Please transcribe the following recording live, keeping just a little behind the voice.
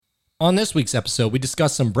On this week's episode, we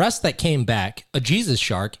discuss some breasts that came back, a Jesus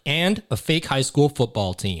shark, and a fake high school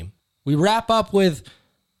football team. We wrap up with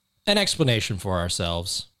an explanation for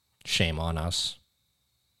ourselves. Shame on us.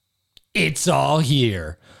 It's all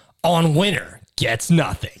here on Winner Gets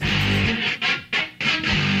Nothing.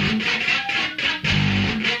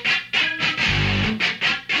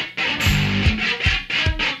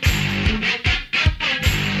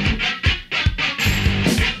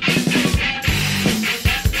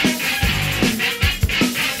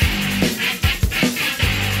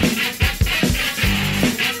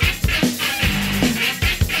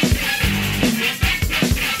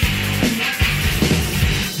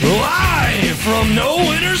 From No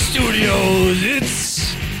Winner Studios,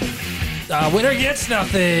 it's Winner Gets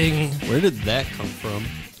Nothing. Where did that come from?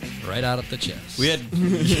 Right out of the chest.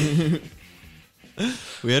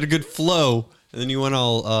 We had a good flow, and then you went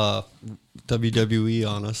all WWE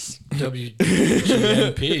on us.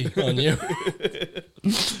 WGNP on you.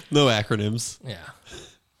 No acronyms. Yeah.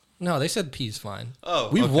 No, they said P's fine. Oh,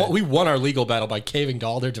 we won our legal battle by caving to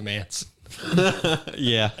all their demands.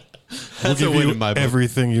 Yeah. We'll That's a give win you in my book.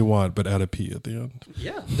 everything you want, but add a P at the end.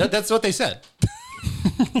 Yeah, that's what they said.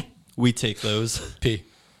 We take those. P.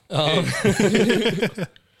 Oh,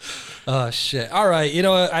 shit. All right. You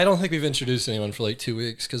know what? I don't think we've introduced anyone for like 2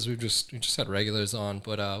 weeks because we just had regulars on.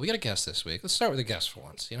 But we got a guest this week. Let's start with a guest for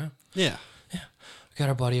once, you know? Yeah. We got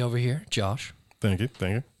our buddy over here, Josh. Thank you.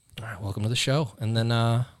 All right. Welcome to the show. And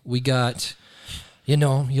then we got, you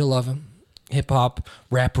know, you'll love him, hip-hop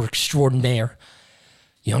rapper extraordinaire,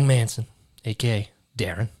 Young Manson, a.k.a.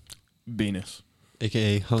 Darren. Venus.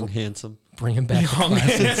 AKA Hung Handsome. Bring him back. Young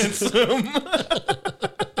Handsome.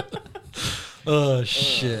 Oh,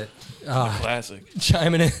 shit. Classic.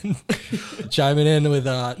 Chiming in with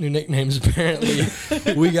new nicknames, apparently.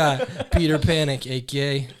 We got Peter Panic,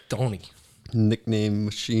 a.k.a. Tony. Nickname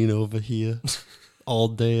machine over here. All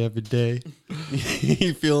day, every day.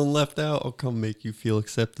 You feeling left out? I'll come make you feel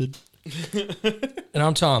accepted. And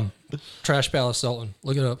I'm Tom, Trash Palace Sultan.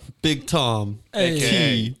 Look it up. Big Tom. Hey.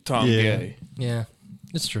 AKA Tom Yeah. Gay. Yeah,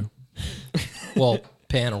 it's true. Well,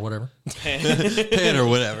 Pan or whatever. Pan or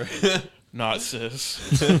whatever. Not cis.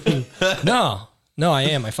 No, I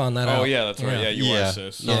am. I found that out. Oh, yeah, that's right. Yeah, you Yeah. are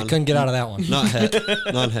cis. Yeah, couldn't get out of that one. Not het.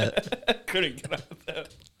 Non-het. Couldn't get out of that.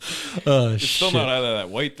 Oh, Still not out of that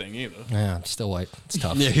white thing either. Yeah, I'm still white. It's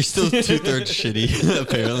tough. Yeah, you're still 2/3 shitty,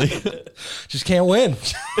 apparently. Just can't win.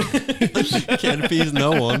 Can't appease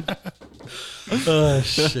no one. Oh,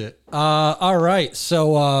 shit. All right.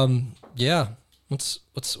 So, yeah.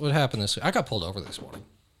 What happened this week? I got pulled over this morning.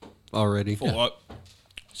 Already. For what?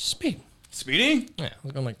 Speed. Speeding? Yeah, I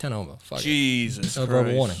was going like 10 over. Fuck it. Jesus No Christ.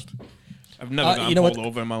 verbal warning. I've never gotten you know pulled what?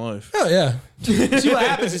 over in my life. Oh yeah. See what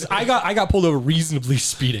happens is I got pulled over reasonably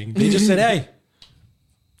speeding. They just said, "Hey,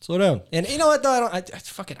 slow down." And you know what? Though I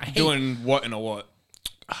hate Doing what and a what?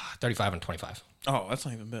 35 and 25. Oh, that's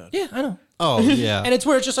not even bad. Yeah, I know. Oh, yeah. And it's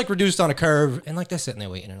where it's just like reduced on a curve, and like they're sitting there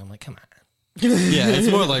waiting, and I'm like, "Come on." Yeah, it's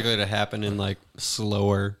more likely to happen in like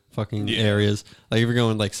slower fucking areas. Like if you're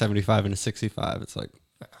going like 75 into 65, it's like,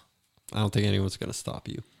 I don't think anyone's going to stop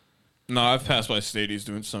you. No, I've passed by stadies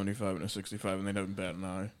doing 75 and a 65, and they don't bat an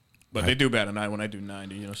eye. But they do bat an eye when I do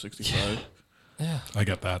 90, 65. Yeah. I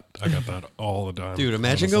got that all the time. Dude,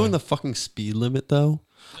 imagine honestly. going the fucking speed limit though.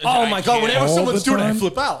 Oh my god! Whenever all someone's the doing it, I time?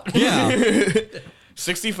 flip out. Yeah.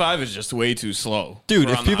 65 is just way too slow. Dude,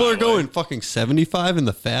 We're if on the people are highway. going fucking 75 in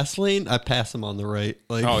the fast lane, I pass them on the right.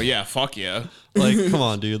 Like, Oh, yeah, fuck yeah. like come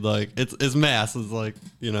on, dude. Like, it's mass. It's like,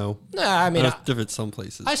 you know. Nah, I mean, it's different some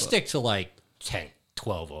places. I but- stick to like 10,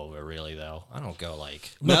 12 over, really, though. I don't go like.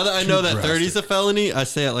 Now that I know that drastic. 30 is a felony, I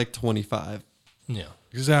stay at like 25. Yeah.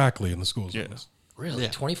 Exactly in the schools. Yeah. Really?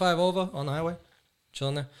 Yeah. 25 over on the highway?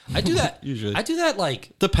 Chilling there? I do that. Usually. I do that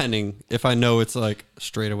like. Depending if I know it's like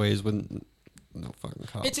straightaways with no fucking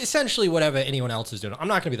cops. It's essentially whatever anyone else is doing. I'm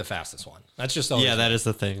not going to be the fastest one. That's just always Yeah, that is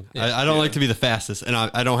the thing. I don't like to be the fastest, and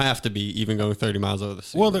I don't have to be even going 30 miles over the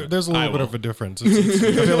speed. Well, limit. there's a little I bit will. of a difference. I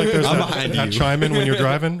feel like there's I'm that, behind that you. chime in when you're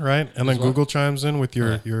driving, right? And then Google chimes in with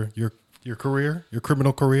your career, your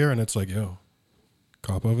criminal career, and it's like, yo,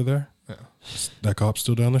 cop over there. Yeah. That cop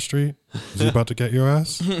still down the street. Is he about to get your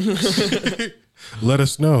ass? Let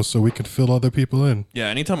us know so we can fill other people in. Yeah,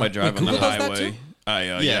 anytime I drive on the Google does that highway, too? I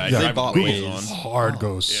Yeah, I they drive bought with Waze. Waze on. Hard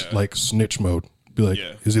goes Yeah. like snitch mode. Be like,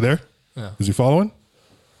 Yeah. is he there? Yeah. Is he following?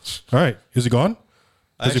 All right, is he gone?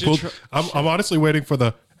 Has he actually pulled? I'm honestly waiting for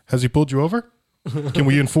the. Has he pulled you over? Can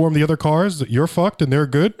we inform the other cars that you're fucked and they're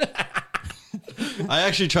good? I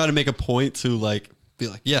actually try to make a point to like be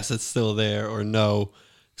like, yes, it's still there, or no.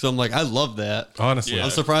 So I'm like, I love that. Honestly, Yeah. I'm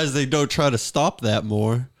surprised they don't try to stop that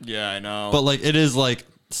more. Yeah, I know. But like, it is like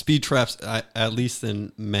speed traps, at least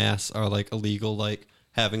in Mass, are like illegal. Like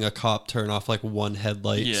having a cop turn off like one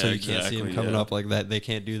headlight Yeah, so you can't see him exactly, coming yeah. up like that. They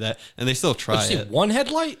can't do that, and they still try You see it. one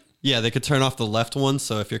headlight? Yeah, they could turn off the left one,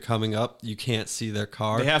 so if you're coming up, you can't see their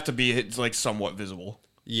car. They have to be it's like somewhat visible.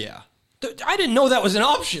 Yeah. I didn't know that was an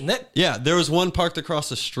option. Yeah, there was one parked across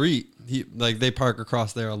the street. They park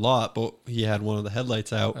across there a lot, but he had one of the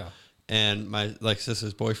headlights out. Oh. And my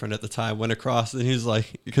sister's boyfriend at the time went across, and he's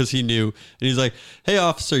like, because he knew, and he's like, "Hey,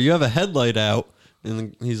 officer, you have a headlight out." And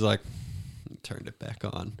then he's like, turned it back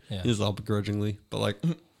on. Yeah. He's all begrudgingly, but like,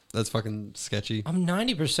 that's fucking sketchy. I'm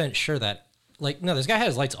 90% sure that, like, no, this guy had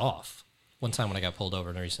his lights off one time when I got pulled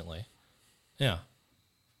over recently. Yeah.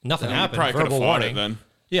 Nothing You happened. probably could have Verbal fought warning. it then.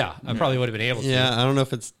 Yeah, I probably would have been able to. Yeah, I don't know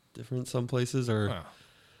if it's different some places or, Wow.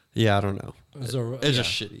 yeah, I don't know. It was a- It's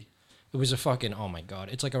just yeah. shitty. It was a fucking, oh my God.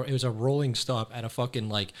 It's like it was a rolling stop at a fucking,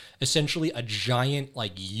 like, essentially a giant,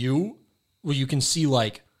 like, U where you can see,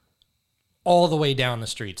 like, all the way down the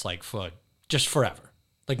streets, like, foot, just forever.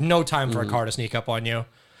 Like, no time for a car to sneak up on you.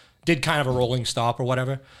 Did kind of a rolling stop or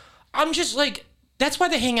whatever. I'm just like, that's why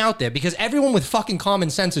they hang out there, because everyone with fucking common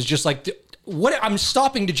sense is just like, what? I'm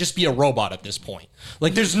stopping to just be a robot at this point.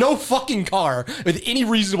 Like, there's no fucking car with any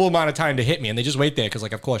reasonable amount of time to hit me, and they just wait there because,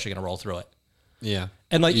 like, of course you're gonna roll through it. Yeah.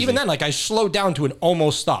 And like Easy. even then, like I slowed down to an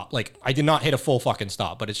almost stop. Like I did not hit a full fucking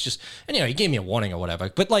stop, but it's just, and he gave me a warning or whatever.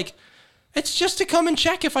 But like, it's just to come and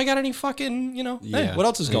check if I got any fucking, hey, what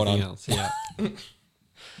else is going on? Anything else, yeah.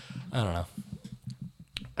 I don't know.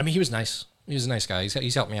 I mean, he was nice. He was a nice guy.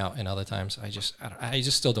 He's helped me out in other times. I just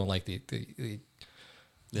still don't like the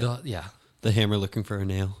yeah. The hammer looking for a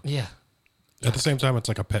nail. Yeah. At the same time, it's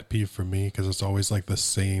like a pet peeve for me because it's always like the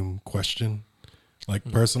same question. Like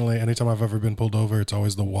personally, anytime I've ever been pulled over, it's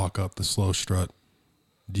always the walk up, the slow strut.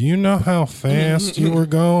 Do you know how fast you were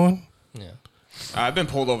going? Yeah. I've been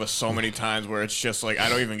pulled over so many times where it's just like I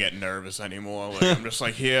don't even get nervous anymore. Like I'm just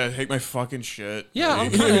like, here, take my fucking shit. Yeah,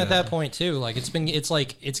 I'm kind of at that point too. Like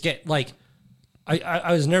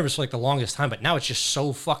I was nervous for like the longest time, but now it's just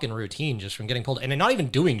so fucking routine just from getting pulled, and they're not even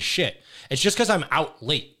doing shit. It's just because I'm out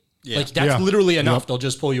late. Yeah. Like that's Yeah. literally enough. Yep. They'll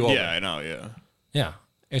just pull you over. Yeah, I know. Yeah. Yeah.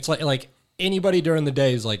 It's like anybody during the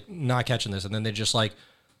day is like not catching this, and then they're just like,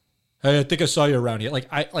 "Hey, I think I saw you around here." Like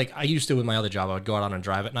I used to with my other job. I would go out on and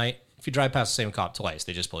drive at night. If you drive past the same cop twice,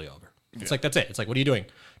 they just pull you over. It's like that's it. It's like, what are you doing?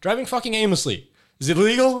 Driving fucking aimlessly. Is it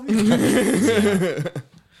illegal?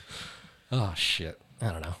 Oh shit.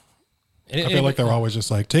 I don't know. I feel like they're always just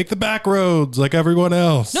like, take the back roads like everyone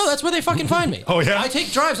else. No, that's where they fucking find me. Oh, yeah? I take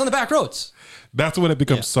drives on the back roads. That's when it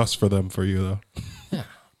becomes sus for them for you, though. Yeah.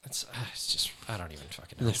 It's just, I don't even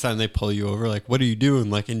fucking know. Next time they pull you over, like, what are you doing?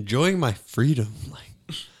 Like, enjoying my freedom.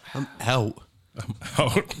 Like, I'm out.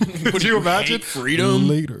 Would you imagine? hate freedom?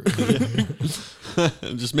 Later.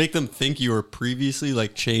 Just make them think you were previously,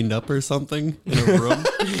 like, chained up or something in a room.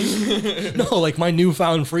 No, like my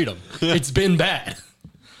newfound freedom. It's been bad.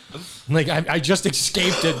 Like I just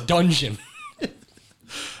escaped a dungeon.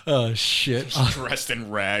 Oh shit. Dressed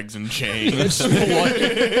in rags and chains. Just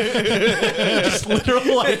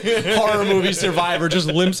literal like horror movie survivor just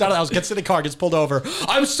limps out of the house, gets in the car, gets pulled over.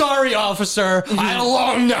 I'm sorry, officer. I had a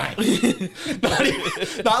long night.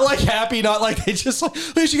 Not like happy, not like they just like,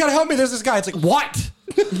 please, you gotta help me. There's this guy. It's like, what?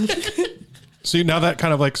 See, now that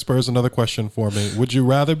kind of like spurs another question for me. Would you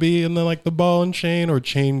rather be in the ball and chain or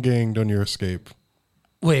chain ganged on your escape?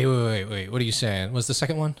 Wait. What are you saying? What's the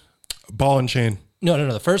second one? Ball and chain.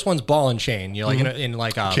 No. The first one's ball and chain. You're like in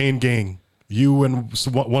like Chain gang. You and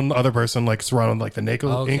one other person like surrounded like the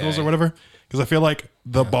ankles or whatever. Because I feel like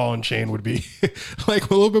the ball and chain would be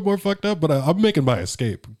like a little bit more fucked up, but I'm making my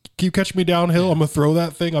escape. Keep catching me downhill. I'm going to throw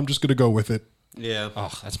that thing. I'm just going to go with it. Yeah.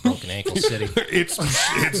 Oh, that's broken ankle city.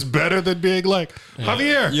 It's better than being like,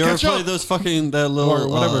 Javier, You ever catch play up. those fucking, that little, Or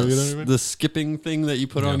whatever, you know what I mean? the skipping thing that you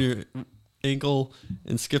put on your ankle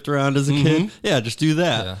and skipped around as a kid? Yeah, just do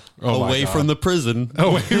that. Yeah. Oh my Away God. from the prison.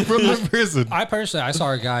 Away from the prison. I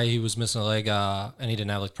saw a guy, he was missing a leg and he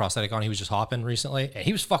didn't have like prosthetic on. He was just hopping recently and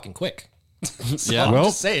he was fucking quick. So Yeah. I'm Well-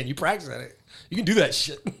 just saying, you practice at it. You can do that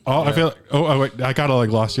shit. Oh, I feel like, wait, I kind of like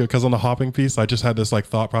lost you because on the hopping piece, I just had this like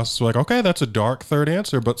thought process like, okay, that's a dark third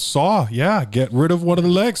answer, but saw, yeah, get rid of one of the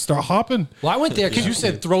legs, start hopping. Well, I went there because you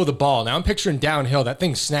said throw the ball. Now I'm picturing downhill, that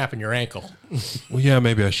thing's snapping your ankle. Well, yeah,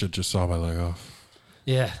 maybe I should just saw my leg off.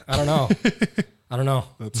 Yeah, I don't know.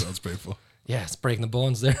 That sounds painful. Yeah, it's breaking the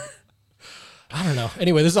bones there. I don't know.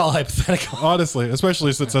 Anyway, this is all hypothetical. Honestly,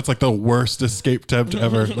 especially since that's like the worst escape attempt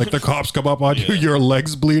ever. Like the cops come up on you, your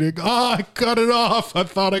leg's bleeding. Oh, I cut it off. I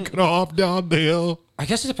thought I could hop down the hill. I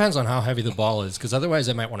guess it depends on how heavy the ball is, because otherwise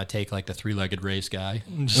I might want to take like the 3-legged race guy.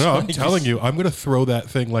 No, I'm telling you, I'm gonna throw that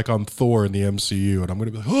thing like on Thor in the MCU, and I'm gonna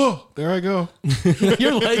be like, oh, there I go.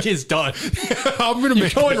 Your leg is done. I'm gonna You're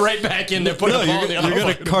make going right back in there, putting No, the ball in the you're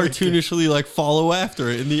gonna cartoonishly like follow after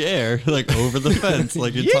it in the air, like over the fence,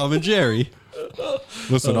 like in Tom and Jerry.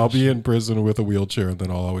 Listen, I'll be in prison with a wheelchair, and then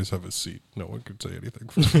I'll always have a seat. No one can say anything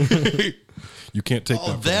for me. You can't take that.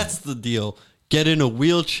 Oh, from that's the deal. Get in a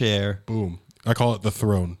wheelchair. me. Boom. I call it the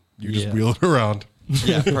throne. You just Yeah. wheel it around.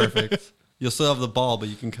 Yeah, perfect. You'll still have the ball, but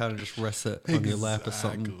you can kind of just rest it on your lap or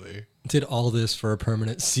something. Exactly. Did all this for a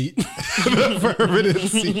permanent seat. Permanent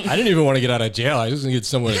seat. I didn't even want to get out of jail. I just want to get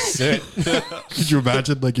somewhere to sit. Could you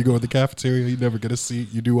imagine, like, you go in the cafeteria, you never get a seat,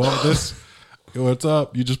 you do all this. Yo, what's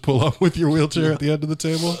up? You just pull up with your wheelchair at the end of the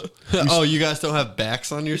table. Oh, you guys don't have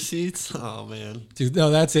backs on your seats? Oh man. Dude, no,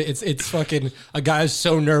 that's it. It's fucking a guy's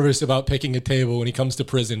so nervous about picking a table when he comes to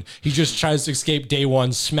prison. He just tries to escape day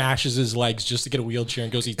one, smashes his legs just to get a wheelchair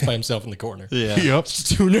and goes eats by himself in the corner. Yeah. Yep.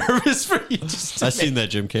 Just too nervous for you. Just I've seen that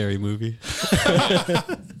Jim Carrey movie.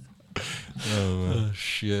 Oh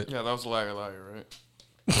shit. Yeah, that was Liar Liar, right?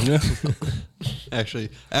 Actually,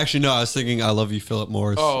 no. I was thinking "I Love You, Philip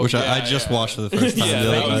Morris," Oh, which I yeah, just yeah. watched for the first time Yeah, the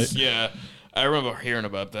that other night. was, yeah. I remember hearing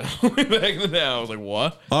about that back in the day. I was like,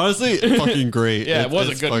 what? Honestly, fucking great. Yeah, it was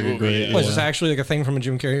a it's good fucking movie, great. yeah. Was this actually like a thing from a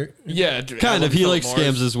Jim Carrey? Yeah, dude, I Kind love of. He Philip like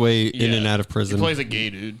Morris. scams his way in Yeah. and out of prison. He plays a gay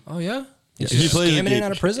dude. Oh yeah, He Just plays a scamming in gay-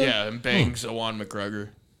 out of prison. Yeah, and bangs Ewan McGregor.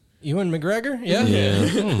 Ewan McGregor. Yeah.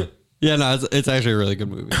 Yeah. Yeah, no, it's actually a really good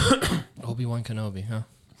movie. Obi-Wan Kenobi, huh?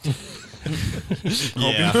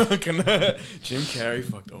 Yeah. Jim Carrey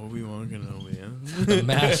fucked Obi-Wan Kenobi. Yeah? The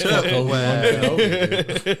mask of Obi-Wan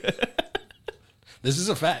Kenobi. This is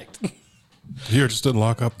a fact. Here, just didn't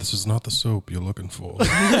lock up. This is not the soap you're looking for.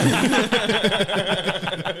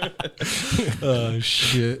 Oh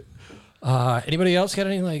shit. Anybody else got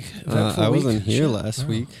any like? eventful I week? wasn't here Shit. last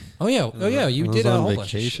week. Oh yeah. Oh yeah. You I was did a on whole bunch of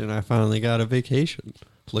shit. vacation. I finally got a vacation.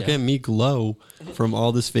 Look Yeah. at me glow from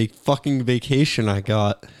all this fucking vacation I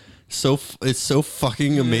got. It's so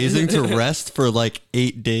fucking amazing to rest for like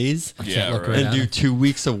 8 days Yeah, look right. right and do 2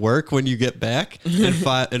 weeks of work when you get back in a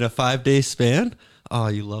 5-day span. Oh,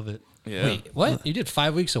 you love it. Yeah. Wait, what? You did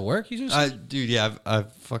 5 weeks of work? You just? Dude, yeah,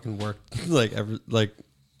 I've fucking worked like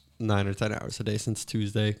 9 or 10 hours a day since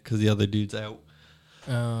Tuesday because the other dude's out.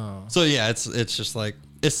 Oh. So yeah, it's just like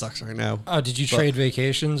it sucks right now. Oh, did you trade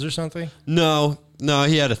vacations or something? No,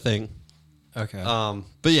 he had a thing. Okay.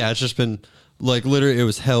 But yeah, it's just been like literally it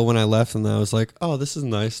was hell when I left, and I was like, oh, this is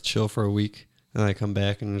nice, chill for a week, and I come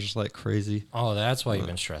back and it's just like crazy. Oh, that's why you've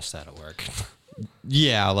been stressed out at work.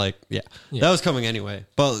 Yeah, Yeah. that was coming anyway.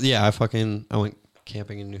 But yeah, I went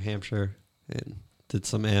camping in New Hampshire and did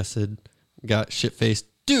some acid, got shit faced,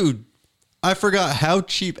 dude. I forgot how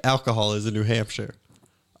cheap alcohol is in New Hampshire.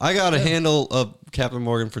 I got a handle of Captain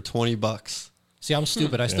Morgan for $20. See, I'm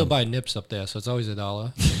stupid. I still buy nips up there, so it's always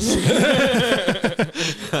 $1.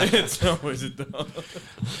 It's always a dog.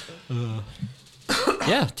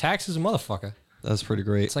 Yeah, tax is a motherfucker. That's pretty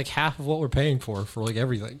great. It's like half of what we're paying for like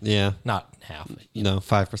everything. Yeah, Not half, but no,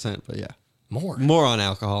 5%, but yeah, more. more on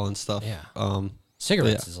alcohol and stuff. Yeah. Yeah.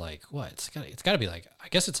 Cigarettes is like what? It's got to be like, I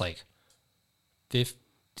guess it's like 50%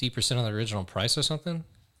 of the original price or something.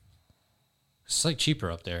 It's like cheaper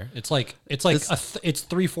up there. It's like it's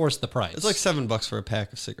 3/4 the price. It's like $7 for a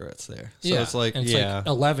pack of cigarettes there. So yeah, it's like and yeah,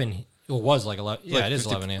 11. It was like 11. Yeah, like it is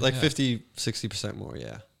 50 11. Yeah, like yeah. 50-60% more.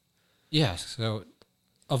 Yeah, Yeah, so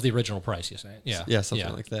of the original price, you're saying? Yeah, yeah,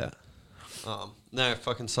 something like that. Now I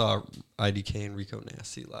fucking saw IDK and Rico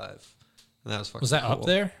Nasty live. And that was fucking Was that cool. up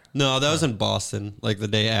there? No, that was in Boston, like the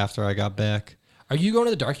day after I got back. Are you going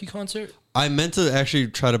to the Darky concert? I meant to actually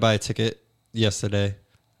try to buy a ticket yesterday,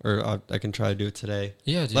 or I can try to do it today.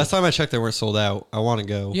 Yeah, dude. Last time I checked, they weren't sold out. I want to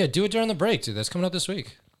go. Yeah, do it during the break, dude. That's coming up this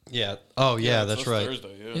week. Yeah. Oh yeah, that's right.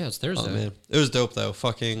 Thursday, yeah. Yeah, it's Thursday. Oh man, it was dope though.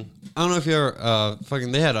 Fucking, I don't know if you ever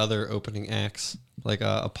fucking. They had other opening acts like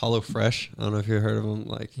Apollo Fresh. I don't know if you heard of him.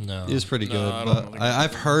 Like, No. he was pretty No, good. I don't know But the guy.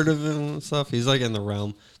 I've heard of him and stuff. He's like in the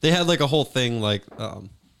realm. They had like a whole thing like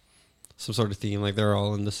some sort of theme. Like they're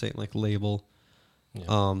all in the same like label.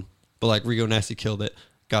 Yeah. But like Rico Nasty killed it.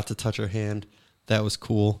 Got to touch her hand. That was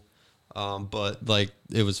cool. But like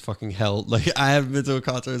it was fucking hell. Like I haven't been to a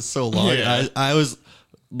concert in so long. Yeah. I was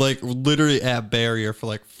like literally at barrier for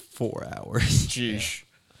like 4 hours. Jeez.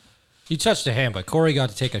 You touched a hand, but Corey got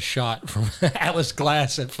to take a shot from Atlas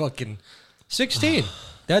Glass at fucking 16.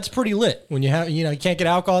 That's pretty lit when you can't get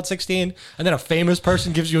alcohol at 16 and then a famous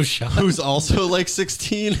person gives you a shot. Who's also like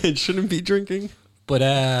 16 and shouldn't be drinking. But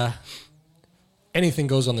anything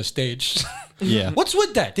goes on the stage. Yeah. What's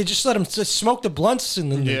with that? They just let them smoke the blunts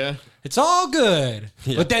and then Yeah. it's all good.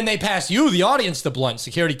 Yeah. But then they pass you, the audience, the blunt.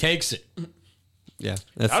 Security takes it. Yeah.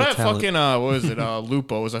 That's How the that talent. fucking what is it?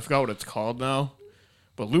 Lupos. I forgot what it's called now.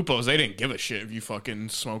 But Lupos, they didn't give a shit if you fucking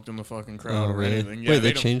smoked in the fucking crowd Oh, or really? anything. Yeah, Wait,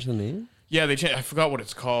 they don't- changed the name? Yeah, they changed. I forgot what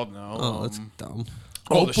it's called now. Oh, that's dumb.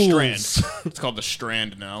 the Strand. It's called the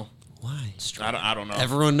Strand now. Why? I don't know.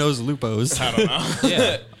 Everyone knows Lupos. I don't know.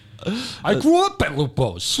 Yeah. I grew up at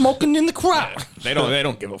Lupo's, smoking in the crowd. They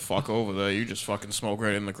don't give a fuck over there. You just fucking smoke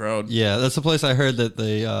right in the crowd. Yeah, that's the place I heard that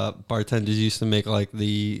the bartenders used to make like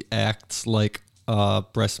the acts like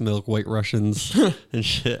breast milk white Russians and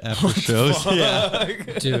shit after shows. Yeah.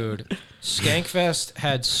 Dude, Skankfest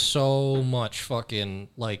had so much fucking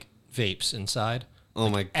like vapes inside. Oh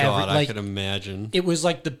my god, I like- could imagine. It was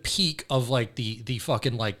like the peak of like the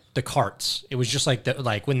fucking like the carts. It was just like the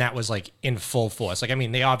like when that was like in full force. Like I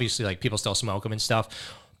mean, they obviously like people still smoke them and stuff,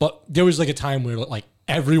 but there was like a time where like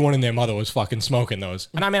everyone and their mother was fucking smoking those.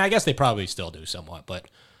 And I mean, I guess they probably still do somewhat, but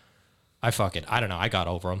I don't know. I got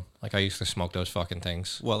over them. Like I used to smoke those fucking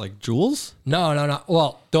things. What, like Jules? No.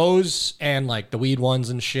 Well, those and like the weed ones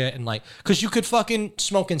and shit, and like because you could fucking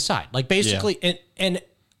smoke inside. Like basically, and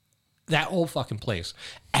that whole fucking place,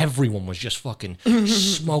 everyone was just fucking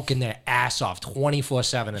smoking their ass off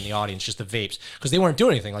 24/7 in the audience, just the vapes, because they weren't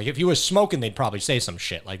doing anything. Like if you were smoking, they'd probably say some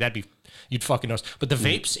shit. Like that'd be, you'd fucking notice. But the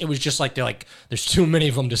vapes, it was just like they're like, there's too many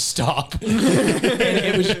of them to stop. And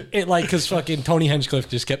it like because fucking Tony Hinchcliffe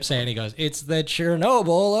just kept saying, he goes, it's the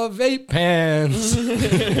Chernobyl of vape pens.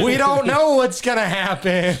 We don't know what's gonna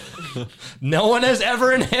happen. No one has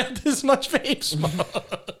ever inhaled this much vape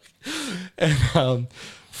smoke. And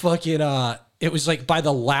fucking it was like by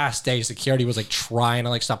the last day, security was like trying to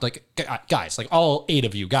like stop, like guys, like all 8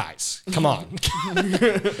 of you guys, come on.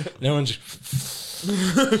 No one's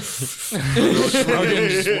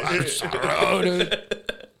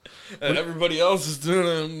And everybody else is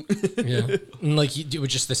doing them. yeah, and like it was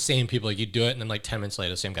just the same people. Like you do it, and then like 10 minutes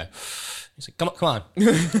later, the same guy. He's like, come on.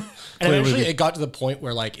 And eventually, it got to the point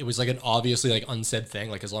where like it was like an obviously like unsaid thing.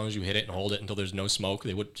 Like as long as you hit it and hold it until there's no smoke,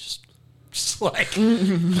 they would just like,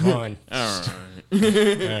 come on. All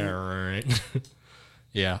right. All right.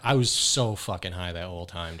 Yeah, I was so fucking high that whole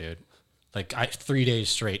time, dude. Like 3 days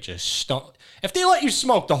straight, just if they let you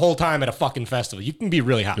smoke the whole time at a fucking festival, you can be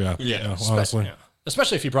really high. Yeah, honestly. Yeah.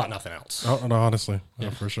 Especially if you brought nothing else. Oh, no, honestly,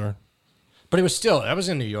 yeah, for sure. But it was still, that was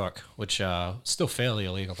in New York, which still fairly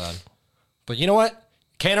illegal then. But you know what?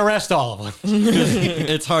 Can't arrest all of them.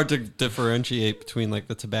 It's hard to differentiate between like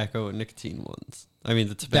the tobacco and nicotine ones. I mean,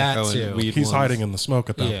 the tobacco That too. and weed He's ones. hiding in the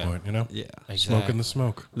smoke at that Yeah. point, you know? Yeah. Smoking the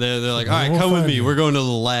smoke. They're like, all right, We'll come with find me. you." We're going to the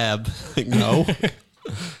lab. Like, no.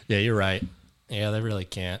 Yeah, you're right. Yeah, they really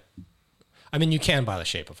can't. I mean, you can by the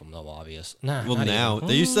shape of them, though, obvious. Nah, Well, not now even.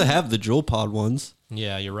 they used to have the Juul Pod ones.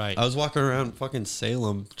 Yeah, you're right. I was walking around fucking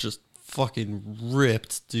Salem, just fucking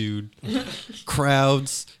ripped, dude.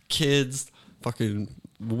 Crowds, kids, fucking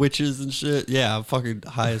witches and shit. Yeah, I'm fucking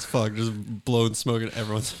high as fuck, just blowing smoke in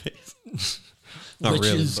everyone's face. Not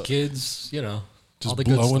Witches, really, but kids, you know. all Just the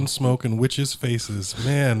good blowing stuff. smoke in witches' faces.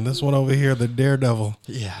 Man, this one over here, the daredevil.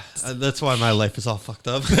 yeah, that's why my life is all fucked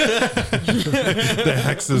up. The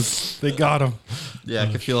hexes, they got him. Yeah, I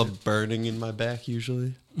can feel a burning in my back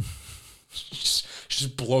usually.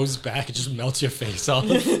 Just blows back and just melts your face off.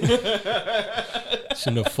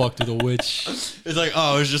 Shouldn't have fucked with a witch. It's like,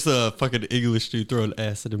 oh, it was just a fucking English dude throwing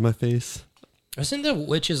acid in my face. Isn't the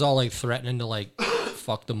witches all like threatening to like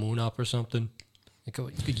fuck the moon up or something? Like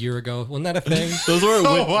a year ago, wasn't that a thing? Those weren't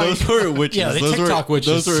those weren't witches. Yeah, they those TikTok were,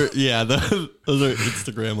 witches. Those were those are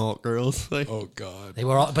Instagram alt girls. Like, Oh, God. They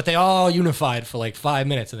were all, but they all unified for like 5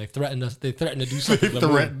 minutes, and they threatened us. They threatened to do something. to the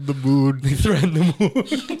moon. Threaten the mood. They threatened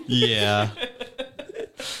the moon. yeah.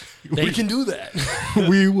 They can do that.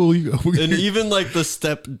 we will. And even like the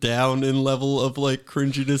step down in level of like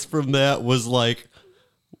cringiness from that was like,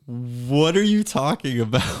 what are you talking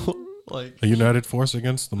about? Like, A united force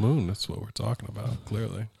against the moon. That's what we're talking about,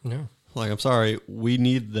 clearly. Yeah, I'm sorry, we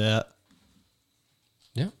need that.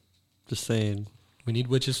 yeah. Just saying. We need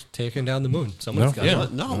witches taking down the moon. Someone's No. got Yeah.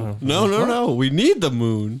 it. No. We need the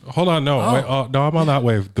moon. Hold on, no. Wait, no, I'm on that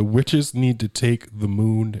wave. The witches need to take the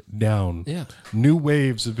moon down. Yeah. New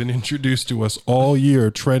waves have been introduced to us all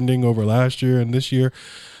year, trending over last year and this year.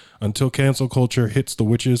 Until cancel culture hits the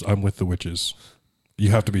witches, I'm with the witches. You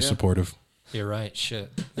have to be supportive. You're right.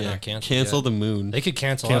 Shit. They're Yeah, not canceled cancel yet. the moon. They could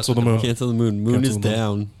cancel Cancel us the with moon. Cancel the moon. Moon Cancel is the moon.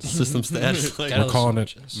 down. System status. Like, We're calling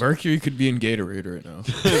it. Mercury could be in Gatorade right now.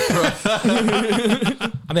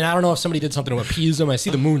 I mean, I don't know if somebody did something to appease them. I see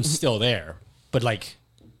the moon's still there, but like,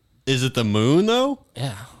 is it the moon though?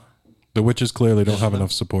 yeah. The witches clearly don't have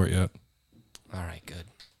enough support yet. All right, good.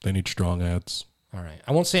 They need strong ads. All right,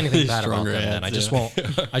 I won't say anything bad about Stronger them. Then ads,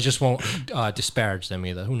 I just won't disparage them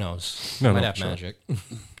either. Who knows? No, Might no, have sure. magic.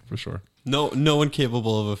 For sure. No one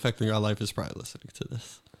capable of affecting our life is probably listening to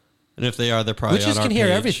this. And if they are, they're probably Witches on our can hear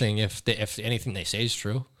page. everything if anything they say is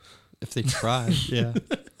true. If they try, yeah.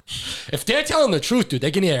 If they're telling the truth, dude,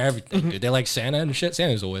 they can hear everything. Dude, they like Santa and shit.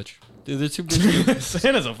 Santa's a witch. Dude, they're too busy.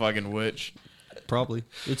 Santa's a fucking witch. Probably.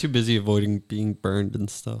 They're too busy avoiding being burned and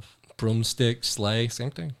stuff. Broomstick, sleigh, same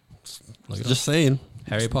thing. Look it up. Just saying.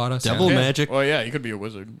 Harry Potter, Devil Santa. magic. Well, yeah, you could be a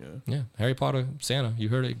wizard. Yeah. Yeah, Harry Potter, Santa. You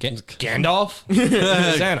heard it. Gandalf,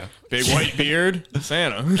 Santa. Big white beard,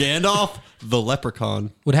 Santa. Gandalf, the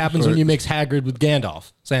leprechaun. What happens when you mix Hagrid with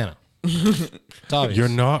Gandalf? Santa. It's obvious. You're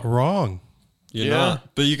not wrong. You're Yeah.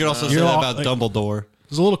 not. But you could also say You're that all- about like- Dumbledore.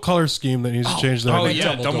 There's a little color scheme that needs to change there. Oh, meant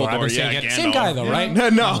yeah, Dumbledore. I've been Dumbledore. saying Yeah, it. Same guy, though, Gandalf.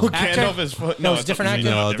 right? No, Actor? Gandalf is... No, it's a different actor?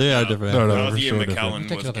 No, they are different. No, no, No, for Ian sure McKellen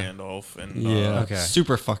different. was Take Gandalf. And, Yeah. Okay.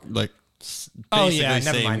 Super like. Oh, Basically yeah,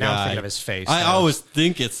 never same mind. Now I'm guy. thinking of his face. I always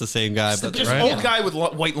think it's the same guy, but Just Right? old guy with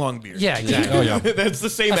white long beard. Yeah, exactly. Oh, yeah. That's the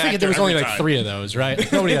same I actor. figured there was only every like time. 3 of those,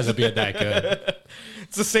 right? Nobody has a beard that good.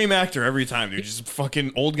 It's the same actor every time, dude. Just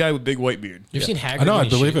fucking old guy with big white beard. You've seen Hagrid? I know, when I he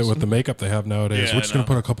believe it shoots? with the makeup they have nowadays. Yeah, We're just I going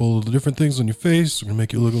to know. put a couple of different things on your face. We're going to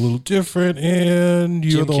make you look a little different, and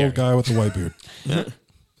you're Jim the old Carrey. guy with the white beard.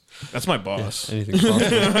 That's my boss. anything's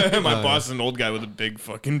possible. My boss is an old guy with a big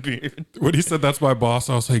fucking beard. When he said that's my boss,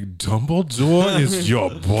 I was like, Dumbledore is your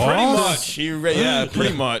boss? Pretty much. Yeah,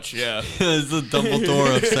 pretty much. Yeah. It's the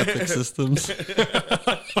Dumbledore of septic systems.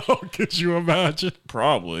 Oh, could you imagine?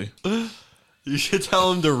 Probably. You should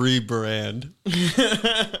tell him to rebrand.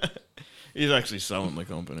 He's actually selling the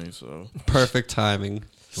company, so. Perfect timing.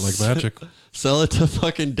 Like magic, Sell it to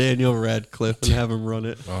fucking Daniel Radcliffe and have him run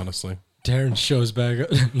it. honestly. Darren shows back.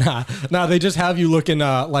 Nah, they just have you looking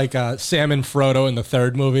like Sam and Frodo in the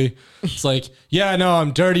 3rd movie. It's like, yeah, no,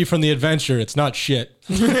 I'm dirty from the adventure. It's not shit.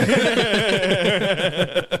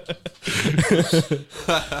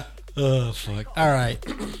 Oh, fuck. All right.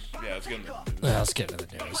 Yeah, it's gonna be. Let's get to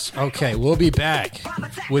the news. Okay, we'll be back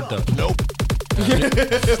with the No.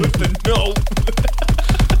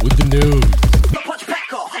 with the news. Punch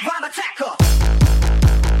back off, rhyme attacker.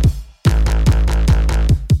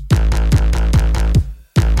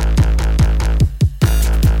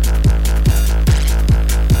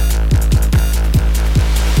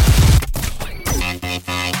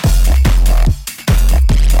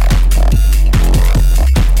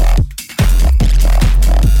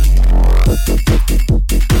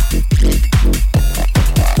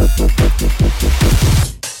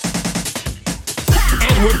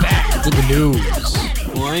 And we're back with the news.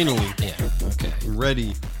 Finally, Yeah. Okay. I'm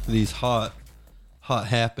ready for these hot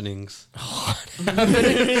happenings.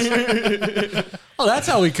 Oh, that's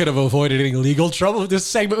how we could have avoided any legal trouble. This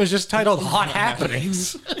segment was just titled "Hot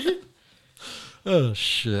Happenings." Oh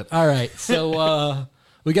shit! All right, so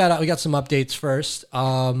we got some updates first.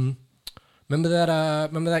 Remember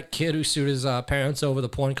that kid who sued his parents over the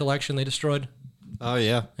porn collection they destroyed? Oh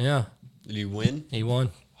yeah. Yeah, Did he win? he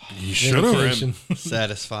won. You should have. Vindication.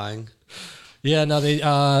 Satisfying. Yeah, no, they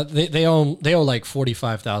owe like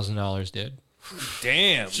 $45,000, dude.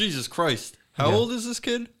 Damn. Jesus Christ. How old is this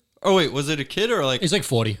kid? Oh wait, was it a kid or like? He's like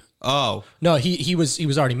 40. Oh, No, he was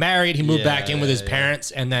already married. He moved back in with his Yeah.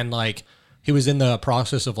 parents, and then like he was in the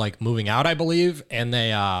process of like moving out, I believe, and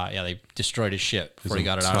they destroyed his shit before he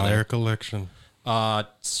got it out of Entire there. collection.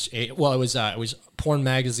 It was porn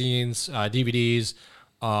magazines, DVDs,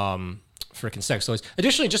 freaking sex toys.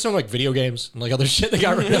 Additionally, just some like video games and like other shit they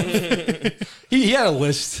got rid of. he had a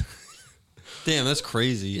list. damn, that's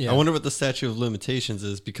crazy. Yeah. I wonder what the statute of limitations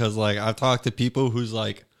is because like I've talked to people who's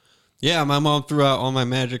like, yeah, my mom threw out all my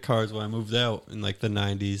magic cards when I moved out in like the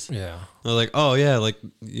 90s. Yeah. They're like, oh yeah, like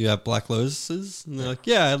you have Black Lotuses, and they're like,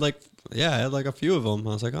 yeah, I had like a few of them.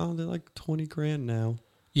 I was like, oh, they're like 20 grand now.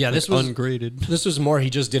 Yeah, Like, this was ungraded. This was more he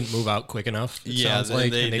just didn't move out quick enough. It sounds then like,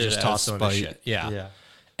 and they did just it tossed out some of of his spite. shit. Yeah. yeah.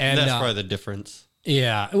 And That's probably the difference.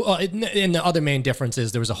 yeah. Well, and the other main difference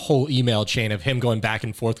is there was a whole email chain of him going back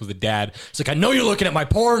and forth with the dad. It's like, I know you're looking at my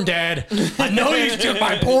porn, Dad. I know you took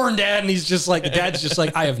my porn, Dad. And he's just like, the dad's just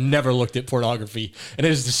like, I have never looked at pornography, and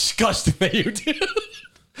it is disgusting that you do.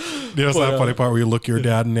 Yeah, that's that funny part where you look your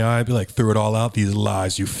dad in the eye and be like, threw it all out. These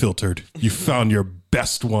lies you filtered. You found your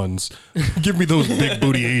best ones. Give me those big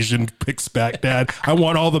booty Asian pics back, Dad. I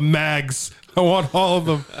want all the mags. I want all of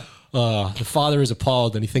them. The father is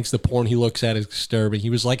appalled, and he thinks the porn he looks at is disturbing. He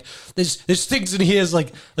was like, "There's things in here,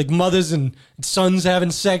 like mothers and sons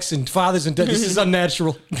having sex, and fathers and this is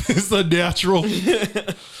unnatural. It's unnatural.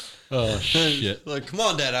 Oh shit! Like, come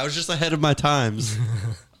on, Dad. I was just ahead of my times.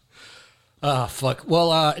 Ah, fuck.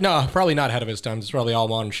 Well, no, probably not ahead of his time. It's probably all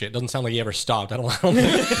modern shit. Doesn't sound like he ever stopped. I don't think.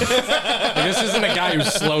 Like, this isn't a guy who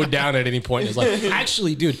slowed down at any point in his life.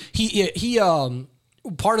 Actually, dude, he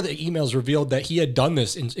part of the emails revealed that he had done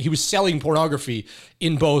this, and he was selling pornography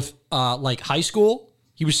in both like high school.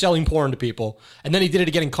 He was selling porn to people, and then he did it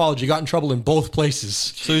again in college. He got in trouble in both places.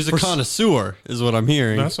 So he's a connoisseur, is what I'm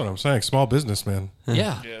hearing. That's what I'm saying. Small businessman.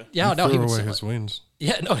 Yeah. No, Threw he was away his wings.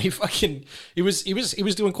 Yeah, no, he was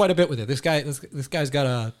doing quite a bit with it. This guy's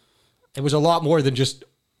got it was a lot more than just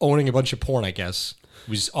owning a bunch of porn, I guess.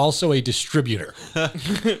 He was also a distributor,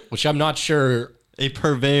 which I'm not sure. A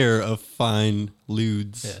purveyor of fine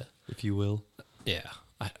lewds, if you will. Yeah,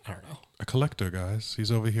 I don't know. A collector, guys.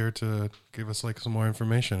 He's over here to give us like some more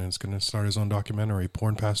information, and it's going to start his own documentary,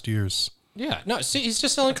 Porn Past Years. Yeah, no, see, he's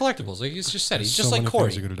just selling collectibles. Like he's just said, he's So just like many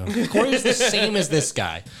Corey. things he could have done. Corey is the same as this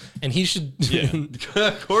guy, and he should.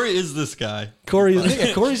 Corey is this guy.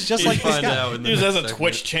 Corey's just like this Find guy. out in the He just has next a segment.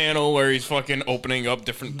 Twitch channel where he's fucking opening up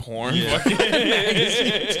different porn.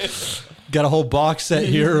 Got a whole box set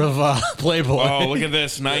here of Playboy. Oh, look at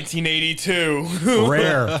this, 1982.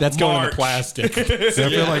 Rare. That's going in the March. plastic. See, I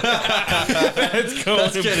feel like It's going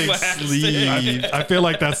That's in getting plastic. sleeved. I feel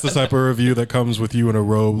like that's the type of review that comes with you in a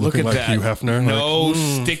robe Look looking at like that. Hugh Hefner. No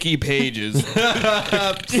sticky pages.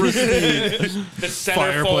 Proceed. The Like, centerfold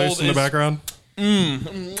fireplace in the is background.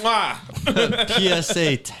 mwah.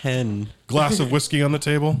 PSA 10. Glass of whiskey on the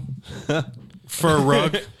table. Fur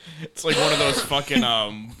rug. It's like one of those fucking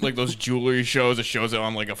like those jewelry shows that shows it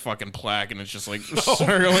on like a fucking plaque and it's just like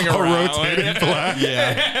circling A around. rotating plaque.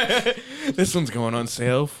 Yeah. This one's going on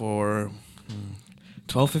sale for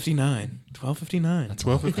 $12.59. $12.59.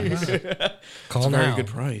 12 Call It's a very now. good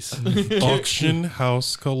price. Auction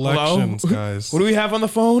house collections, guys. What do we have on the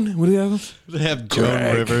phone? What do we have? They have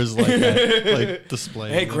Joan Rivers like that, like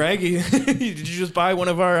displaying. Hey, them. Greggy, did you just buy one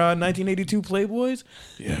of our 1982 Playboys?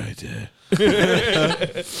 Yeah, I did.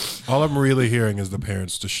 All I'm really hearing is the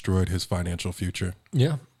parents destroyed his financial future.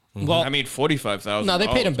 Yeah. Well, I mean, $45,000. no, they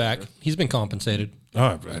paid him back. He's been compensated.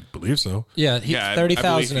 Oh, I believe so. Yeah, Yeah,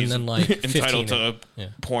 30,000 I and believe then like he's 15. entitled to Yeah.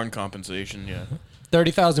 porn compensation. Yeah.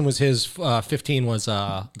 30,000 was his. 15 was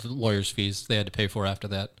the lawyer's fees they had to pay for after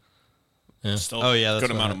that. Still, Oh, yeah, that's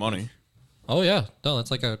good what amount of money. Oh yeah, no,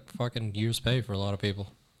 that's like a fucking year's pay for a lot of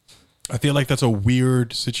people. I feel like that's a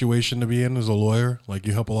weird situation to be in as a lawyer. Like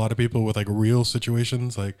you help a lot of people with like real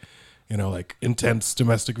situations, like like intense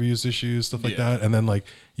domestic abuse issues, stuff like Yeah. that. And then like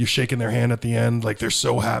you're shaking their hand at the end, like they're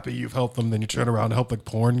so happy you've helped them. Then you turn around and help like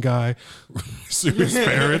porn guy sue his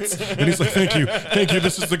parents, and he's like, "Thank you,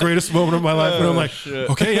 this is the greatest moment of my life." And I'm like,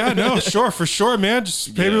 "Okay, yeah, no, sure, for sure, man.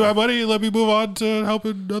 Just pay me my money, let me move on to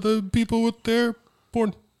helping other people with their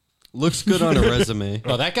porn." Looks good on a resume.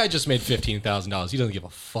 No, that guy just made $15,000. He doesn't give a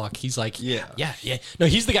fuck. He's like, Yeah. yeah. No,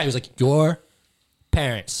 he's the guy who's like, your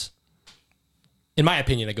parents, in my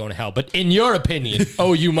opinion, are going to hell, but in your opinion,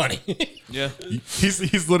 owe you money. Yeah.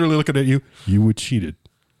 He's literally looking at you. You were cheated.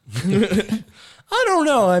 I don't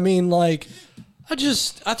know. I mean, like, I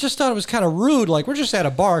just thought it was kind of rude. Like, we're just at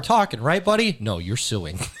a bar talking, right, buddy? No, you're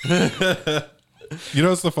suing. You know,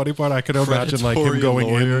 what's the funny part? I could imagine like him Predatory going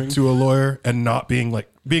lawyering. into a lawyer and not being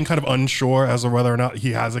kind of unsure as to whether or not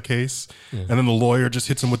he has a case, and then the lawyer just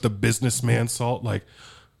hits him with the businessman salt, like,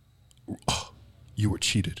 oh, "You were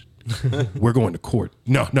cheated. We're going to court.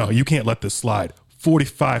 No, you can't let this slide.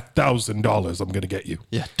 $45,000. I'm gonna get you."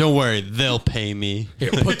 Yeah, don't worry, they'll pay me.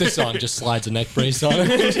 Here, put this on. Just slides a neck brace on it.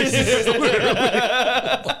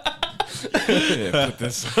 Put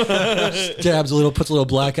this. Dabs a little, puts a little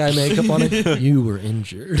black eye makeup on it. You were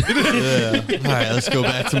injured. Yeah. All right, let's go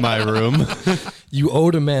back to my room. You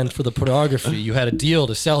owed a man for the pornography. You had a deal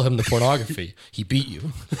to sell him the pornography. He beat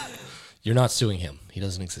you. You're not suing him. He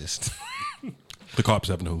doesn't exist. The cops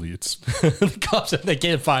have no leads. The cops, they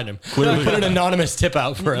can't find him. Put an anonymous tip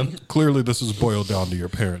out for him. Clearly, this is boiled down to your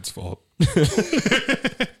parents' fault.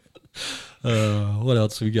 What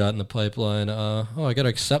else we got in the pipeline? I got to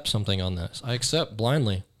accept something on this. I accept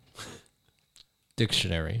blindly.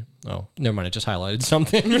 Dictionary. Oh, never mind. It just highlighted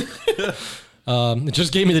something. It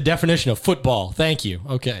just gave me the definition of football. Thank you.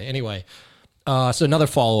 Okay. Anyway, so another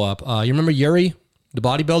follow up. You remember Yuri, the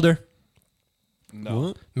bodybuilder?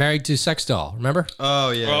 No. Married to sex doll. Remember? Oh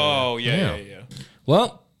yeah. Oh, yeah.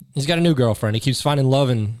 Well, he's got a new girlfriend. He keeps finding love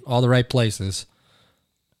in all the right places.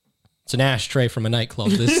 It's an ashtray from a nightclub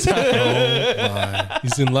this time. Oh my.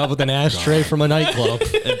 He's in love with an ashtray from a nightclub.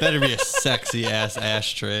 It better be a sexy ass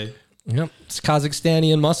ashtray. Yep. It's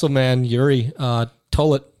Kazakhstani muscle man Yuri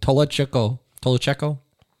Tolachenko.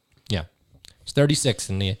 Yeah. He's 36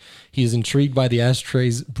 and he is intrigued by the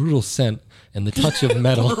ashtray's brutal scent and the touch of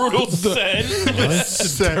metal. Brutal scent.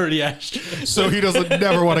 Dirty ashtray. So he doesn't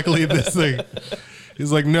never want to clean this thing.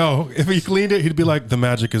 He's like, no. If he cleaned it, he'd be like, the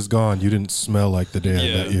magic is gone. You didn't smell like the day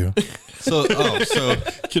I met you. So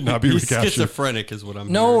Cannot be he's recaptured. schizophrenic is what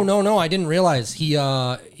I'm No, hearing. no. I didn't realize he's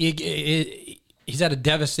had a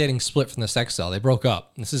devastating split from the sex cell. They broke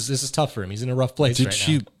up. This is tough for him. He's in a rough place Did right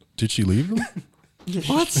she? Did she leave him?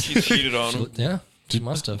 What? He cheated on him. now. Yeah, she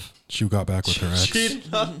must have. She got back with her ex. She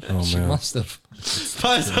Oh She man. must have.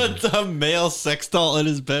 finds a male sex doll in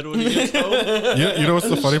his bed when he gets home. Yeah, you know what's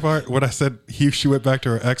the funny part? When I said she went back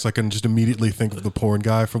to her ex, I can just immediately think of the porn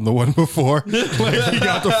guy from the one before. Like he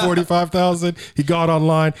got the 45,000. He got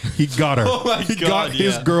online. He got her. Oh my he God, got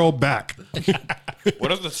his yeah. girl back.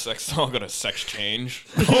 What if the sex doll got a sex change?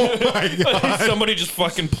 Oh my god. Somebody just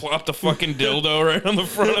fucking plopped a fucking dildo right on the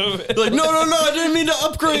front of it. Like, no, I didn't mean to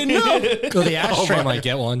upgrade. No. So the ashtray might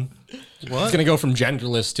get one. What? He's gonna go from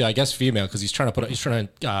genderless to I guess female because he's trying to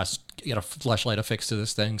get a fleshlight affixed to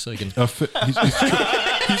this thing so he can.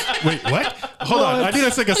 Wait, what? Hold on. I need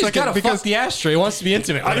to take a He's second gotta because fuck the ashtray. He wants to be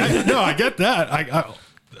intimate. no, I get that.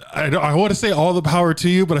 I want to say all the power to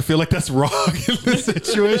you, but I feel like that's wrong in this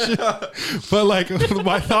situation. But like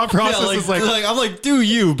my thought process is like I'm like, do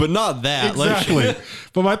you, but not that. exactly. Like,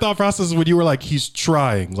 But my thought process is when you were like, he's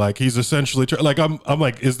trying, like he's essentially like I'm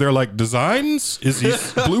like, is there like designs? Is he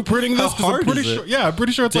blueprinting this? 'Cause hard I'm pretty is it? sure. Yeah, I'm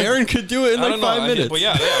pretty sure it's Darren like. could do it in I like don't know. 5 minutes. But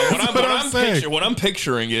yeah. what I'm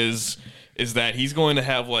Picturing is that he's going to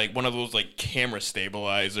have like one of those like camera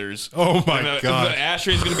stabilizers. Oh my And God. The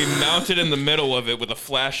ashtray is going to be mounted in the middle of it with a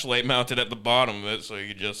flashlight mounted at the bottom of it, so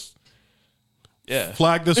you just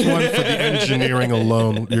Flag this one for the engineering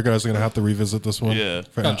alone. You guys are gonna have to revisit this one. Yeah.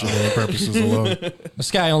 For engineering purposes alone.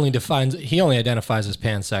 This guy only identifies as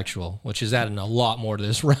pansexual, which is adding a lot more to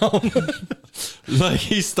this realm. Like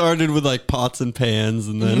he started with like pots and pans,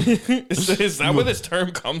 and then is that where this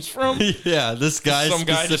term comes from? yeah, this guy Some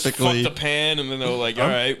guy just specifically. fucked a pan, and then they're like, "All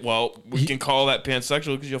right, well, we can call that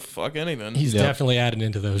pansexual because you'll fuck anything." He's definitely adding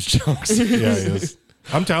into those jokes. Yeah, he is.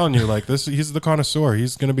 I'm telling you, like this, he's the connoisseur.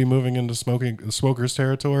 He's going to be moving into smokers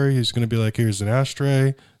territory. He's going to be like, here's an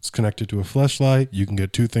ashtray. It's connected to a fleshlight. You can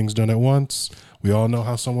get two things done at once. We all know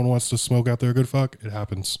how someone wants to smoke out there. Good fuck. It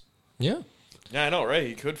happens. Yeah. Yeah, I know, right?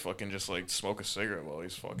 He could fucking just like smoke a cigarette while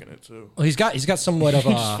he's fucking it too. Well, he's got somewhat of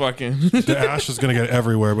Just a. fucking. The ash is going to get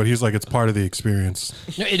everywhere, but he's like, it's part of the experience.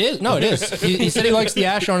 No, it is. No, it is. He said he likes the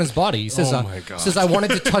ash on his body. He says, Oh my God. says I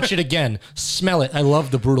wanted to touch it again, smell it. I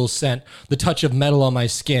love the brutal scent, the touch of metal on my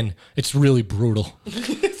skin. It's really brutal.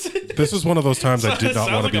 This is one of those times I did not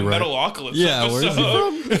Sounds want like to be a right. Metalocalypse. Yeah, where's he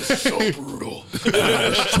episode. So brutal.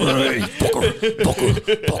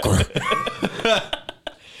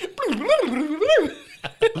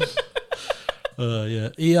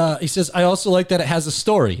 Yeah. He says I also like that it has a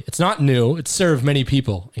story. It's not new. It served many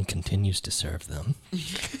people and continues to serve them.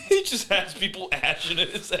 He just has people ashing at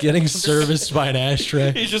his ass. Getting serviced by an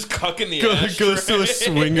ashtray. He's just cucking the ash. goes to a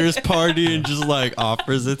swingers party and just like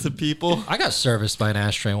offers it to people. I got serviced by an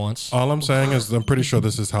ashtray once. All I'm saying is I'm pretty sure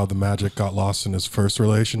this is how the magic got lost in his first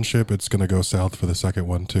relationship. It's going to go south for the second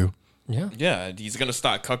one, too. Yeah. Yeah, he's gonna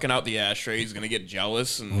start cucking out the ashtray. He's gonna get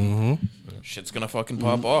jealous, and shit's gonna fucking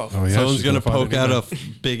pop off. Oh, yeah. Someone's she's gonna find poke it out again.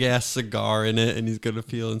 a big ass cigar in it, and he's gonna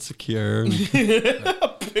feel insecure.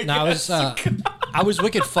 Now I was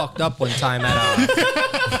wicked fucked up one time at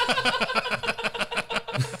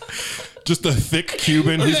Just a thick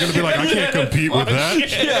Cuban. He's going to be like, I can't compete with that.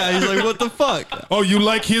 yeah, he's like, what the fuck? Oh, you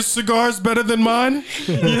like his cigars better than mine?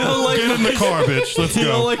 You don't like Get in the car, bitch. Let's you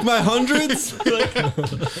don't go. like my hundreds? Like,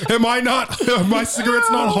 Am I not? Are my cigarettes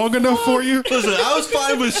not hung enough for you? listen, I was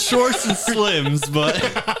fine with shorts and slims, but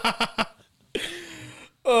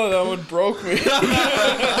Oh, that one broke me.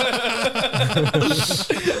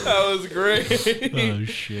 That was great. Oh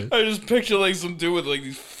shit. I just picture like some dude with like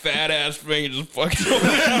these fat ass fingers just fucking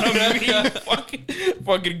a mean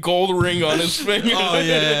fucking gold ring on his finger. oh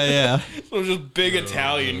yeah. So just big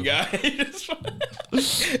Italian guy. Just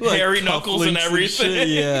Like hairy knuckles and cufflinks everything. shit,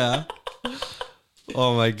 yeah.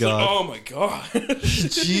 Oh my god, Oh my god.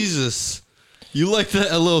 Jesus. You like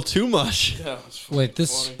that a little too much. Yeah, Wait,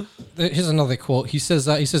 here's another quote. He says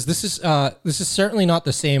this is certainly not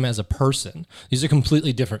the same as a person. These are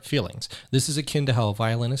completely different feelings. This is akin to how a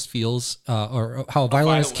violinist feels, or how a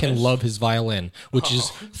violinist can love his violin, which is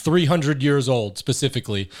 300 years old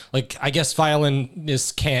specifically. Like, I guess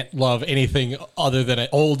violinists can't love anything other than an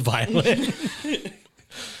old violin.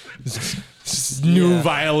 This new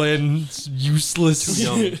violin, it's useless.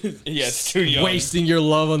 Yeah, it's too young. Wasting your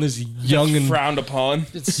love on this young and Frowned upon.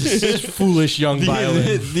 it's just foolish young violin.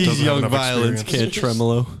 These Doesn't have young enough violins experience. can't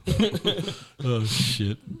tremolo. Oh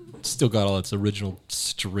shit! Still got all its original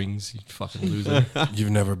strings. You fucking loser.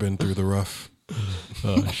 You've never been through the rough.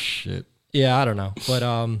 Oh shit. Yeah, I don't know, but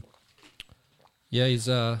yeah, he's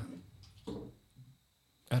I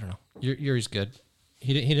don't know. Yuri's good.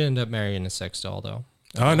 He didn't end up marrying a sex doll though.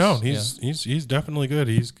 I know he's definitely good.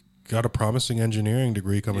 He's got a promising engineering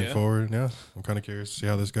degree coming Yeah. forward. Yeah, I'm kind of curious to see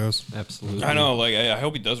how this goes. Absolutely. I know. Like, I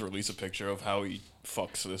hope he does release a picture of how he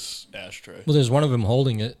fucks this ashtray. Well, there's one of him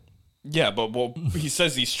holding it, Yeah, but he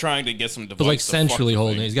says he's trying to get some device. but like to fuck sensually the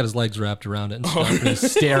holding thing. it. He's got his legs wrapped around it and stuff. And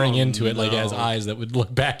he's staring into it like he has eyes that would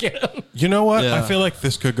look back at him. You know what? Yeah. I feel like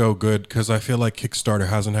this could go good because I feel like Kickstarter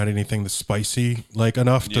hasn't had anything that's spicy like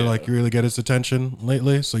enough to Yeah. like really get his attention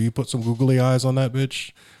lately. So you put some googly eyes on that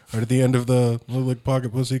bitch right at the end of the like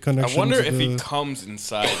pocket pussy I connection. wonder if he comes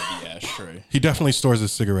inside the ashtray. He definitely stores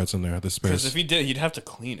his cigarettes in there. The Because space. if he did, he'd have to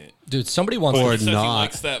clean it. Dude, somebody wants Or to He says he not.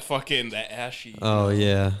 likes that ashy. Oh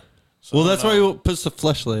yeah. Well, that's why he puts the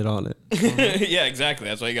fleshlight on it. Yeah, exactly.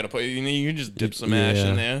 That's why you got to put. You can just dip some ash Yeah.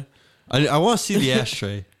 in there. I want to see the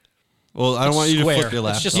ashtray. Well, I don't want you to square. flip your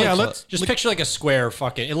laptop. It's just Yeah, like, let's- just picture like a square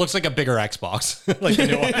fucking. It looks like a bigger Xbox. Like a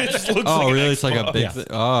new one. It just looks Oh, like an really? It's like a Xbox. big Yeah. thing.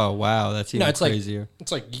 Oh, wow. That's even No, it's like crazier.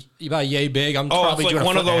 it's like about yay big. I'm Oh, probably it's doing like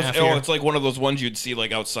one a of foot and a those. half Oh, here. it's like one of those ones you'd see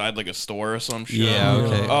like outside like a store or some shit. Yeah,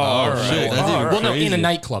 okay. Oh, all right. shit. That's even well, no, in a crazy.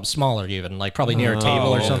 nightclub, smaller even, like probably near a table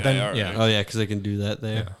or okay, something. all right. Yeah. Oh, yeah, because they can do that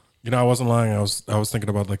there. You know, I wasn't lying. I was thinking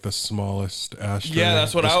about like the smallest ashtray. Yeah,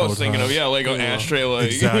 that's what this I was whole thinking time. of. Yeah, like an ashtray. Like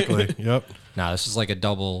Exactly. Yep. Nah, this is like a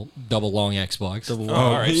double long Xbox. Oh,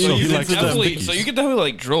 all right. So, so he you could likes them definitely, biggies. so you could definitely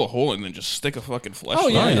like drill a hole and then just stick a fucking flashlight. Oh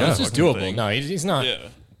yeah, yeah, this is fucking doable. thing. No, he's not. Yeah.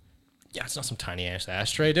 Yeah, it's not some tiny ass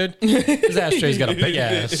ashtray, dude. His ashtray's got a big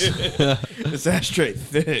ass. This ashtray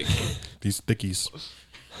thick. These thickies.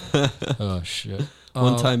 Oh shit.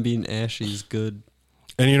 One time being ashy is good.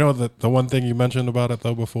 And you know the one thing you mentioned about it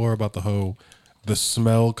though before about the hoe, the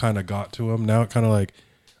smell kind of got to him. Now it kind of like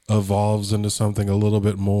evolves into something a little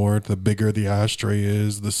bit more. The bigger the ashtray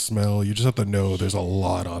is, the smell. You just have to know there's a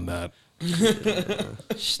lot on that.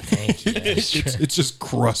 Stanky ashtray. It's just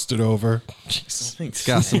crusted over. It's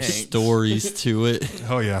got some stories to it.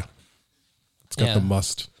 Oh yeah, it's got Yeah. the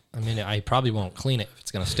must. I mean, I probably won't clean it if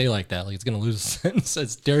it's gonna stay like that. Like it's gonna lose a sense.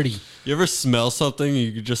 It's dirty. You ever smell something and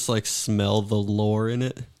you could just like smell the lore in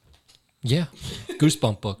it? Yeah.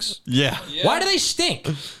 Goosebump books. Yeah. Why do they stink?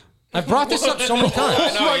 I've brought this up so many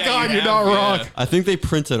times. Oh my god, you're not wrong. I think they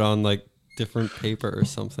print it on like different paper or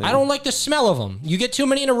something. I don't like the smell of them. You get too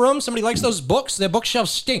many in a room, somebody likes those books, their bookshelf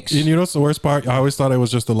stinks. And you know what's the worst part? I always thought it was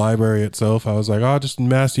just the library itself. I was like, oh, just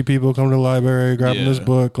nasty people come to the library grabbing this Yeah.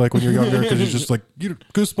 book. Like when you're younger, because you're just like,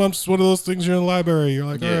 Goosebumps is one of those things you're in the library. You're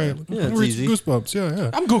like, all right, Yeah, it's read easy. Goosebumps. Yeah, yeah.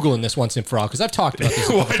 I'm Googling this once and for all because I've talked about this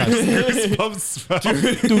a couple times.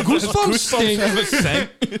 Goosebumps. Do Goosebumps stink? Have a scent.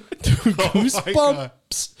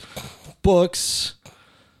 Goosebumps books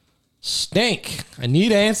stink. I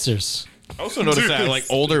need answers. I also noticed that like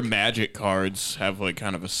older Magic cards have like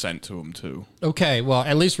kind of a scent to them too. Okay, well,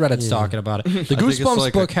 at least Reddit's talking about it. The think it's Goosebumps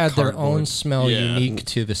like book a had their cardboard. own smell Yeah. unique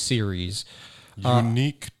to the series.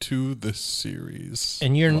 Unique to the series.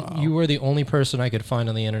 And you were the only person I could find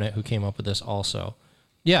on the internet who came up with this also.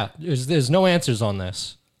 Yeah, there's no answers on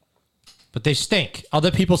this. But they stink. Other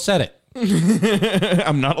people said it.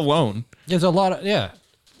 I'm not alone. There's a lot of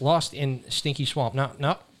Lost in Stinky Swamp.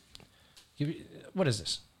 No. What is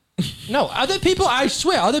this? No, other people, I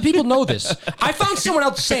swear, other people know this. I found someone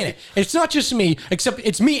else saying it. It's not just me, except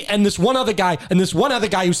it's me and this one other guy, and this one other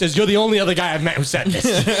guy who says, you're the only other guy I've met who said this.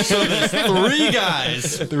 So there's 3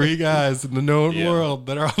 guys. 3 guys in the known world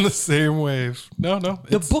that are on the same wave. No, The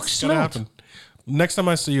it's book gonna smelled. happen. Next time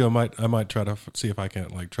I see you, I might try to see if I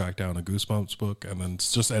can't like track down a Goosebumps book and then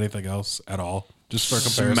it's just anything else at all, just for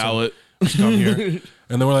comparison. Smell it. Just come here,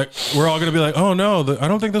 and then we're all gonna be like, oh no, I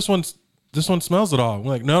don't think this one smells at all. I'm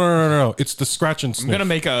like, no, it's the scratch and sniff. I'm gonna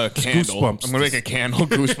make a candle. Goosebumps. I'm gonna make a candle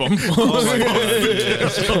goosebump.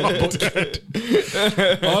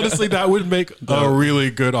 Honestly, that would make a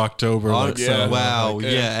really good October. Like, yeah. scent. Wow. Yeah.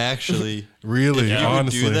 Yeah, actually. Really, If you would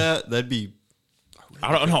honestly. do that, that'd be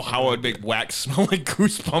I don't know how I'd make wax smell like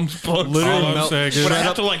Goosebumps books. Literally, Oh, I'm saying is But I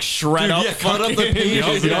have to like shred Dude, up. yeah, cut up the fucking-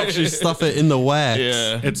 pages and actually stuff it in the wax.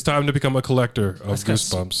 Yeah. it's time to become a collector of gonna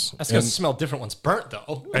Goosebumps. That's gonna smell different once burnt,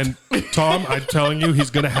 though. And Tom, I'm telling you, he's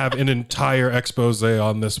going to have an entire expose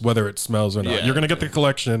on this, whether it smells or not. Yeah. You're going to get the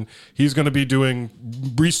collection. He's going to be doing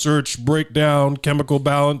research, breakdown, chemical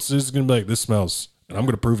balances. He's going to be like, this smells. And I'm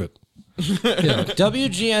going to prove it. Yeah.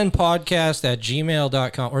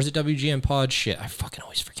 WGNpodcast@gmail.com. Or is it WGN pod shit? I fucking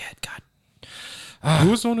always forget. God.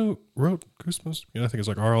 Who was the one who wrote Goosebumps? Yeah, I think it's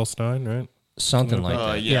like R.L. Stein, right? Something like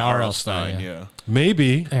that. Yeah, R.L. Stein. Stein. Yeah.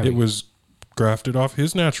 Maybe There we it was grafted off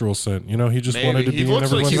his natural scent. You know, he just wanted to Maybe. be He in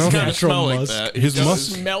looks like everyone he's else. kind of smell like musk. that. His He does-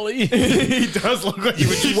 musk. Smelly. He does look like he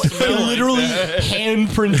would just smell Literally like that. hand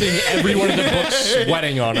printing every one of the books,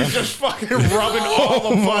 sweating on him. He's just fucking rubbing all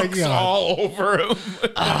the books God. all over him.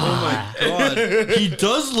 God, he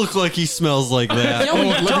does look like he smells like that.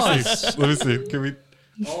 Yeah, he does. Let me see. Can we?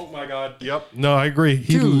 Oh my God. Yep. No, I agree.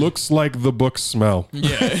 He looks like the books smell.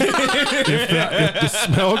 Yeah. If the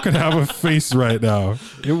smell could have a face right now,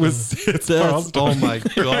 it's That's, oh my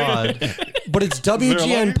God. But it's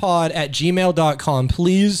WGNpod@gmail.com.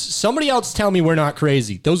 Please, somebody else tell me we're not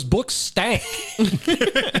crazy. Those books stank.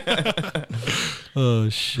 Oh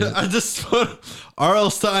shit! I just R.L.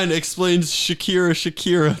 Stein explains Shakira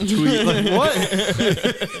tweet. Like what?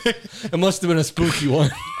 It must have been a spooky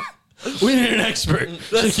one. We need an expert.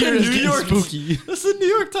 That's the Shakira's New getting York. spooky. That's the New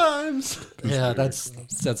York Times. Yeah, that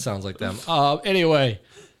sounds like them. Anyway,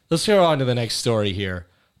 let's go on to the next story here.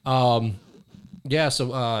 So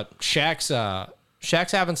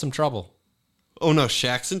Shaq's having some trouble. Oh no,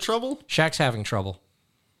 Shaq's in trouble Shaq's having trouble.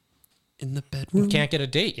 in the bedroom. Can't get a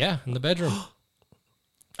date. Yeah, in the bedroom.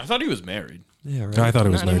 I thought he was married. Yeah, right. I thought it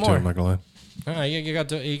was Not married too. anymore. I'm not gonna lie. You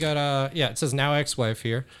got. Yeah, it says now ex-wife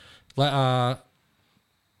here.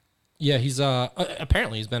 Yeah, he's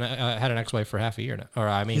apparently he's been had an ex-wife for half a year now, or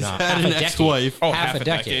I mean, had half an a decade. ex-wife. Oh, half a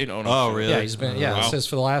decade. Oh, no. Oh shit. really? Yeah, he's been. Yeah, Wow. it says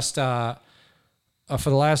for the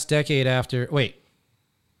last decade after. Wait,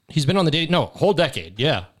 he's been on the date. No, whole decade.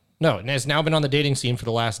 Yeah, no, and has now been on the dating scene for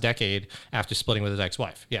the last decade after splitting with his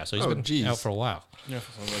ex-wife. Yeah, so he's been geez. out for a while. Yeah,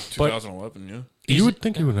 from like But- 2011, yeah. You would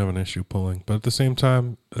think he would have an issue pulling, but at the same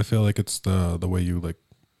time, I feel like it's the way you like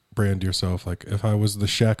brand yourself. Like if I was the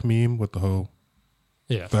Shaq meme with the whole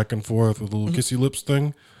Yeah, back and forth with the little kissy lips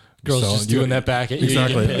thing, girls sell- just you- doing that back at you.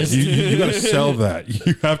 Exactly. You're pissed. You got to sell that.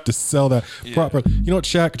 You have to sell that properly. You know what,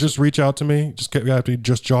 Shaq? Just reach out to me. Just have to be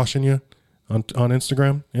just joshing you on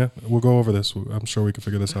Instagram. Yeah, we'll go over this. I'm sure we can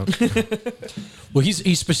figure this out. Well,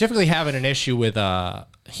 he's specifically having an issue with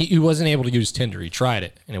he wasn't able to use Tinder. He tried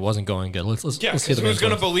it and it wasn't going good. Let's Yeah, let's hear because the who's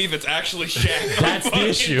going to influence. believe it's actually Shaq? That's the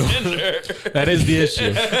issue. Tinder? That is the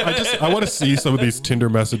issue. I want to see some of these Tinder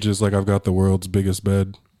messages. Like I've got the world's biggest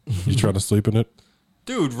bed. You trying to sleep in it?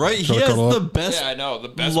 Dude, right? He Try to has cuddle the up? best Yeah, I know. The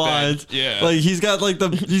best lines. bed. Yeah. Like he's got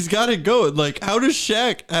he's got it going. Like how does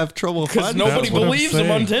Shaq have trouble Because finding nobody That's what I'm believes him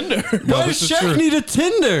on saying. Tinder. Why this does is Shaq true. need a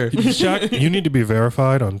Tinder? Shaq, you need to be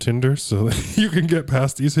verified on Tinder so that you can get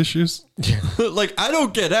past these issues. Like I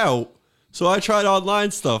don't get out. So I tried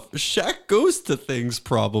online stuff. Shaq goes to things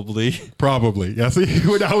probably. Probably. Yeah. See,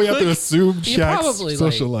 now we have to assume you Shaq's probably,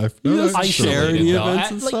 social like, life. He No, does that's true. charity though.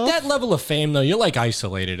 events and Like stuff. that level of fame, though, you're like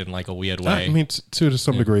isolated in like a weird way. I mean, to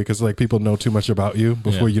some degree, because like people know too much about you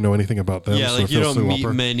before Yeah. you know anything about them. Yeah, so like it you feels don't so meet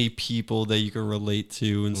upper. many people that you can relate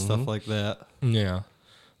to and Mm-hmm. stuff like that. Yeah,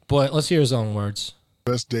 but let's hear his own words.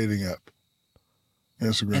 Best dating app.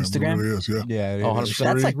 Instagram. Instagram? It really is, yeah. Yeah, it Oh, is.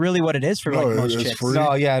 that's like really what it is for No, like most it's chicks. free.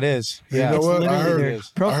 No, yeah, it is. You Yeah, know it's what? literally I heard, their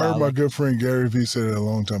profile, I heard my like- good friend Gary Vee say that a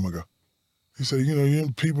long time ago. He said, you know,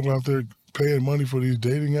 people out there paying money for these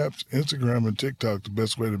dating apps, Instagram and TikTok, the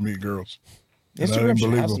best way to meet girls. And I Instagram didn't should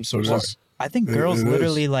believe have him, some but support. it's- I think It- girls it is.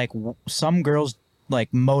 literally like some girls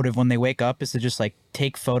like motive when they wake up is to just like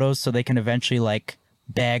take photos so they can eventually like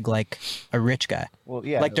bag like a rich guy. Well,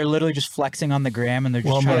 yeah. Like they're literally just flexing on the gram and they're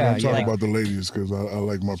just Well, I'm not trying going to to talk like. about the ladies because I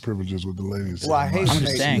like my privileges with the ladies. Well, I hate I'm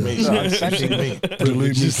just saying. essentially,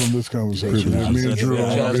 Delete me from this conversation. Me and Drew are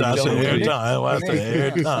Yeah, already- every time. I say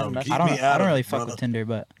every time. I don't really fuck with Tinder,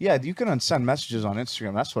 but Yeah, you can unsend messages on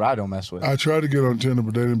Instagram. That's what I don't mess with. I tried to get on Tinder,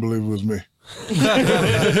 but they didn't believe it was me.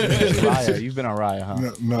 Raya, you've been on Raya,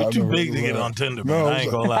 huh? No, You're too no, big to get no. on Tinder, No, man. I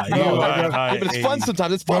ain't gonna lie. no, You I are got- high Yeah, but it's age. fun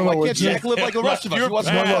sometimes. It's fun. No, Why can't you're- Shaq live like the rest of us? you're He wants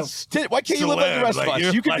past why can't you live like the rest celeb, of like, us?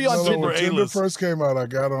 you're You could be like on No, Tinder. when Tinder A-list. first came out, I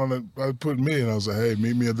got on it. I put me and I was like, "Hey,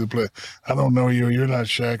 meet me at the place." I don't know you. You're not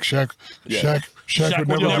Shaq. Shaq Shaq would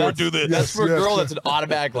would never, never do this. That's for a yes, girl. yes. That's an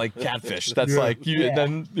automatic like catfish. That's Yeah. like you. And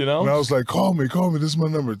then And I was like, call me. This is my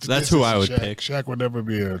number. That's This who is I would Shaq. pick. Shaq would never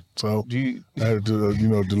be here, so do you I had to,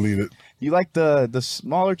 delete it. you like the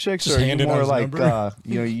smaller chicks, Just or are you hand it more on his like number.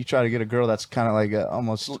 you try to get a girl that's kind of like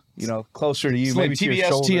almost closer to you, It's maybe like to your TBS,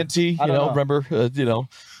 shoulder. TNT. I don't know. Remember?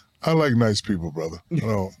 I like nice people, brother.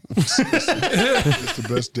 It's the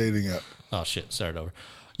best dating app. Oh shit, start over.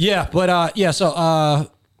 Yeah, but so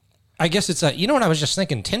I guess it's you know what I was just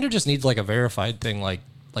thinking? Tinder just needs like a verified thing like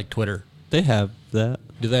Twitter. They have that.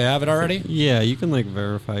 Do they have it already? Yeah, you can like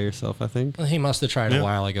verify yourself, I think. He must have tried it Yeah. a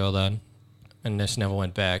while ago then, and this never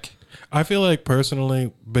went back. I feel like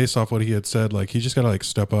personally, based off what he had said, like he just gotta like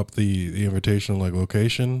step up the invitation like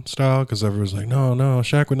location style because everyone's like, no,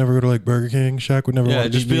 Shaq would never go to like Burger King. Shaq would never Yeah,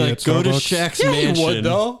 want to just be like, go to Shaq's mansion.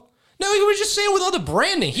 though. No, he was just saying with all the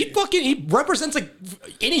branding. He represents like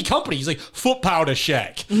any company. He's like foot powder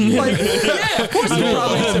Shaq. Like, yeah, of course he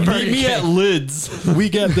probably is a Burger Meet me King. at Lids. We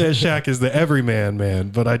get that Shaq is the everyman man,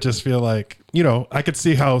 but I just feel like, I could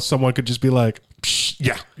see how someone could just be like, Psh,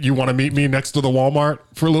 yeah, you want to meet me next to the Walmart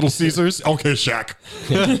for Little Caesars? Okay, Shaq.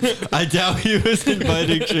 I doubt he was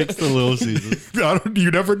inviting chicks to Little Caesars. You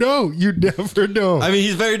never know. You never know. I mean,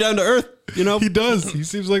 he's very down to earth, he does. He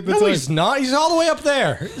seems like the No, type. he's not. He's all the way up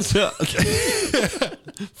there.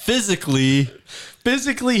 Physically,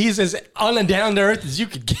 Physically, he's as down to earth as you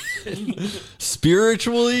could get.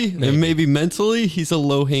 spiritually, and maybe mentally, he's a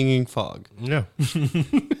low-hanging fog. Yeah.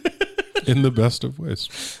 In the best of ways.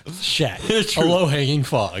 Shaq, a low-hanging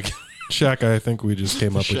fog. Shaq, I think we just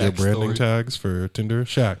came up with your Shaq branding story. tags for Tinder.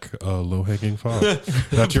 Shaq, low-hanging fog.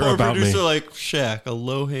 That's your Poor about me. producer like Shaq, a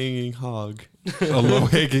low-hanging hog. A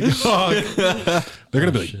low-hanging hog. They're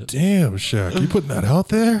going to be like, damn, Shaq, you putting that out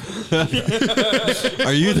there?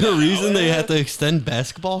 Are you the reason they had to extend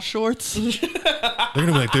basketball shorts? They're going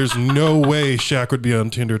to be like, there's no way Shaq would be on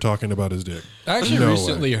Tinder talking about his dick. I actually No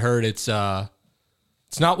recently heard it's not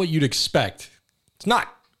what you'd expect. It's not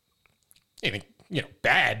anything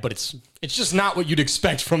bad, but it's just not what you'd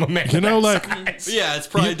expect from a man. You know, that like, size. Yeah, it's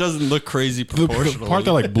probably doesn't look crazy the proportionally. part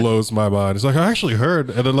that like blows my mind is like I actually heard,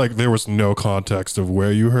 and then like there was no context of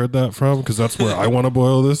where you heard that from because that's where I want to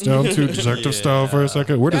boil this down to detective style for a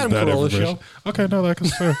second. Where does Adam that Carolla information? Okay, no,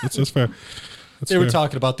 that's fair. That's fair. That's They were fair.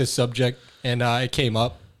 talking about this subject, and it came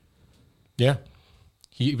up. Yeah,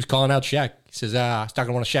 he was calling out Shaq. He says, "I was talking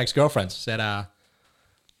to one of Shaq's girlfriends." Said,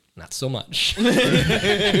 "Not so much."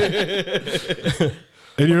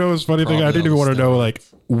 And you know what's funny thing? I Probably didn't even all want to know steroids. like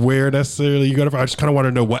where necessarily you got it from. I just kind of want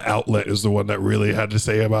to know what outlet is the one that really had to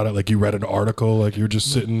say about it. Like you read an article, like you were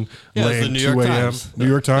just sitting Yeah, it's the laying New 2 York a.m. Times. New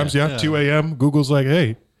York Times, yeah, Yeah. 2 a.m. Google's like,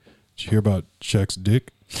 hey, did you hear about Shaq's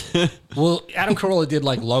dick? Well, Adam Carolla did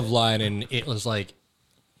like Loveline, and it was like,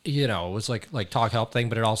 it was like talk help thing,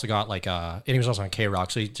 but it also got like and he was also on K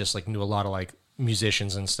Rock, so he just like knew a lot of like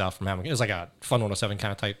musicians and stuff from having. It was like a Fun 107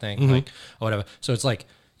 kind of type thing, like or whatever. So it's like,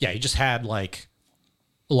 yeah, he just had like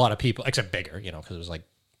a lot of people, except bigger, because it was like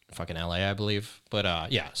fucking LA, I believe. But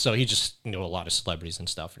yeah, so he just knew a lot of celebrities and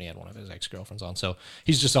stuff, and he had one of his ex girlfriends on. So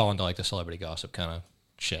he's just all into like the celebrity gossip kind of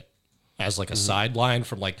shit as like a sideline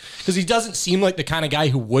from like, because he doesn't seem like the kind of guy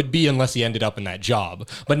who would be unless he ended up in that job.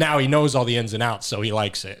 But now he knows all the ins and outs, so he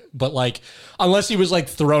likes it. But like, unless he was like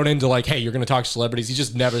thrown into like, hey, you're going to talk celebrities, he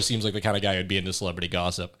just never seems like the kind of guy who'd be into celebrity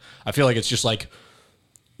gossip. I feel like it's just like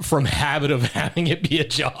from habit of having it be a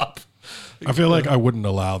job. I feel like I wouldn't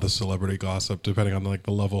allow the celebrity gossip depending on like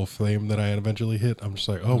the level of fame that I had eventually hit. I'm just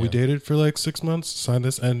like, oh, we dated for like 6 months. Sign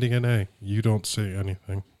this NDA. You don't say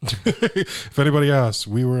anything. If anybody asks,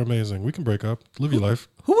 we were amazing. We can break up. Live your life.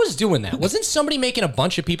 Who was doing that? Wasn't somebody making a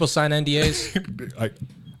bunch of people sign NDAs?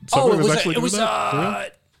 Someone it was actually doing that? For real?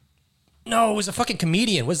 No, it was a fucking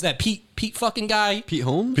comedian. Was that Pete fucking guy? Pete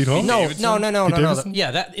Holmes? Pete Holmes? No. Pete Davidson?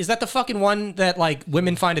 Yeah, is that the fucking one that like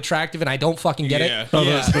women find attractive and I don't fucking get Yeah.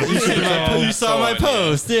 it? You saw my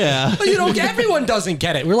post, yeah. But everyone doesn't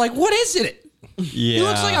get it. We're like, what is it? Yeah. He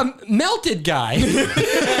looks like a melted guy.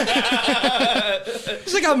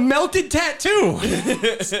 He's like a melted tattoo.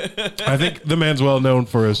 I think the man's well known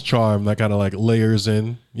for his charm that kind of like layers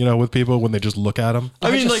in, with people when they just look at him.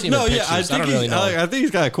 I mean, just like, seen no, the yeah, I pictures. I think don't really know. I think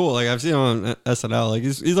he's kind of cool. Like, I've seen him on SNL. Like,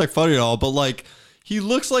 he's like funny and all, but like, he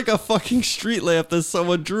looks like a fucking street lamp that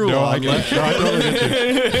someone drew No, on. I get no, I totally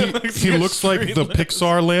get you. He looks like the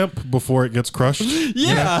Pixar lamp before it gets crushed.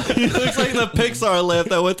 Yeah, he looks like the Pixar lamp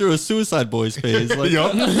that went through a Suicide Boys phase. Like,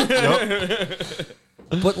 Yup.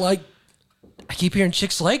 But like, I keep hearing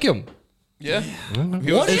chicks like him. Yeah.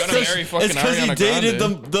 He What was is gonna this? marry fucking it's because he Ariana dated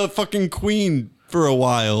Grande. the fucking queen for a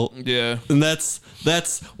while, Yeah. and that's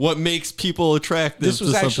what makes people attractive. This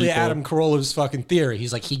was to some actually people. Adam Carolla's fucking theory.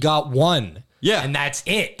 He's like, he got one. Yeah. And that's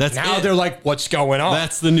it. That's now it. they're like, what's going on?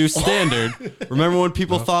 That's the new standard. Remember when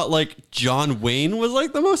people thought like John Wayne was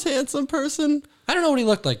like the most handsome person? I don't know what he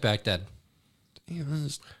looked like back then. He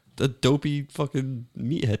was a dopey fucking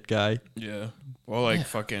meathead guy. Yeah. Well, like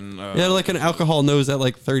fucking. He had like an alcohol nose at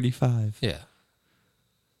like 35. Yeah.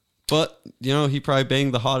 But, you know, he probably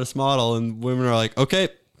banged the hottest model, and women are like, okay,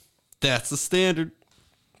 that's the standard.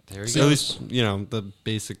 There he At goes. least, you know, the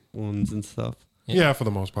basic ones and stuff. Yeah, for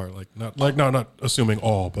the most part. Not assuming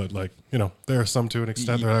all, but like, you know, there are some to an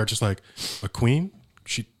extent that are just like a queen.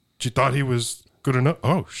 She thought he was good enough.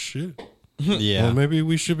 Oh shit. Yeah. Well, maybe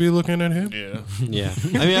we should be looking at him. Yeah. Yeah.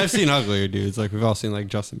 I mean, I've seen uglier dudes. Like, we've all seen like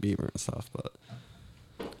Justin Bieber and stuff, but.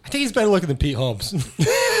 I think he's better looking than Pete Holmes.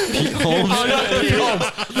 Pete Holmes? Oh, no, Pete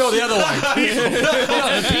Holmes. No, the other one.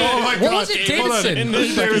 Oh my What god. was it? Hold on.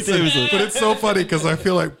 Davidson. But it's so funny because I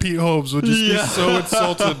feel like Pete Holmes would just be so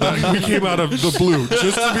insulted that we came out of the blue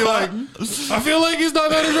just to be like, I feel like he's not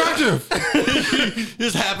that attractive. He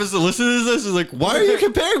just happens to listen to this. He's like, why are you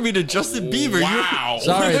comparing me to Justin Bieber? Wow.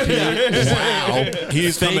 Sorry, Pete. Wow.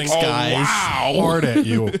 He's coming Thanks, guys. hard at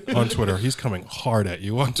you on Twitter. He's coming hard at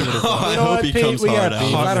you on Twitter. I You know hope what, he Pete? comes We hard got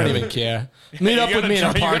beef. out. I don't even care. Meet up with me in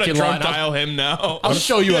a parking lot. and Dial him now. I'll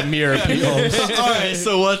show you a mirror, Pete Holmes. All right,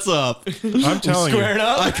 so what's up? I'm telling you. Squaring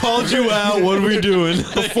up. I called you out. What are we doing?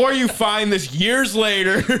 Before you find this years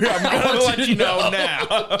later, I'm gonna let you know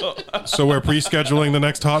now. So we're pre-scheduling the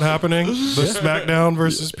next hot happening, the SmackDown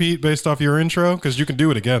versus Pete, based off your intro, because you can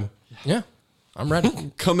do it again. Yeah, I'm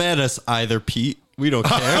ready. Come at us, either Pete. We don't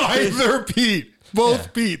care. Either Pete,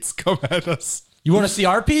 both Pete's come at us. You want to see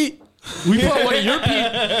our Pete? We put one of your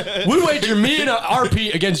Pete. We wager me and our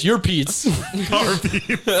Pete against your Pete's.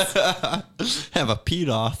 Have a Pete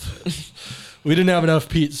off. We didn't have enough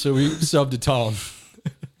Pete's, so we subbed to Tom.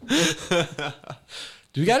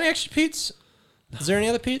 Do we got any extra Pete's? Is there any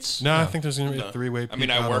other Pete's? No, I think there's gonna be a three-way. I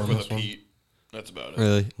mean, I work with a Pete. That's about it.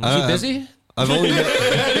 Really? Is he busy? I've only met,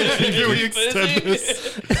 Can we extend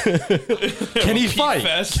this? Can he fight?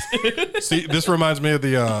 Fest. See, this reminds me of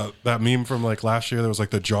the that meme from like last year. There was like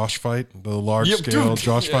the Josh fight, the large-scale dude.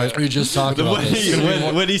 Josh fight. We just talked about when,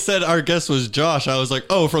 this. when he said our guest was Josh, I was like,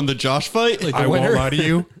 oh, from the Josh fight? I won't winner? lie to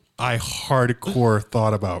you. I hardcore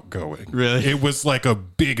thought about going. Really? It was like a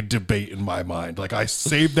big debate in my mind. Like I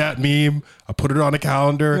saved that meme, I put it on a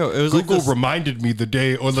calendar. No, it was like Google this- reminded me the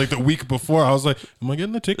day or like the week before. I was like, "Am I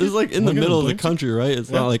getting the ticket?" It was like in Am the I getting middle of the plane country, right?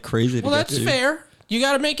 It's not like crazy. Well, that's fair. You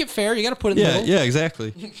got to make it fair. You got to put it in the Yeah, middle. yeah,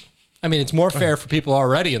 exactly. I mean, it's more fair for people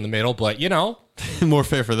already in the middle, but you know, More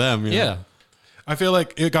fair for them. You know? yeah. I feel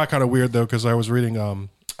like it got kind of weird though because I was reading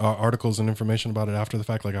articles and information about it after the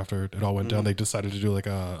fact. Like after it all went down, they decided to do like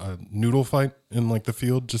a noodle fight in like the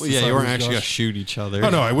field. Just Well, to yeah, decide you weren't who's actually gonna Josh. shoot each other. Oh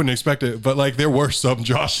no, I wouldn't expect it, but like there were some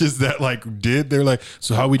Joshes that like did. They're like,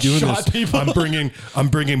 so how we doing Shot this? people. I'm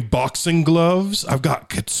bringing boxing gloves. I've got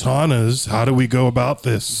katanas. How do we go about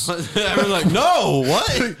this? Everyone's like, no, what?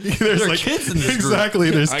 There's There are like kids in this group. exactly.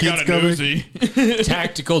 There's I kids got a coming. newsie.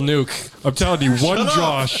 Tactical nuke. I'm telling you, one Shut up.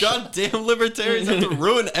 Josh. Goddamn libertarians have to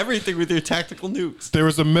ruin everything with your tactical nukes. There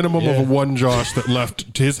was a minimum of one Josh that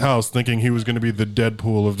left his house thinking he was going to be the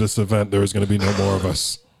Deadpool of this event. There was going to be no more of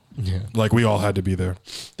us. Yeah. Like we all had to be there.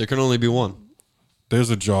 There can only be one. There's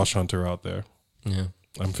a Josh Hunter out there. Yeah.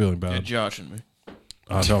 I'm feeling Yeah, bad. Josh and me.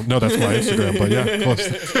 No, that's my Instagram. But yeah,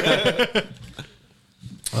 close.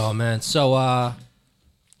 Oh man. So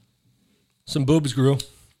some boobs grew.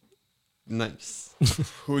 Nice.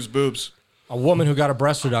 Who's boobs? A woman who got a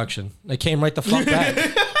breast reduction. They came right the fuck back.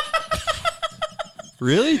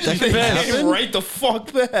 Really? That can happen? Right the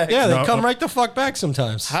fuck back. Yeah, they No, come right the fuck back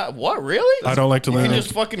sometimes. What? Really? I don't like to You lean. can In,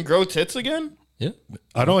 just fucking grow tits again? Yeah.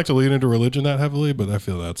 I don't like to lean into religion that heavily, but I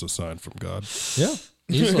feel that's a sign from God. Yeah.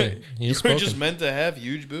 Easily. You He's were just meant to have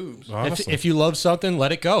huge boobs. Honestly. if you love something,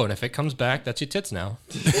 let it go. And if it comes back, that's your tits now.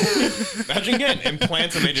 Imagine getting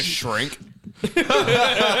implants and they just shrink.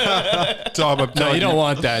 Tom, I'm No, telling you don't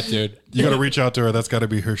want that, dude. You got to reach out to her. That's got to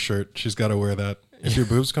be her shirt. She's got to wear that. If your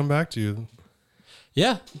boobs come back to you,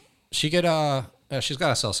 Yeah. She could she's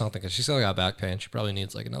gotta sell something because she's still got back pain. She probably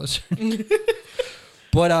needs like another surgery.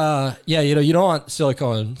 But yeah, you know, you don't want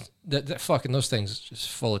silicone. That fucking those things just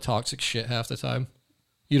full of toxic shit half the time.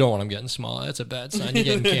 You don't want them getting small. That's a bad sign. You're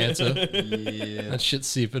getting cancer. Yeah. That shit's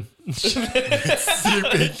seeping.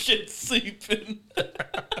 Shit seeping.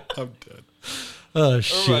 I'm dead. Oh I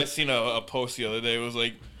shit. seen a post the other day. It was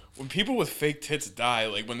like, when people with fake tits die,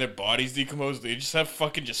 like when their bodies decompose, they just have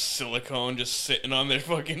fucking just silicone just sitting on their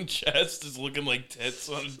fucking chest, just looking like tits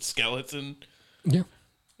on a skeleton. Yeah.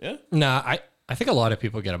 Yeah. Nah, I think a lot of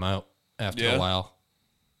people get them out after Yeah. a while.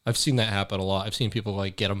 I've seen that happen a lot. I've seen people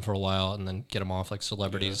like get them for a while and then get them off like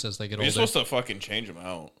celebrities as they get older. You're supposed to fucking change them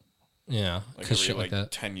out. Yeah, Like because every shit like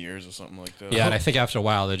that. 10 years or something like that. Yeah, and I think after a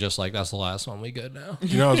while they're just like, that's the last one. We good now.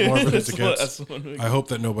 You know, it's more of That's it what- gets. that's what we- I hope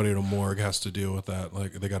that nobody in a morgue has to deal with that.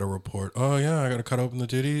 Like they got to report. Oh yeah, I got to cut open the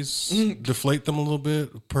titties, deflate them a little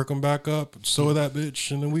bit, perk them back up, sew that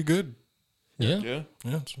bitch, and then we good. Yeah. Yeah.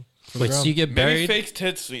 Yeah. it's for the Wait, so ground. you get Maybe buried? fake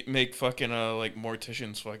tits make fucking like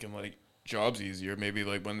morticians fucking like jobs easier. Maybe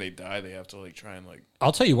like when they die, they have to like try and like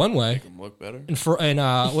I'll tell you one way. make them look better.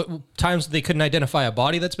 What times they couldn't identify a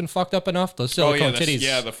body that's been fucked up enough, those Oh silicone yeah, titties.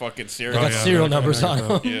 yeah, the fucking they serial. got yeah, serial yeah, numbers yeah, on yeah.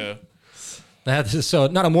 them. Yeah. That's so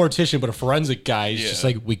not a mortician, but a forensic guy. He's just Yeah.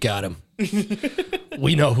 like, we got him.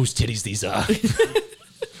 We know whose titties these are.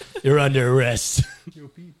 You're under arrest.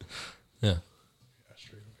 Yeah.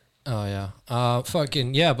 Oh yeah.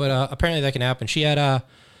 Fucking yeah. But apparently that can happen.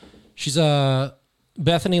 She's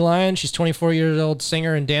Bethany Lyon. She's 24 years old,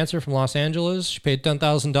 singer and dancer from Los Angeles. She paid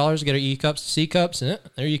 $10,000 to get her E cups to C cups, and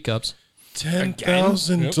they're E cups.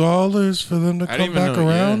 $10,000 for them to I didn't come even back know,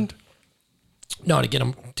 yeah. around. No, to get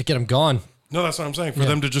them gone. No, that's what I'm saying. For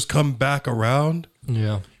them to just come back around.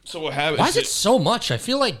 Yeah. So what happens? Why is it so much? I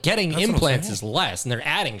feel like getting what I'm implants saying. is less, and they're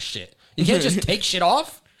adding shit. You can't just take shit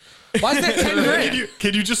off. Why is that 10 grand?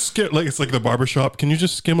 Can you just skip like it's like the barbershop? Can you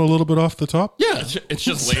just skim a little bit off the top? Yeah, It's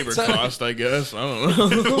just labor cost, I guess. I don't know.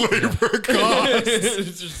 Labor cost.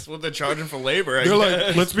 It's just what they're charging for labor. I They're guess.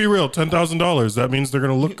 like, let's be real, $10,000. That means they're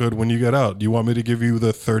gonna look good when you get out. Do you want me to give you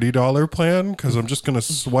the $30 plan? Because I'm just gonna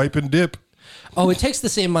swipe and dip. Oh, it takes the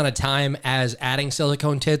same amount of time as adding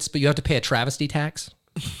silicone tits, but you have to pay a travesty tax.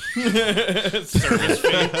 Service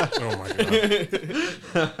fee. Oh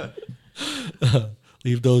my god.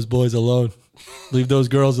 Leave those boys alone. Leave those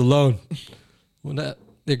girls alone. Well,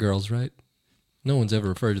 they're girls, right? No one's ever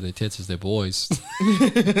referred to their tits as their boys.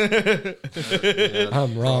 I'm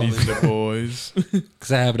wrong. These are the boys.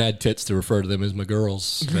 Because I haven't had tits to refer to them as my girls.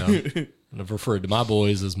 So I've referred to my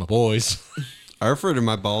boys as my boys. I refer to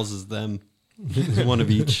my balls as them. One of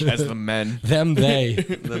each. As the men. Them, they.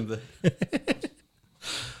 Them the-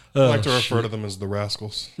 I like to refer to them as the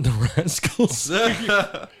rascals. The rascals.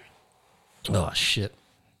 Oh, shit.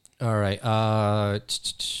 All right. I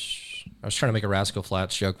was trying to make a Rascal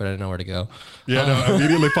Flats joke, but I didn't know where to go. Yeah, no,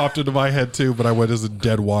 immediately popped into my head too, but I went as a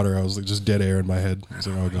dead water. I was like just dead air in my head. I was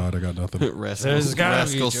like, oh god, I got nothing. Rascal,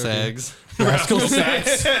 gotta be a rascal joke. sags. Rascal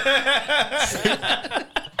Sex.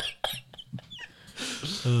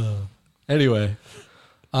 Anyway.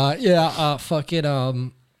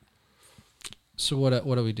 Fucking, so what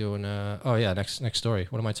are we doing? Oh, yeah, next story.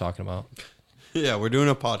 What am I talking about? Yeah, we're doing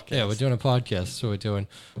a podcast. Yeah, we're doing a podcast. That's what we're doing.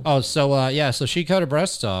 Oh, so she cut her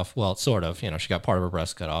breasts off. Well, sort of. She got part of her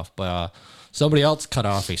breast cut off. But somebody else cut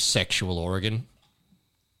off a sexual organ.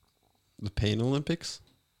 The Pain Olympics?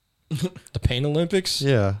 The Pain Olympics?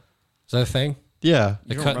 Yeah. Is that a thing? Yeah.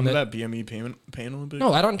 You don't cutting remember that BME pain Olympics?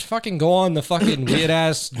 No, I don't fucking go on the fucking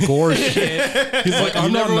weird-ass gore shit. He's like,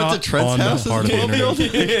 I'm never not went to Trent's on that house part of the as well,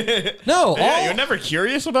 internet. No, Yeah, you're never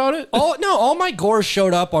curious about it? all my gore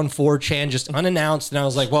showed up on 4chan just unannounced, and I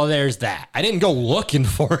was like, well, there's that. I didn't go looking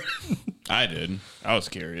for it. I did. I was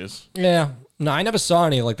curious. Yeah. No, I never saw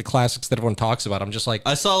any like the classics that everyone talks about. I'm just like,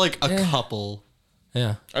 I saw like a couple,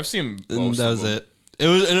 yeah. I've seen and most that of was them. it.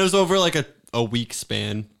 It was over like a week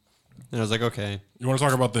span. And I was like, okay. You want to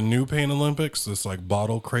talk about the new Pain Olympics? This like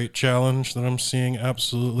bottle crate challenge that I'm seeing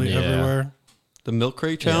absolutely Yeah. everywhere. The milk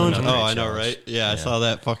crate challenge? milk crate I know, challenge. right? Yeah, I saw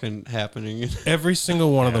that fucking happening. Every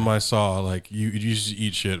single one of them I saw, like you just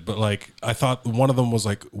eat shit. But like I thought one of them was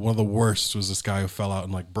like one of the worst was this guy who fell out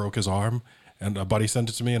and like broke his arm. And a buddy sent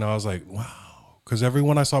it to me and I was like, wow. Because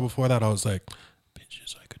everyone I saw before that, I was like,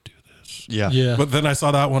 bitches, I could do this. Yeah. Yeah. But then I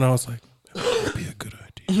saw that one, I was like, that would be a good idea.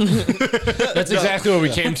 That's exactly what we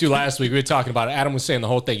came to last week. We were talking about it. Adam was saying the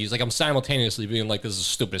whole thing. He's like, I'm simultaneously being like, this is the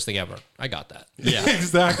stupidest thing ever. I got that. Yeah.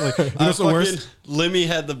 Exactly. You know what's the worst? Lemmy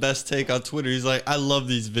had the best take on Twitter. He's like, I love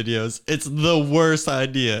these videos. It's the worst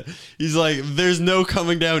idea. He's like, there's no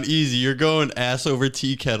coming down easy. You're going ass over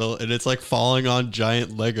tea kettle and it's like falling on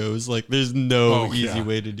giant Legos. Like there's no Oh, easy yeah.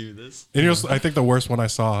 way to do this. And I think the worst one I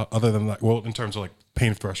saw, other than that, well, in terms of like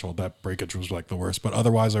pain threshold, that breakage was like the worst. But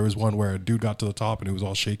otherwise, there was one where a dude got to the top and he was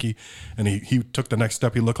all shaky, and he took the next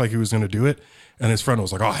step. He looked like he was going to do it, and his friend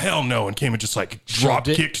was like, "Oh hell no!" and came and just like drop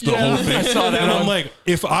it. kicked the whole thing. I saw that and I'm one. like,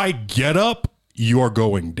 if I get up, you're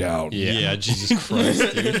going down. Yeah, Jesus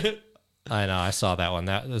Christ, dude. I know. I saw that one.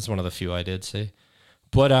 That's one of the few I did see.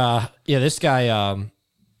 But yeah, this guy,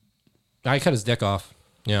 I cut his dick off.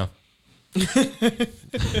 Yeah. And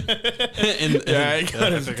Yeah, I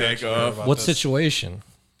got his dick off. What situation?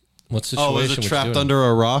 What situation? Oh, was it would you trapped do it in? under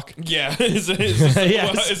a rock? Yeah, is it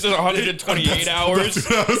Yes. is it 128 hours? That's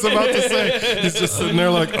what I was about to say. He's just sitting there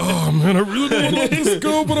like, oh man, I really don't want to let this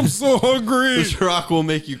go, but I'm so hungry. This rock will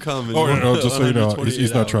make you come. in Oh no, just so you know, 128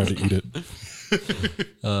 he's not trying hours. to eat it.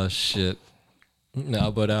 Oh shit.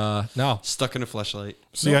 No, but no. Stuck in a fleshlight.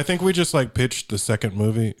 See, I think we just like pitched the second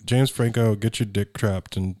movie. James Franco, get your dick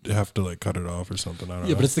trapped and have to like cut it off or something. I don't Yeah,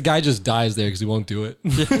 know. but it's the guy just dies there because he won't do it.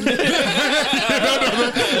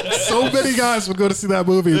 So many guys would go to see that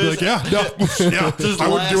movie and be like, yeah, no, yeah, Just I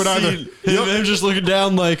wouldn't do it last either. scene, him just looking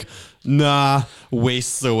down like, nah,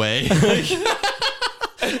 wastes away.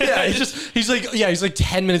 Yeah, he's like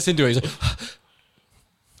 10 minutes into it. He's like,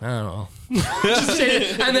 I don't know.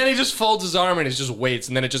 And then he just folds his arm and he just waits,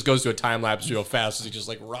 and then it just goes to a time lapse real fast as he just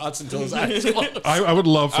like rots until his eyes close. I would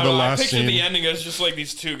love for I the don't know, I last pictured scene. the ending as just like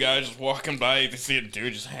these two guys just walking by. You see a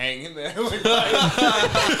dude just hanging there. Like, That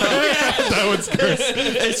was great.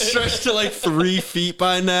 It's stretched to like 3 feet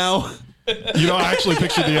by now. You know, I actually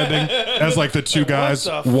pictured the ending as like the two guys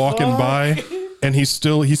walking by, and he's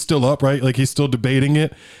still up, right? Like he's still debating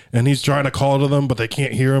it, and he's trying to call to them, but they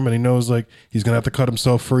can't hear him, and he knows like he's gonna have to cut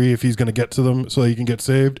himself free if he's gonna get to them so he can get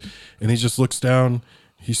saved. And he just looks down,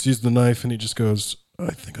 he sees the knife, and he just goes,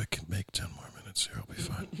 "I think I can make 10 more minutes here. I'll be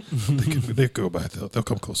fine. They go by. They'll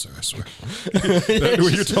come closer. I swear."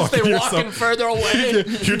 You're talking to They're walking yourself. further away.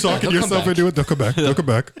 You're talking yourself into it. They'll come back. They'll come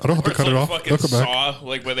back. I don't have to or cut it some off. fucking They'll come back. Saw,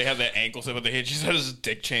 like where they have their ankles up, but they just has his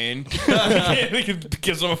dick chain. He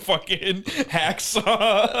gives him a fucking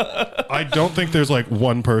hacksaw. I don't think there's like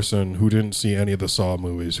one person who didn't see any of the Saw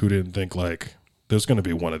movies who didn't think like there's going to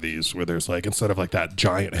be one of these where there's like instead of like that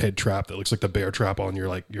giant head trap that looks like the bear trap on your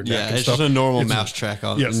like your neck Yeah, and it's stuff. just a normal it's mouse track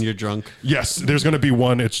on yes. and you're drunk. Yes, there's going to be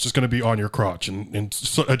one. It's just going to be on your crotch, and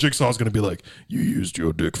so a Jigsaw's going to be like, "You used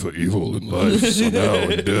your dick for evil in life, so now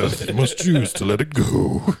in death you must choose to let it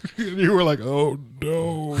go." And you were like, "Oh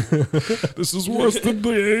no, this is worse than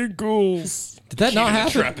the ankles." Did that not The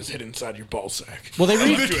happen? trap is hidden inside your ball sack. Well, they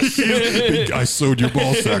read. I sewed your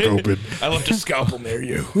ball sack open. I left a scalpel near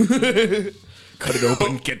you. Cut it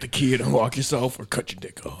open, get the key, and unlock yourself, or cut your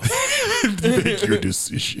dick off. Make your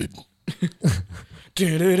decision.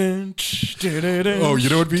 Oh, Oh, you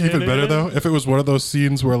know what would be even better though? If it was one of those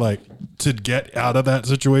scenes where like to get out of that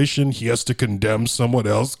situation, he has to condemn someone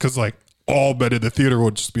else because like all men in the theater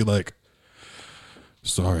would just be like,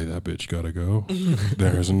 "Sorry, that bitch gotta go."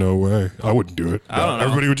 There's no way. I wouldn't do it. I don't know.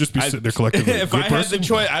 Everybody would just be sitting there collectively. If Good I person? had the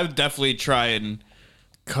choice, I would definitely try and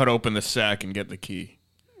cut open the sack and get the key.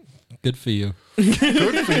 Good for you.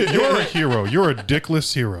 Good for you. You're a hero. You're a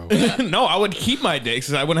dickless hero. No, I would keep my dick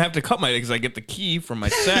because I wouldn't have to cut my dick because I get the key from my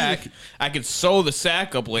sack. I could sew the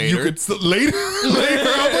sack up later. You could later.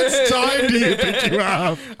 How much time do you think you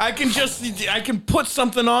have? I can put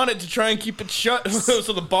something on it to try and keep it shut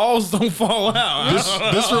so the balls don't fall out.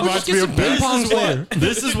 This reminds me of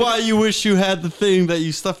This is why you wish you had the thing that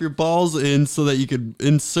you stuff your balls in so that you could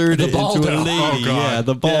insert it into Baldo. a lady. Oh, God. Yeah,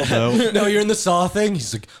 the Baldo. No, you're in the Saw thing.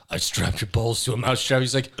 He's like, I strapped your balls to a mouse trap.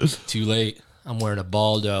 He's like, too late. I'm wearing a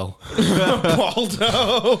Baldo.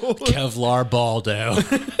 Baldo. Kevlar Baldo.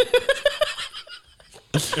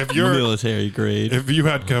 If you're Military grade. if you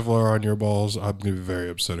had Kevlar on your balls, I'd be very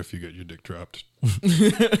upset if you get your dick trapped.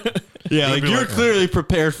 Yeah, like be you're like, clearly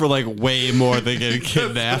prepared for like way more than getting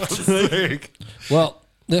kidnapped. Well,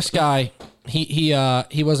 this guy, he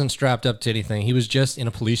wasn't strapped up to anything. He was just in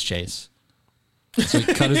a police chase. So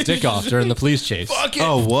he cut his dick off during the police chase.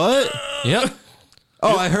 Oh, what? Yep.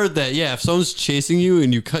 Oh, I heard that. Yeah, if someone's chasing you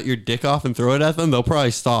and you cut your dick off and throw it at them, they'll probably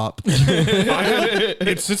stop.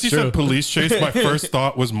 Since you said police chase, my first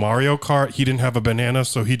thought was Mario Kart. He didn't have a banana,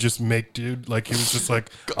 so he just make dude like he was just like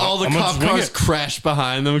All the I'm gonna cop swing cars it. crash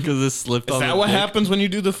behind them because it slipped on Is that the what dick. happens when you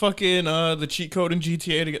do the fucking the cheat code in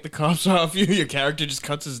GTA to get the cops off you? Your character just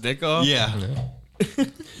cuts his dick off. Yeah.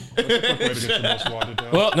 Way to get the most wanted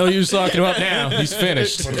down. Well, no use talking him up now. He's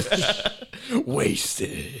finished.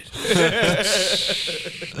 Wasted.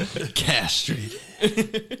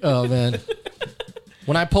 Castrated. Oh, man.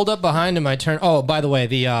 When I pulled up behind him, I turned. Oh, by the way,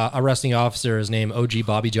 the arresting officer is named OG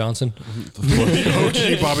Bobby Johnson.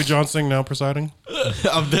 OG Bobby Johnson now presiding.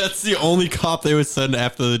 That's the only cop they would send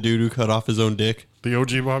after the dude who cut off his own dick. The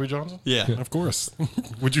OG Bobby Johnson? Yeah. Of course.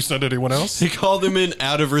 Would you send anyone else? They called him in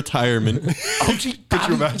out of retirement. Could you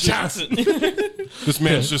imagine? Johnson. This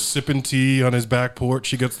man's just sipping tea on his back porch.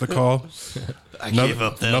 He gets the call. I gave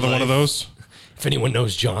up that Another one of those. If anyone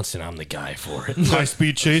knows Johnson, I'm the guy for it. High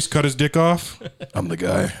speed chase, cut his dick off. I'm the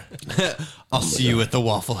guy. I'll see you at the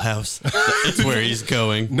Waffle House. It's where he's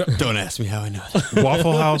going. Don't ask me how I know that.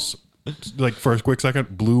 Waffle House like for a quick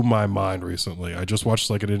second, blew my mind recently. I just watched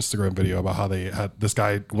like an Instagram video about how they had this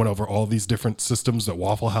guy went over all these different systems that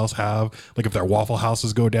Waffle House have. Like if their Waffle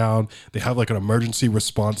Houses go down, they have like an emergency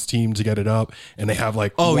response team to get it up, and they have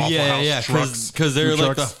like Waffle House trucks, because they're food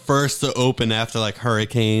like trucks. the first to open after like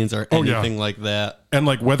hurricanes or anything like that. And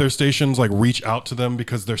like weather stations like reach out to them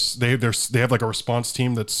because they have like a response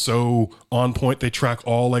team that's so on point. They track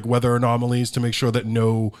all like weather anomalies to make sure that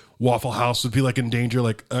no Waffle House would be like in danger.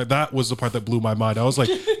 Like that was the part that blew my mind. I was like,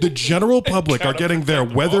 the general public are getting their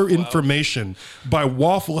weather information by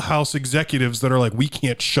Waffle House executives that are like, we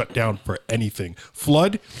can't shut down for anything.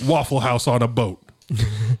 Flood, Waffle House on a boat.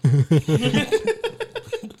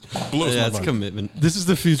 Blows my mind. Commitment. This is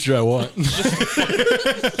the future I want.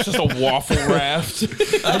 It's just a waffle raft.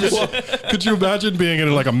 Could you imagine being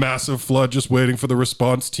in like a massive flood, just waiting for the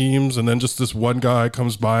response teams, and then just this one guy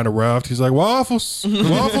comes by in a raft? He's like, Waffle House.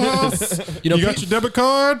 You got your debit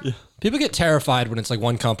card? People get terrified when it's like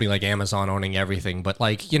one company like Amazon owning everything. But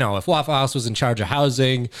like, if Waffle House was in charge of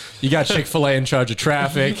housing, you got Chick-fil-A in charge of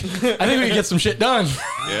traffic, I think we could get some shit done.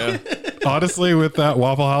 Yeah. Honestly, with that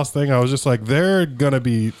Waffle House thing, I was just like, they're going to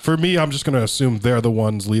be, for me, I'm just going to assume they're the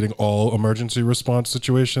ones leading all emergency response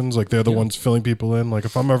situations. Like they're the ones filling people in. Like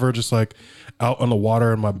if I'm ever just like out on the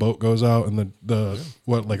water and my boat goes out and I was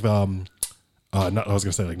going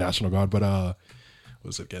to say like National Guard, but what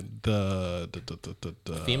was it again? The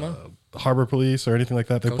FEMA? Harbor Police or anything like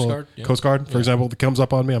that. Coast Guard? Yeah. Coast Guard, for example, that comes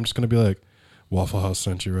up on me. I'm just going to be like, Waffle House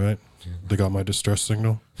sent you, right? They got my distress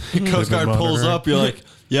signal. Coast Guard pulls up. You're like,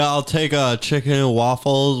 yeah, I'll take chicken and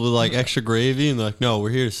waffles with like extra gravy. And they're like, no, we're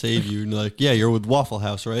here to save you. And they're like, yeah, you're with Waffle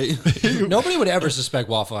House, right? Nobody would ever suspect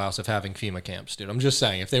Waffle House of having FEMA camps, dude. I'm just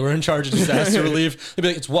saying. If they were in charge of disaster relief, they'd be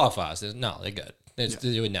like, it's Waffle House. No, they're good.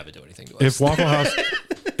 They would never do anything to us.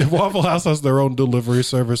 If Waffle House has their own delivery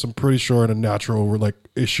service, I'm pretty sure in a natural like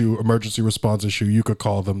emergency response issue, you could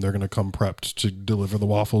call them. They're going to come prepped to deliver the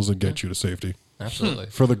waffles and get you to safety. Absolutely.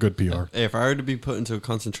 For the good PR. Hey, if I were to be put into a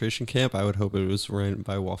concentration camp, I would hope it was ran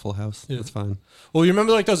by Waffle House. Yeah. That's fine. Well, you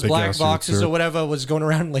remember like those Big black ass boxes suits, or whatever was going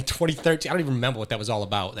around in like 2013? I don't even remember what that was all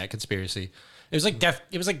about, that conspiracy. It was like death.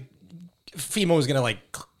 It was like FEMA was going to like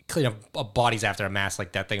clean up bodies after a mass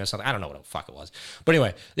like that thing or something. I don't know what the fuck it was. But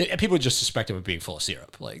anyway, people would just suspect it of being full of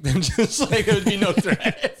syrup. Like, just like there would be no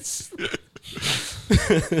threats.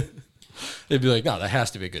 They'd be like, no, that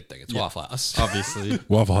has to be a good thing. It's Waffle House. Obviously.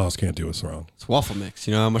 Waffle House can't do us wrong. It's waffle mix.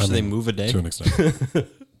 You know how much they move a day? To an extent.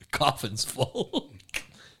 Coffins full.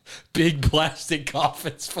 Big plastic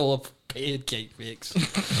coffins full of pancake mix.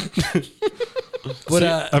 But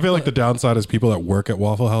I feel like the downside is people that work at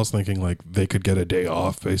Waffle House thinking like they could get a day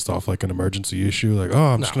off based off like an emergency issue. Like, oh,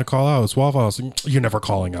 I'm just going to call out. It's Waffle House. You're never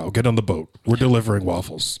calling out. Get on the boat. We're delivering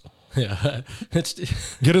waffles. yeah,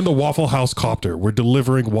 Get in the Waffle House copter. We're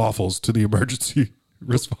delivering waffles to the emergency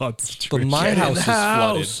response but situation. my house is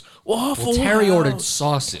flooded. Waffle Terry House. ordered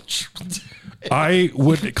sausage. I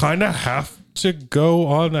would kind of have to go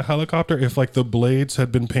on a helicopter if like the blades had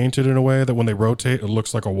been painted in a way that when they rotate, it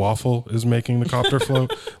looks like a waffle is making the copter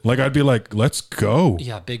float. Like I'd be like, let's go.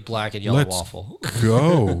 Yeah, big black and yellow Let's waffle.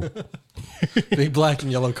 go. Big black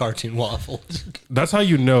and yellow cartoon waffle. That's how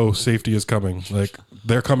you know safety is coming. Like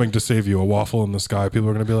they're coming to save you. A waffle in the sky. People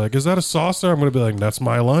are going to be like, is that a saucer? I'm going to be like, that's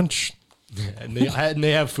my lunch. and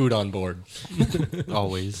they have food on board.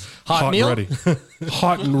 Always. Hot meal? and ready.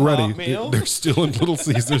 Hot and ready. Hot meal? They're still in Little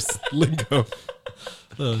Caesars lingo.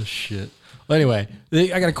 Oh shit. Well, anyway, I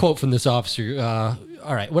got a quote from this officer.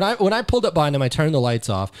 All right, when I pulled up behind him, I turned the lights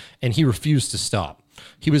off, and he refused to stop.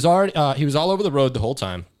 He was all over the road the whole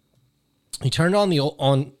time. He turned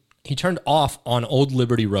off on Old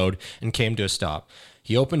Liberty Road and came to a stop.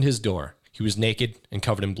 He opened his door. He was naked and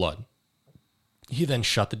covered in blood. He then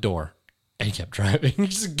shut the door and he kept driving. He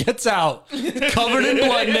just gets out, covered in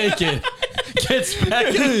blood, naked. Gets back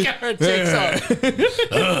in the car and takes off.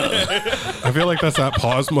 I feel like that's that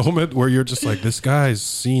pause moment where you're just like, this guy's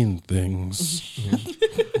seen things.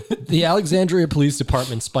 The Alexandria Police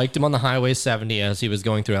Department spiked him on the Highway 70 as he was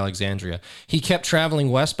going through Alexandria. He kept traveling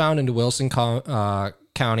westbound into Wilson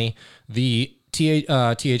County. The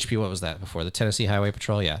THP, what was that before? The Tennessee Highway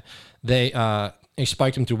Patrol, yeah. They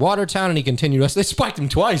spiked him through Watertown and he continued west. They spiked him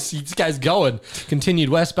twice. This guy's going. Continued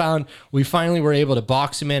westbound. We finally were able to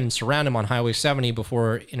box him in and surround him on Highway 70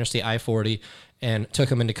 before Interstate I-40 and took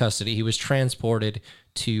him into custody. He was transported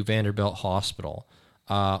to Vanderbilt Hospital.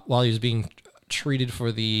 While he was being treated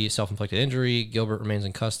for the self-inflicted injury, Gilbert remains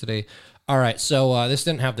in custody. All right, so this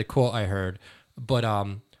didn't have the quote I heard, but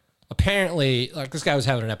apparently, like, this guy was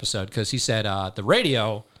having an episode because he said the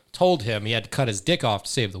radio told him he had to cut his dick off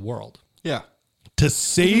to save the world. Yeah. to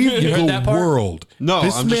save heard the that part? world. No,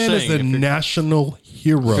 this I'm just man is saying, a if you're- national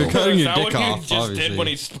hero. you're cutting Is your that dick what he off, just obviously.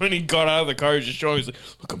 did when he got out of the car? He just showing, he's like,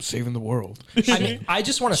 "Look, I'm saving the world." I mean, I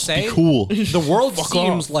just want to say, cool. the world Fuck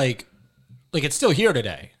seems off. like it's still here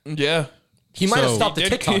today. Yeah. He might have So- stopped the He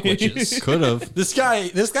did- TikTok witches. Could have. This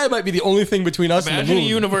guy might be the only thing between us and the Imagine a moon.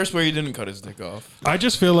 universe where he didn't cut his dick off. I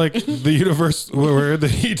just feel like the universe where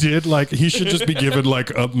that he did, like he should just be given like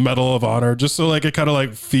a medal of honor, just so like it kind of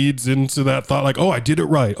like feeds into that thought, like, oh, I did it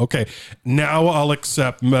right. Okay, now I'll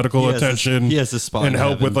accept medical He has attention he has a spot and in help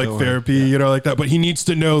heaven, with like don't worry. therapy, you know, like that. But he needs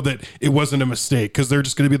to know that it wasn't a mistake because they're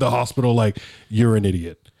just going to be the hospital like, you're an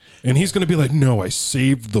idiot. And he's going to be like, no, I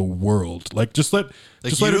saved the world. Like, just let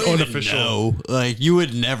Like, just you let don't it even unofficial. know. Like, you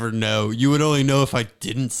would never know. You would only know if I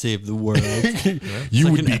didn't save the world. It's You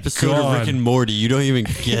like would an be episode of Rick gone. and Morty. You don't even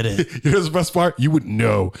get it. You know the best part? You would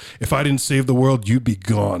know. If I didn't save the world, you'd be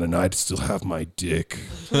gone and I'd still have my dick.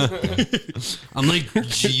 I'm like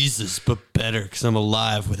Jesus, but better because I'm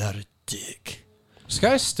alive without a dick. This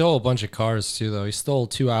guy stole a bunch of cars too, though. He stole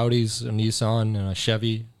 2 Audis, a Nissan, and a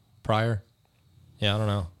Chevy Prior. Yeah, I don't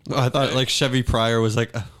know. I thought like Chevy Prior was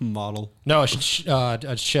like a model. No, a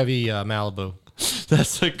Chevy Malibu.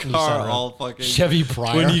 That's a car Nissan. all fucking. Chevy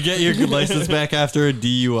Prior. When you get your license back after a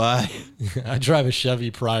DUI. I drive a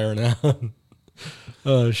Chevy Prior now.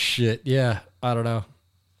 Oh shit! Yeah, I don't know,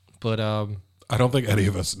 but I don't think any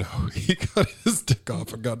of us know. He got his dick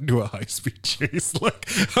off and got into a high speed chase. Like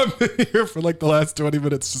I've been here for like the last 20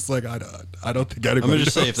 minutes, just like I don't think anybody. I'm gonna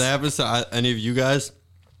just knows. say if that happens to any of you guys,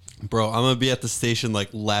 bro, I'm gonna be at the station like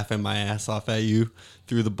laughing my ass off at you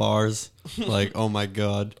through the bars. Like, oh my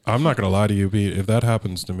god. I'm not gonna lie to you, Pete. If that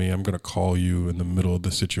happens to me, I'm gonna call you in the middle of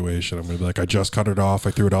the situation. I'm gonna be like, I just cut it off.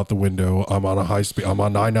 I threw it out the window. I'm on a high speed. I'm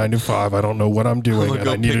on 995. I don't know what I'm I'm doing, gonna and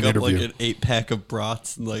go I need pick an up interview. like an 8-pack of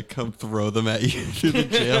brats and like come throw them at you through the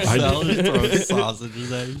jail cell and throw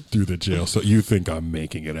sausages at you. Through the jail. So you think I'm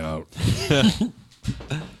making it out?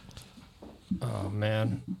 oh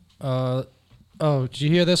man. Oh, did you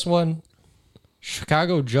hear this one?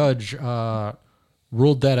 Chicago judge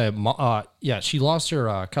ruled that she lost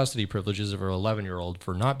her custody privileges of her 11-year-old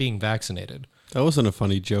for not being vaccinated. That wasn't a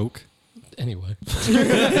funny joke. Anyway,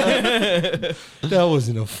 that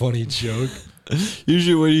wasn't a funny joke.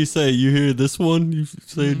 Usually when you say you hear this one, you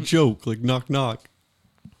say a joke like knock knock.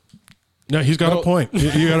 No, he's got a point.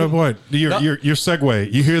 You got a point. Your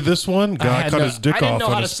segue. You hear this one? Guy cut his dick off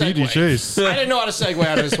on a speedy chase. I didn't know how to segue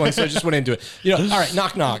out of this one, so I just went into it. You know, all right,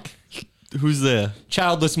 knock knock. Who's there?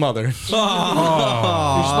 Childless mother. You're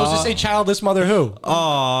supposed to say childless mother who?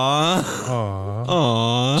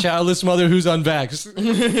 Aww. Childless mother who's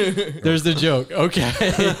unvaxxed. There's the joke. Okay.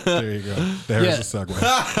 There you go. There's Yeah. a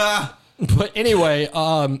segue. But anyway,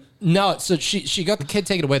 no, so she got the kid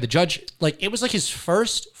taken away. The judge, like, it was like his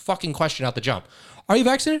first fucking question out the jump. Are you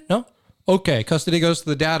vaccinated? No. Okay, custody goes to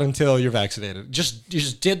the dad until you're vaccinated. You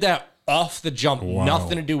just did that off the jump. Wow.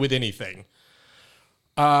 Nothing to do with anything.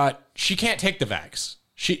 She can't take the vax.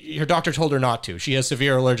 Her doctor told her not to. She has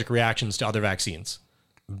severe allergic reactions to other vaccines.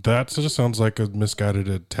 That just sounds like a misguided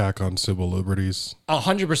attack on civil liberties.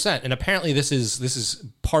 100%. And apparently this is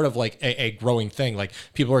part of like a growing thing. Like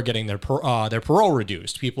people are getting their parole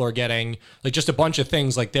reduced. People are getting like just a bunch of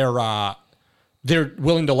things. Like they're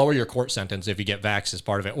willing to lower your court sentence if you get vax as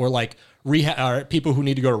part of it. Or like rehab, people who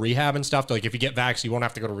need to go to rehab and stuff. Like if you get vax, you won't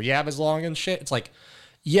have to go to rehab as long and shit. It's like,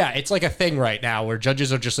 yeah, it's like a thing right now where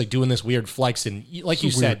judges are just like doing this weird flex and like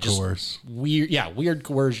you said, just coerce. weird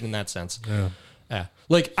coercion in that sense. Yeah.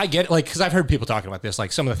 Like I get it, like, because I've heard people talking about this,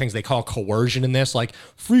 like some of the things they call coercion in this, like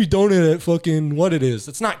free donut at fucking what it is.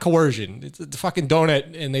 It's not coercion. It's a fucking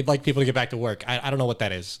donut, and they'd like people to get back to work. I don't know what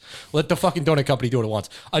that is. Let the fucking donut company do what it wants.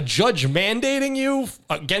 A judge mandating you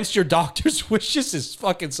against your doctor's wishes is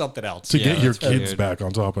fucking something else. To get your that's kids weird. back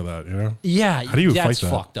on top of that, you know? Yeah, How do you that's fight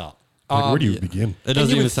that? fucked up. Like, where do you begin? It doesn't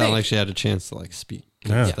you even would sound think- like she had a chance to like speak.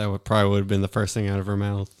 Yeah. That probably would have been the first thing out of her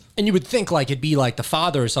mouth. And you would think like it'd be like the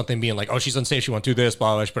father or something being like, oh, she's unsafe, she won't do this,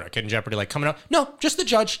 blah, blah, she put her kid in jeopardy, like coming up. No, just the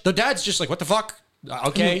judge. The dad's just like, what the fuck?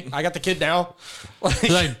 Okay, I got the kid now. Like,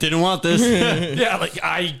 I didn't want this. yeah, like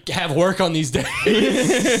I have work on these days.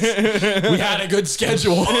 We had a good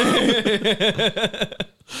schedule.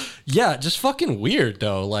 Yeah, just fucking weird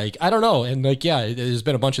though. Like, I don't know. And like, yeah, there's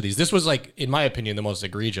been a bunch of these. This was like, in my opinion, the most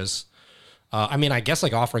egregious. I mean, I guess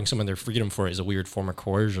like offering someone their freedom for it is a weird form of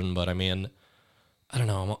coercion, but I mean, I don't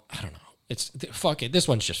know. It's fuck it. This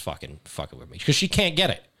one's just fucking with me because she can't get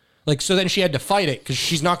it. Like, so then she had to fight it because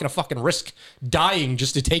she's not going to fucking risk dying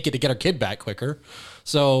just to take it to get her kid back quicker.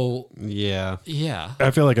 So, Yeah. yeah.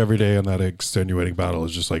 I feel like every day in that extenuating battle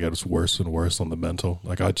is just like it's worse and worse on the mental.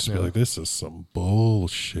 Like I just feel like this is some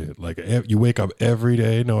bullshit. Like you wake up every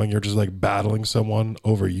day knowing you're just like battling someone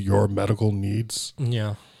over your medical needs.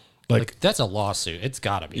 Yeah. Like that's a lawsuit. It's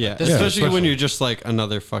got to be. Yeah. Like, this Especially when you're just like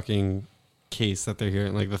another fucking case that they're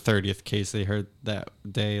hearing, like the 30th case they heard that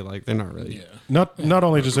day. Like they're not really. Not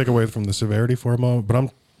only just take away from the severity for a moment, but I'm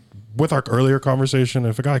with our earlier conversation.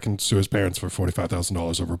 If a guy can sue his parents for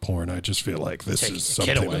 $45,000 over porn, I just feel like this Take is the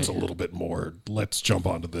kid something away. that's a little bit more. Let's jump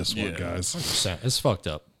onto this one, guys. 100%. It's fucked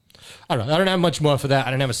up. I don't know. I don't have much more for that.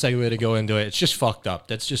 I don't have a segue to go into it. It's just fucked up.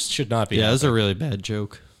 That's just should not be. Yeah, that's a really bad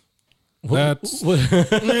joke. That's knock,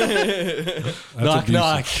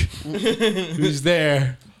 knock. Who's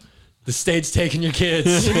there? The state's taking your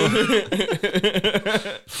kids.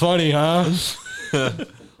 Funny, huh?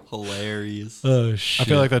 Hilarious. Oh, shit. I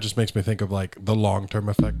feel like that just makes me think of like the long-term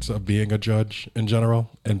effects of being a judge in general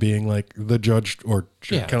and being like the judge or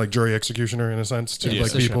Yeah. kind of like jury executioner in a sense to Yeah.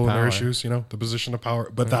 like Position people of in their power. issues, you know, the position of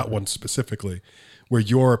power. But that one specifically, where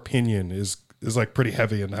your opinion is like pretty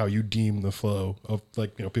heavy in how you deem the flow of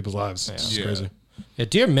like, you know, people's lives. It's crazy. Yeah,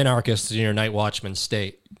 dear minarchists in your night watchman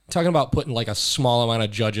state, talking about putting like a small amount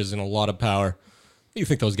of judges in a lot of power. What do you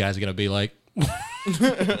think those guys are going to be like?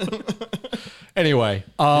 Anyway,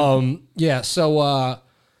 yeah, so, all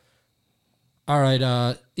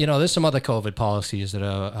right, you know, there's some other COVID policies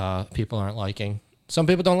that people aren't liking. Some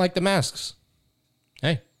people don't like the masks.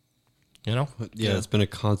 Hey, you know? Yeah, it's been a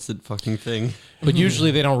constant fucking thing. But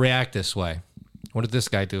usually they don't react this way. What did this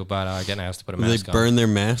guy do about getting asked to put a They mask on? burn their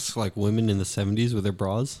masks like women in the 70s with their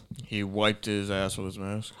bras He wiped his ass with his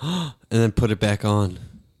mask. and then put it back on.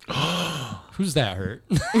 Who's that hurt?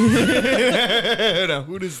 No,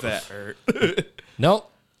 who does that hurt?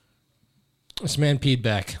 Nope. This man peed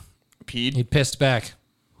back. He Peed? pissed back.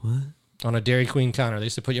 What? On a Dairy Queen counter. They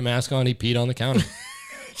used to put your mask on. He peed on the counter.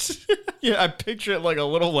 Yeah, I picture it like a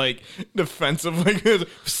little like defensive, like, like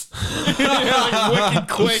wicked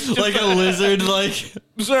quick, just Like a lizard, like.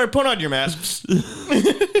 Sorry, put on your mask.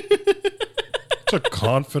 It's a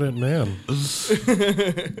confident man.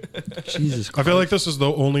 Jesus Christ. I feel like this is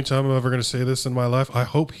the only time I'm ever going to say this in my life. I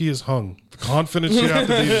hope he is hung. The confidence you have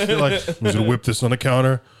to be to feel like, I'm just going to whip this on the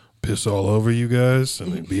counter, piss all over you guys,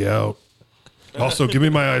 and then be out. Also, give me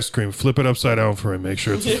my ice cream. Flip it upside down for him. Make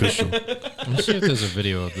sure it's official. Let me see if there's a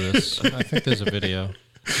video of this. I think there's a video.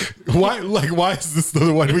 Why is this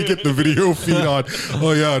the one we get the video feed on?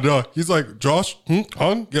 Oh, yeah, no. He's like, Josh,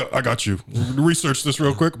 hung? Yeah, I got you. Research this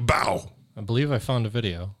real quick. Bow. I believe I found a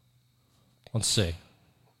video. Let's see.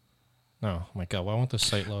 Oh my god, why won't the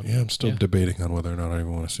site load? Yeah, I'm still debating on whether or not I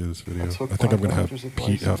even want to see this video. I think I'm going to have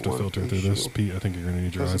Pete have to filter through this. Pete, I think you're going to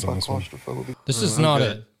need your eyes on this one. This is not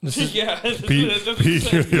it. This is Yeah,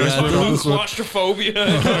 Pete, you're this one. claustrophobia.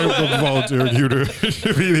 I'm volunteering you to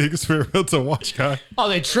be the experimental watch guy. oh,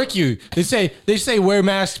 they trick you. They say wear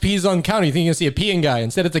mask, pees on counter. You think you're gonna see a peeing guy.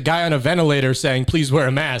 Instead, it's a guy on a ventilator saying, "Please wear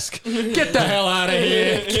a mask." Get the hell out of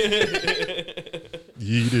here.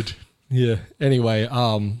 Yeeted. Yeah. Anyway,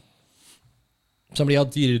 somebody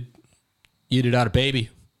else yeeted out a baby.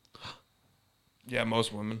 Yeah,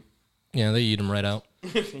 most women. Yeah, they eat them right out.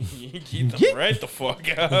 You keep them right the fuck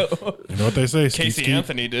out. You know what they say? Skeet, Casey skeet.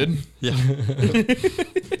 Anthony did. Yeah.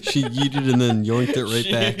 She yeeted and then yoinked it right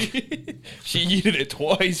back. She yeeted it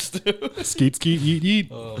twice, too. Skeet, skeet, yeet, yeet.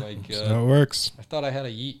 Oh my That's how it works. I thought I had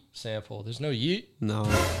a yeet sample. There's no yeet. No.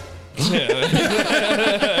 Yeah,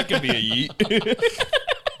 that could be a yeet.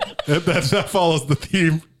 That follows the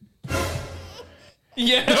theme.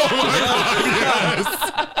 Yeah.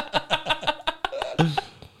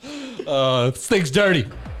 This thing's dirty.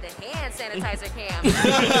 The hand sanitizer cam.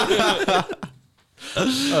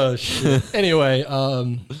 Oh shit. Anyway,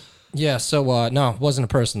 yeah. So no, it wasn't a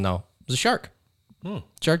person though. It was a shark.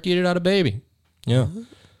 Shark yeeted out a baby. Yeah,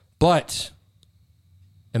 but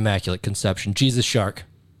immaculate conception. Jesus shark.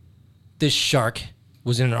 This shark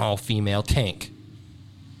was in an all-female tank.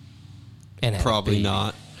 And had a Probably baby.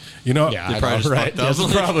 not. You know, Yeah, They I probably know, just right? fucked up.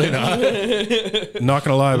 Yes, probably not. not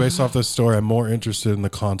gonna lie, based off this story, I'm more interested in the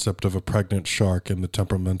concept of a pregnant shark and the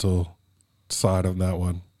temperamental side of that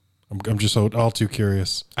one. I'm just all too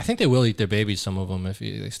curious. I think they will eat their babies. Some of them, if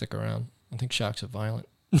they stick around. I think sharks are violent.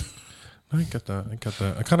 I get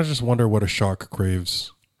that. I kind of just wonder what a shark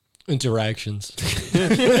craves. Interactions.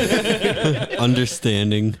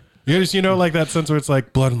 Understanding. You know, like that sense where it's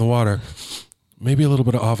like blood in the water. Maybe a little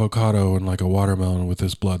bit of avocado and like a watermelon with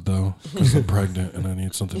this blood, though, because I'm pregnant and I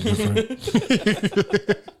need something different.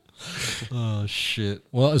 Oh, shit.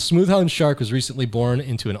 Well, a smoothhound shark was recently born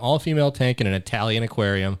into an all-female tank in an Italian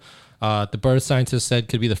aquarium. The birth scientist said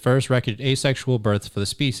could be the first recorded asexual birth for the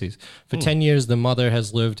species. For 10 years, the mother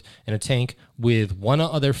has lived in a tank with one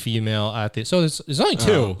other female at the... So there's only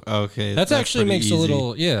two. Oh, okay. That actually pretty makes easy. a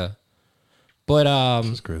little... Yeah. But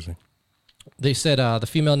That's crazy. they said the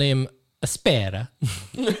female name Aspera,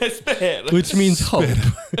 Asparagus. which means hope.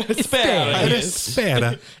 Asparagus.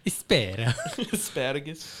 Spera. Aspera.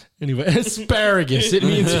 Asparagus. Anyway, asparagus. It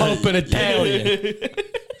means hope in Italian.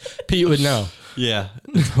 Pete would know. Yeah,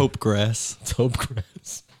 it's hope grass. It's hope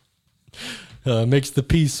grass. Makes the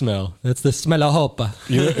pea smell. That's the smell of hope.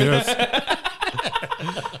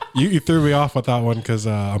 You threw me off with that one because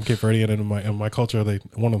I'm Cape Verdean, and in my culture they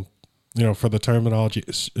want to, for the terminology,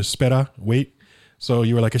 espera, wait. So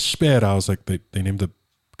you were like espera. I was like, they named the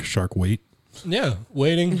shark wait. Yeah,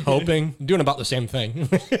 waiting, hoping, doing about the same thing.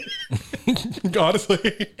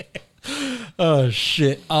 Honestly. Oh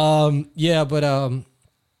shit. Yeah, but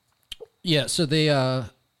yeah. So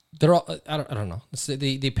they're all. I don't know.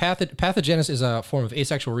 The pathogenesis is a form of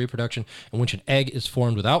asexual reproduction in which an egg is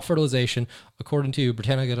formed without fertilization. According to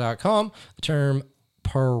Britannica.com, the term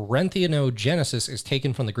parthenogenesis is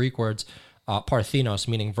taken from the Greek words parthenos,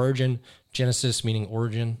 meaning virgin, genesis, meaning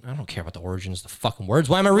origin. I don't care about the origins of the fucking words.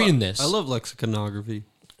 Why am I reading this? I love lexiconography.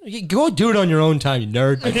 Go do it on your own time, you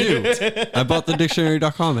nerd. I do. I bought the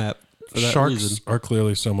dictionary.com app for that Sharks reason. are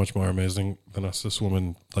clearly so much more amazing than us. This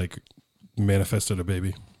woman manifested a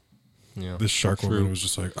baby. Yeah. This shark woman was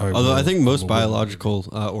just like. Although I think most biological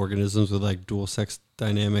organisms with dual sex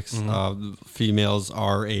dynamics, females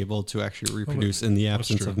are able to actually reproduce in the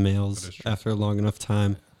absence true. of males after a long enough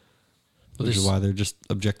time. Which is why they're just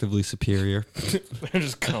objectively superior. They're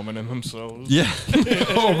just coming in themselves. Yeah.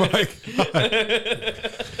 Oh my god!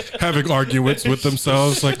 Having arguments with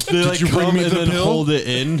themselves, like, They did you bring me and the then pill? hold it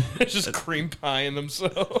in. They're just cream pie in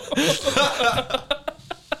themselves.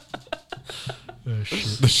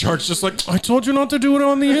 The shark's just like, I told you not to do it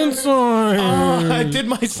on the inside. I did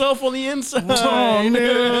myself on the inside. Oh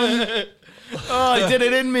man! Oh, I did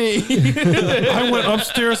it in me. I went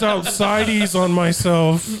upstairs outsideys on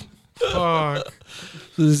myself. Fuck.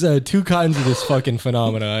 There's two kinds of this fucking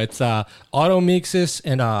phenomena. It's automixis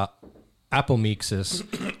and apomixis.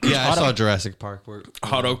 Yeah, I saw Jurassic Park.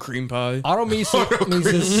 Auto cream pie.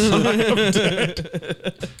 Automixis.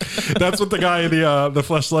 That's what the guy in the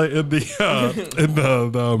fleshlight in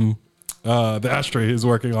the ashtray is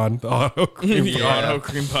working on. The auto cream. The auto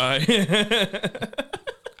cream pie.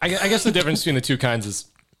 I guess the difference between the two kinds is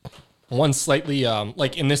one slightly,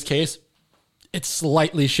 like in this case, it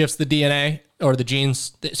slightly shifts the DNA or the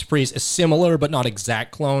genes. This freeze is similar but not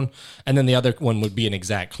exact clone, and then the other one would be an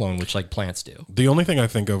exact clone, which like plants do. The only thing I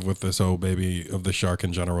think of with this baby of the shark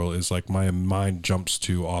in general is like my mind jumps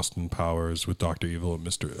to Austin Powers with Dr. Evil and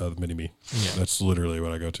Mr. Mini-Me. Yeah. That's literally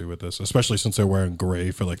what I go to with this, especially since they're wearing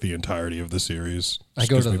gray for like the entirety of the series. I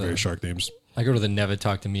go gives to me the- very shark themes. I go to the never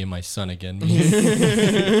talk to me and my son again.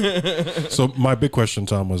 So my big question,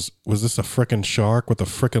 Tom, was this a frickin' shark with a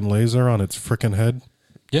frickin' laser on its frickin' head?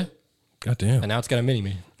 Yeah. God damn. And now it's got a mini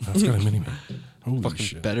me. That's got a Mini-Me. Holy Fucking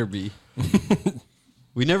shit. better be.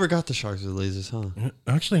 We never got the sharks with lasers, huh?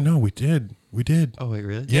 Actually, no, we did. We did. Oh, wait,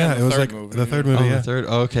 really? Yeah, the it was third like movie. the third movie, Oh, yeah. the third?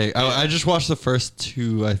 Oh, okay. I just watched the first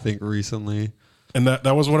two, I think, recently. And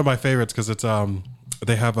that was one of my favorites because it's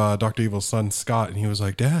they have Dr. Evil's son Scott, and he was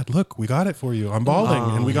like, "Dad, look, we got it for you. I'm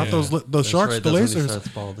balding, and we got those sharks, right, the that's when he lasers." starts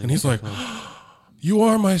balding. And he's like, "You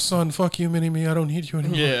are my son. Fuck you, Mini-Me. I don't need you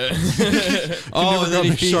anymore." Yeah. oh, never and then got he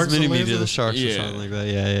me feeds sharks and Mini-Me to the lasers? sharks or Yeah. something like that.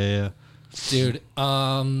 Yeah. Dude,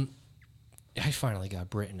 I finally got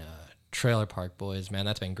Britain Trailer Park Boys, man.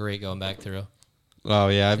 That's been great going back through. Oh,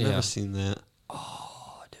 yeah, I've Yeah. never seen that.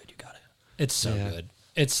 Oh, dude, you got it. It's so Yeah. good.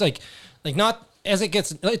 It's like not as it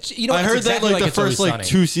gets. It's, you know, I it's heard exactly that like the It's Always first Sunny.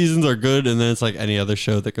 2 seasons are good, and then it's like any other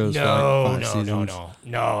show that goes for like 5 seasons.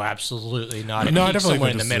 No, absolutely not. No, I It peaks definitely somewhere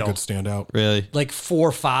think in this the middle. is a good standout. Really? Like 4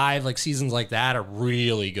 or 5 like seasons like that are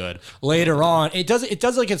really good. Later on, it does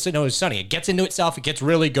like It's Always Sunny. It gets into itself. It gets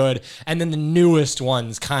really good, and then the newest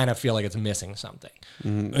ones kind of feel like it's missing something.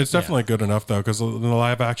 It's definitely good enough though, because in the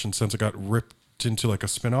live action, since it got ripped into like a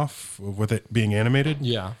spin-off with it being animated.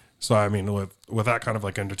 Yeah. So I mean, with that kind of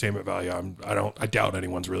like entertainment value, I doubt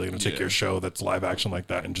anyone's really going to take your show that's live action like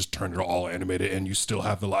that and just turn it all animated, and you still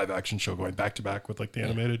have the live action show going back to back with like the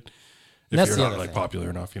animated. If That's you're the not other like thing.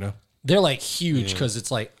 popular enough, you know. They're like huge because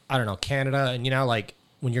it's like, I don't know, Canada, and you know, like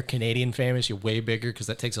when you're Canadian famous, you're way bigger because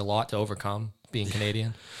that takes a lot to overcome being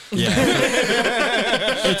Canadian. Yeah.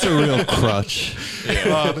 It's a real crutch.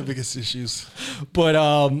 The biggest issues. But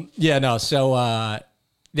yeah, no. So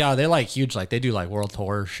Yeah, they're like huge. Like they do like world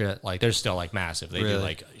tour shit. Like they're still like massive. They do Really?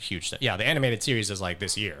 like huge stuff. Yeah, the animated series is like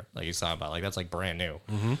this year. Like he's talking about. Like that's like brand new.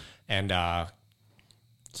 And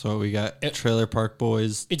So we got Trailer Park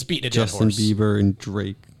Boys. it's beating a dead Justin horse. Bieber and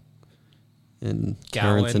Drake and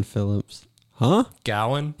Gowan. Terrence and Phillips. Huh?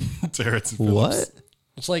 Gowan. Terrence and Phillips. What?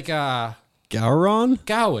 It's like Gowron?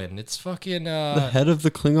 Gowan. It's fucking The head of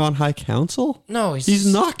the Klingon High Council? no. He's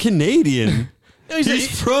not Canadian.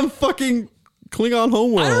 He's from fucking Klingon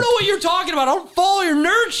homeworld. I don't know what you're talking about. I don't follow your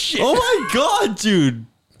nerd shit. Oh my god, dude.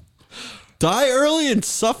 Die early and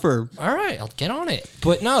suffer. All right, I'll get on it.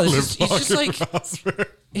 But no, this is it's just like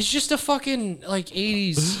it's just a fucking like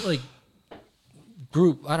 80s like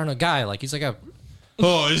group. I don't know, guy. Like he's like a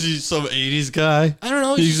Oh, is he some 80s guy? I don't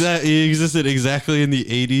know. He existed exactly in the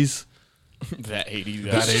 80s. That 80s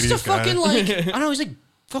guy. That He's just a 80s guy. fucking like I don't know. He's like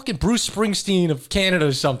fucking Bruce Springsteen of Canada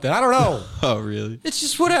or something. I don't know. Oh, really? It's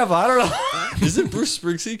just whatever. I don't know. Isn't Bruce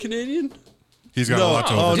Springsteen Canadian? He's got a lot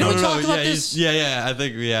to Oh, over. Didn't no, we no, talk no. about Yeah, this?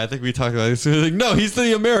 I think we talked about this. We're like, no, he's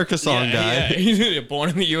the America song guy. Yeah, he's born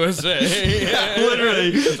in the USA.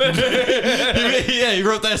 Literally. He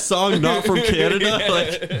wrote that song not from Canada.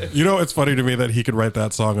 Like, You know, it's funny to me that he could write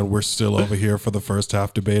that song and we're still over here for the first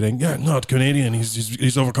half debating. Yeah, not Canadian.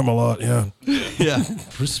 He's overcome a lot. Yeah. yeah.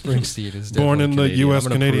 Bruce Springsteen is Born in the Canadian. US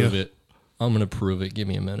I'm gonna Canada. prove it. I'm gonna prove it. Give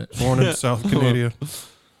me a minute. Born in South Canada.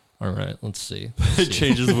 All right, let's see. It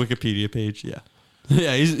changes the Wikipedia page. Yeah.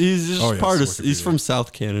 Yeah, he's just Oh, yes, part of. Wikipedia. He's from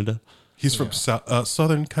South Canada. He's from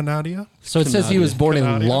Southern Canada. So it says he was born in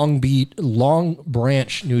Canadian. Long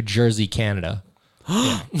Branch, New Jersey, Canada.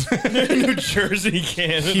 New Jersey,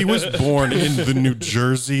 Canada. He was born in the New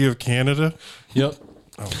Jersey of Canada. Yep.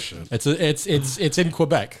 Oh shit. It's in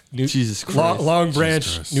Quebec. Jesus Christ. Long Branch,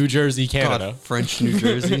 Christ. New Jersey, Canada. God, French New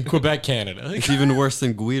Jersey. Quebec, Canada. It's even worse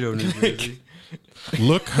than Guido, New Jersey.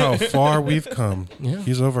 Look how far we've come. Yeah.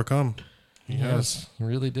 He's overcome. Yes, he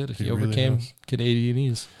really did. He really overcame has.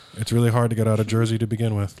 Canadianese. It's really hard to get out of Jersey to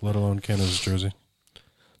begin with, let alone Canada's Jersey.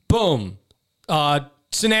 Boom.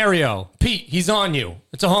 Scenario. Pete, he's on you.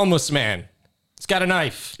 It's a homeless man. He's got a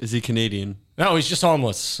knife. Is he Canadian? No, he's just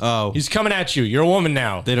homeless. Oh. He's coming at you. You're a woman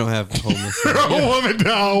now. They don't have homeless. A woman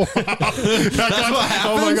now. That's what happens.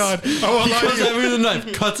 Oh my god. He comes at me with a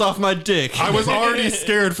knife, cuts off my dick. I was already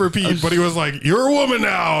scared for Pete, but he was like, "You're a woman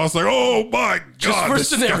now." I was like, "Oh my god, for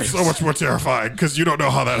this got scenarios. so much more terrifying because you don't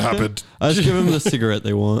know how that happened." I just give him the cigarette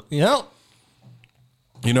they want. Yep.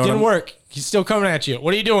 You know, what Didn't I'm- work. He's still coming at you.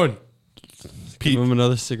 What are you doing? Give him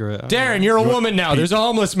another cigarette. Darren, you're a woman now. There's a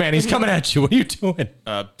homeless man. He's coming at you. What are you doing?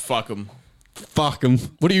 Fuck him. Fuck him.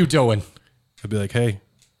 What are you doing? I'd be like, "Hey,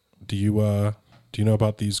 do you know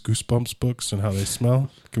about these Goosebumps books and how they smell?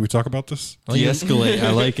 Can we talk about this?" De-escalate.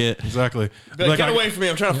 I like it. Exactly. Like, get I- away from me.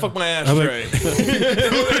 I'm trying to fuck my I'm like-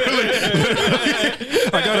 ashtray.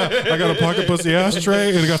 I got a pocket pussy ashtray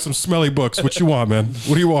and I got some smelly books. What you want, man?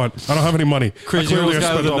 What do you want? I don't have any money. Crazy Clearly, old I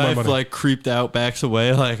guy with spent a all my knife, money. like creeped out, backs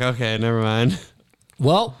away. Like, okay, never mind.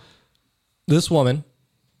 Well, this woman,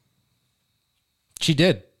 she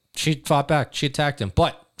did. She fought back. She attacked him,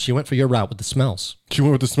 but she went for your route with the smells. She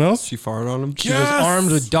went with the smells. She farted on him. She was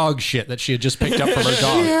armed with dog shit that she had just picked up from her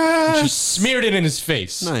dog. And she smeared it in his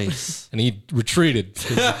face. Nice. And he retreated.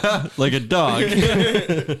 Like a dog.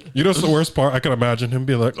 You know what's the worst part? I can imagine him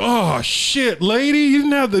being like, "Oh shit, lady, you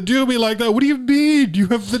didn't have to do me like that. What do you mean? You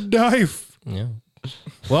have the knife." Yeah.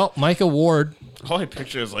 Well, Micah Ward. All I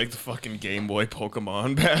picture is like the fucking Game Boy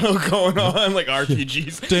Pokemon battle going on, like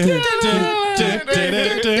RPGs.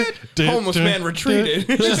 Homeless man retreated.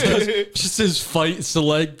 Just his fight,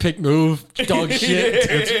 select, pick, move, dog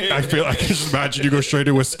shit. I feel I can just imagine you go straight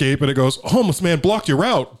to escape and it goes, "Homeless man blocked your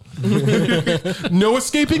route. No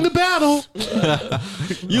escaping the battle."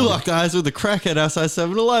 You locked eyes with the crackhead outside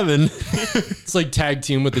 7-Eleven. It's like tag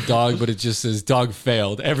team with the dog, but it just says dog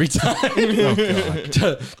failed every time. Oh,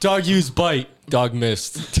 God. Dog used bite, dog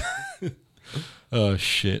missed. Oh,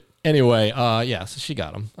 shit. Anyway, yeah, so she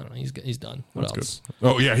got him. I don't know. He's done. What else?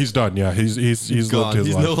 Oh yeah, he's done. Yeah, he's lived Gone. his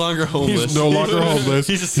He's life. no longer homeless. He's no longer homeless.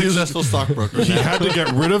 He's a successful stockbroker He now. had to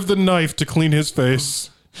get rid of the knife to clean his face.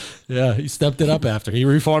 Yeah, he stepped it up after. He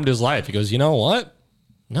reformed his life. He goes, you know what?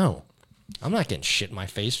 No, I'm not getting shit in my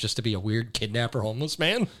face just to be a weird kidnapper homeless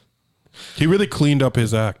man. He really cleaned up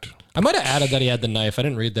his act. I might have added that he had the knife. I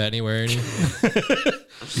didn't read that anywhere.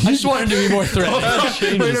 I just wanted to be more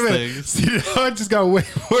threatening. Wait a minute. things. See, now it just got way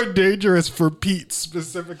more dangerous for Pete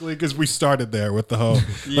specifically because we started there with the hoe.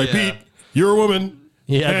 Like, Yeah. Pete, you're a woman.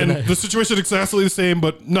 Yeah, and the knife. the situation is exactly the same,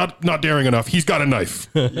 but not daring enough. He's got a knife.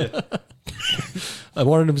 I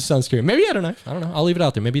wanted him to sound scary. Maybe he had a knife. I don't know. I'll leave it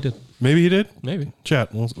out there. Maybe he did. Maybe he did. Maybe.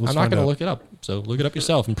 Chat. Let's I'm not find going to out. look it up. So look it up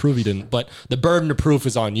yourself and prove he didn't. But the burden of proof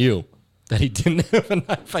is on you that he didn't have a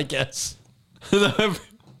knife, I guess.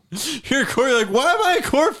 You're in court. You're like, why am I in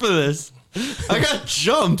court for this? I got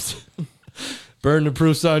jumped. Burden of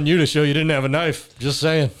proof's on you to show you didn't have a knife. Just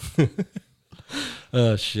saying.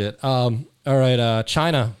 Oh, shit. All right.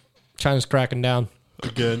 China's cracking down.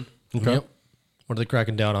 Again. Okay. Yep. What are they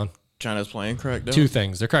cracking down on? China's playing Crackdown. Two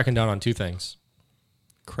things. They're cracking down on two things.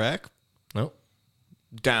 Crack? Nope.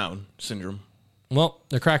 Down syndrome. Well,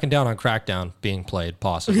 they're cracking down on Crackdown being played,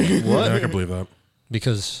 possibly. Yeah, I can believe that.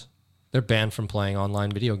 Because they're banned from playing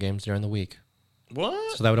online video games during the week.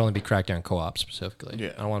 What? So that would only be Crackdown co-op specifically.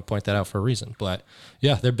 Yeah. I don't want to point that out for a reason. But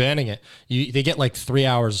yeah, they're banning it. They get like 3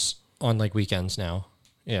 hours on like weekends now.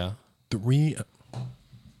 Yeah. 3.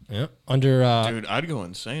 Yeah. Under Dude, I'd go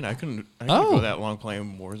insane. I couldn't Oh. go that long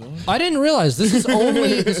playing Warzone. I didn't realize this is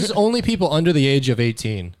only people under the age of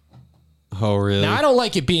 18. Oh, really? Now I don't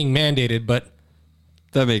like it being mandated, but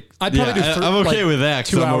That makes. I'd probably do I'm okay like with that.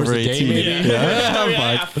 2 'cause I'm hours over a day, 18. maybe.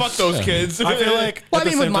 Yeah, fuck those kids. I feel like well, I at the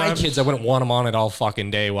mean, with same my time- kids, I wouldn't want them on it all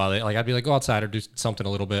fucking day while they like. I'd be like, go outside or do something a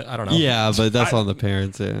little bit. I don't know. Yeah, but that's on the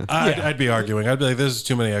parents. Yeah. I'd be arguing. I'd be like, this is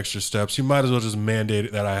too many extra steps. You might as well just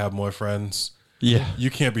mandate that I have more friends. Yeah. You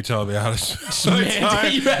can't be telling me how to spend Mandate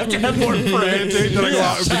time. you have to have more friends. Mandate that I go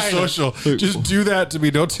out and be China. social. Just do that to me.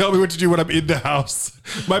 Don't tell me what to do when I'm in the house.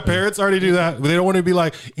 My parents already do that. They don't want to be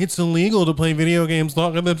like, it's illegal to play video games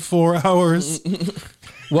longer than 4 hours.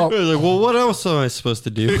 Well, like, well, what else am I supposed to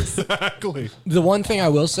do? Exactly. The one thing I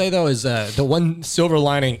will say though is the one silver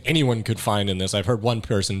lining anyone could find in this. I've heard one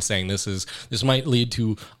person saying this might lead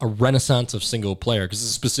to a renaissance of single player because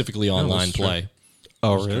it's specifically online true. play.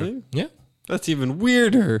 Oh, really? Yeah. That's even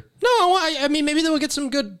weirder. No, I mean maybe they'll get some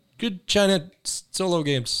good China solo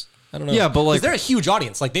games. I don't know. Yeah, but 'Cause like- they're a huge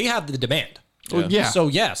audience. Like they have the demand. Well, yeah. So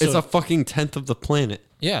yeah, It's a fucking tenth of the planet.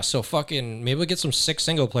 yeah. So fucking maybe we'll get some 6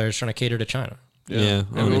 single players trying to cater to China. Yeah.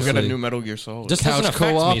 And we'll get a honestly. new Metal Gear Solid. This doesn't Couch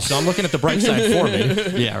affect co-op. me, so I'm looking at the bright side for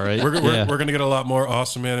me. Yeah, right. We're yeah. going to get a lot more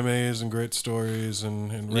awesome animes and great stories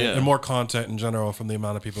and more content in general from the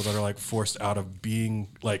amount of people that are like forced out of being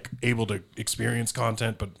like able to experience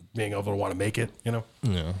content, but being able to want to make it, you know?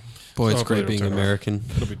 Yeah. Boy, it's Hopefully great being it'll turn around. American.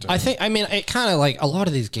 It'll be tough. I mean, it kind of like a lot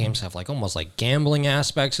of these games have like almost like gambling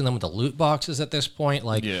aspects in them with the loot boxes at this point.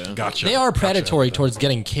 Like, Yeah. Gotcha. they are Gotcha. predatory towards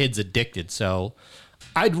getting kids addicted. So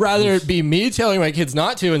I'd rather it be me telling my kids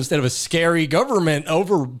not to instead of a scary government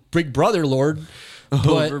over Big Brother Lord.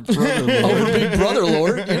 But, over Big Brother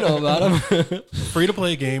Lord, you know about him. Free to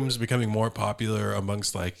play games becoming more popular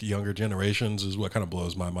amongst like younger generations is what kind of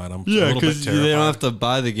blows my mind. I'm a Yeah, little bit because terrified. they don't have to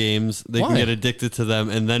buy the games. They Why? can get addicted to them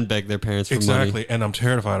and then beg their parents for Exactly, money. and I'm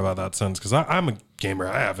terrified about that sense because I'm a gamer.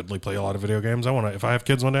 I avidly play a lot of video games. I want to, if I have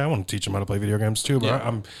kids one day, I want to teach them how to play video games too. But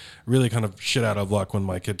I'm really kind of shit out of luck when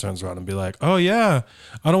my kid turns around and be like, "Oh yeah,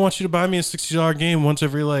 I don't want you to buy me a $60 game once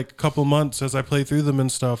every like couple months as I play through them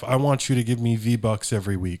and stuff. I want you to give me V-Bucks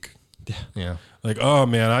every week." Yeah. Like, oh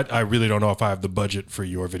man, I really don't know if I have the budget for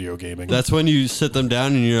your video gaming. That's when you sit them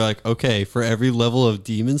down and you're like, okay, for every level of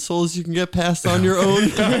Demon Souls you can get past on your own,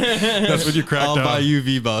 That's when you crack I'll down. buy you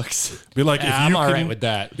V-Bucks. Be like, Yeah, if I'm you all can, right with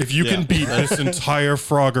that. If you can beat this entire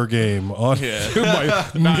Frogger game on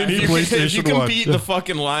my mini if PlayStation you can 1. beat the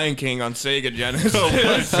fucking Lion King on Sega Genesis.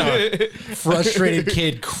 Frustrated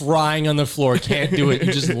kid crying on the floor, can't do it.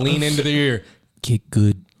 You just lean into their ear. Get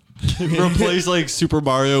good. Replace like Super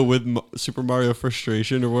Mario with Super Mario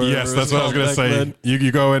Frustration or whatever. Yes, that's it's what I was called gonna back say. then.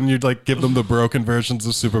 You go in and you'd like give them the broken versions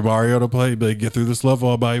of Super Mario to play. You'd be like, get through this level,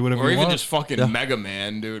 I'll buy you whatever Or you even want. just fucking Mega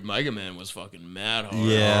Man, dude. Mega Man was fucking mad hard.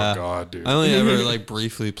 Yeah. Oh god, dude. I only ever like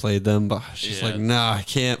briefly played them, but I was just Yeah. like, nah, I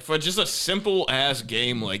can't. For just a simple ass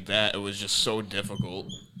game like that, it was just so difficult.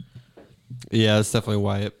 Yeah, that's definitely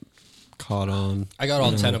why it caught on. I got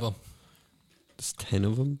all 10 of them. There's 10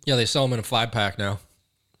 of them? Yeah, they sell them in a 5-pack now.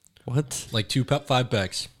 What? Like 5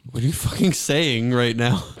 packs. What are you fucking saying right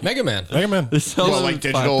now? Mega Man. Mega Man. They sell Well, them like in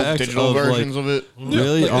digital 5-packs digital versions of it.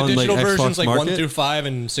 Really? Like on the digital like versions, Xbox like Market? 1 through 5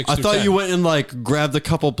 and 6 I through thought 10. you went and like grabbed a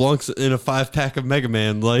couple blunks in a 5-pack of Mega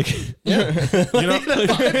Man. Like, You know,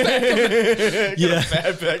 yeah.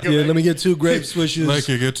 Yeah, let me get 2 grape swishes. like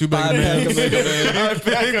you get two Mega Man.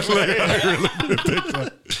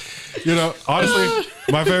 You know, honestly,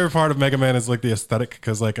 my favorite part of Mega Man is like the aesthetic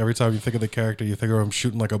because like every time you think of the character, you think of him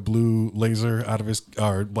shooting like a blue laser out of his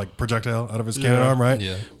or like projectile out of his cannon arm, right?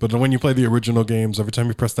 Yeah. But then when you play the original games, every time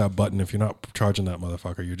you press that button, if you're not charging that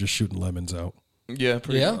motherfucker, you're just shooting lemons out. Yeah,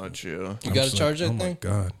 pretty Yeah? much, yeah. You I'm got to just charge like, that oh thing?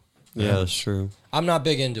 my god. Yeah, that's true. I'm not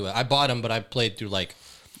big into it. I bought them, but I played through like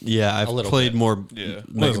Yeah, I've little played bit. more Yeah.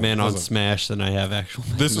 Mega Man on Listen. Smash than I have actual.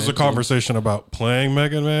 Mega This is Man a conversation about playing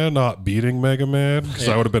Mega Man, not beating Mega Man, because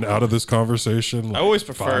I would have been out of this conversation. I like, always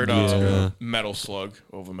 5 preferred years ago. Metal Slug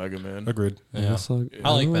over Mega Man. Agreed. Yeah. Slug. I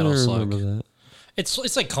like don't Metal really Slug. remember that.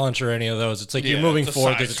 It's like Contra or any of those. It's like Yeah, you're moving it's a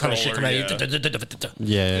forward. There's a ton of shit side-scroller, coming at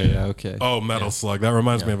you. Yeah, okay. Oh, Metal Slug. That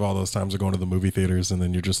reminds me of all those times of going to the movie theaters, and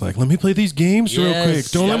then you're just like, "Let me play these games real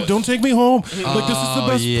Yes. quick. Don't take me home. Like this is the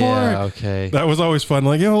best yeah, part." okay. That was always fun.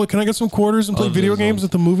 Like, yo, can I get some quarters and play video games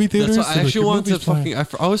at the movie theaters? That's what I Like, actually your wanted to movie's playing.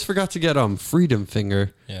 fucking. I always forgot to get Freedom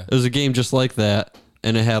Finger. Yeah. It was a game just like that,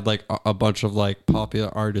 and it had like a bunch of like popular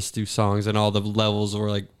artists do songs, and all the levels were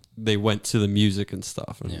like they went to the music and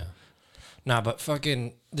stuff. And Yeah. Nah, but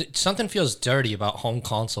fucking something feels dirty about home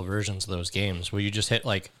console versions of those games where you just hit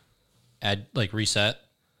like add like reset.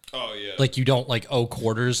 Oh yeah. Like you don't like owe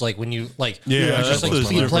quarters. Like when you like Yeah, you that's just like what's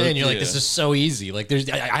keep my playing. favorite. You're like, this is so easy. Like there's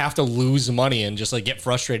I have to lose money and just like get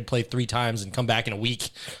frustrated, play 3 times and come back in a week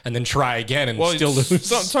and then try again and still it's- lose.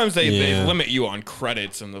 Sometimes they Yeah. limit you on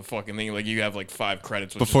credits and the fucking thing. Like you have like 5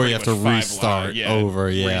 credits which Before is you pretty have to much 5 restart live. over,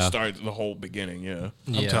 yeah. Restart the whole beginning. Yeah.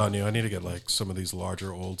 I'm telling you, I need to get like some of these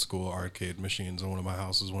larger old school arcade machines in one of my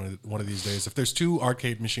houses one of these days. If there's 2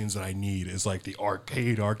 arcade machines that I need, is like the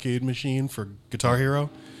arcade machine for Guitar Hero,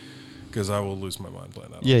 because I will lose my mind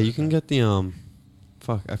playing that. Yeah, you can get the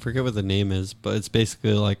fuck, I forget what the name is, but it's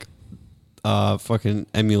basically like fucking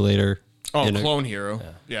emulator. Oh, in a- Clone Hero.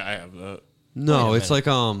 Yeah, I have that. No, Wait a it's like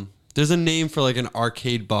there's a name for like an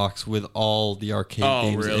arcade box with all the arcade Oh,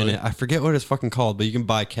 games in really? it. I forget what it's fucking called, but you can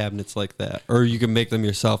buy cabinets like that, or you can make them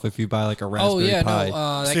yourself if you buy like a Oh Raspberry yeah, Pi.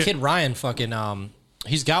 no, that See- kid Ryan fucking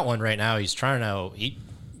he's got one right now. He's trying to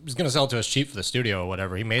he's gonna sell it to us cheap for the studio or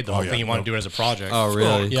whatever. He made the whole yeah, thing. He wanted no. to do it as a project. Oh,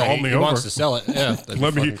 really? Yeah, Call he, me he wants over. to sell it. Yeah. Let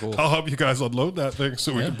me. fucking cool. I'll help you guys unload that thing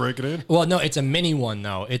so we can break it in. Well, no, it's a mini one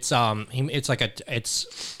though. It's it's like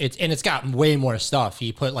it's got way more stuff.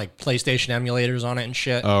 He put like PlayStation emulators on it and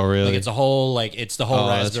shit. Oh, really? Like it's the whole Oh,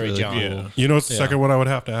 that's Raspberry really John. cool. You know, what's the second one I would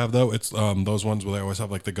have to have though? It's those ones where they always have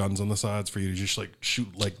like the guns on the sides for you to just like shoot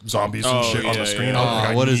like zombies and Oh, shit on yeah, the screen. yeah. I'm like,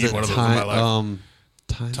 I What is need it? one of those in my life.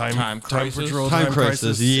 Time Time Crisis? Patrol, Time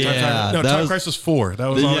Crisis, yeah, no, that Time was- Crisis 4. That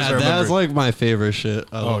was always I Yeah, that's remember. like my favorite shit.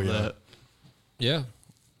 I love yeah. that. Yeah.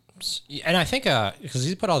 And I think because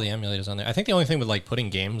he put all the emulators on there. I think the only thing with like putting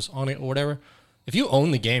games on it or whatever, if you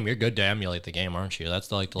own the game, you're good to emulate the game, aren't you? That's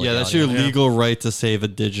the Yeah, that's your legal right to save a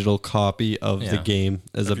digital copy of the Yeah. game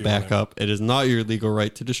as a If you want it. backup. It is not your legal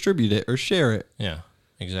right to distribute it or share it. Yeah,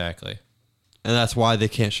 exactly. And that's why they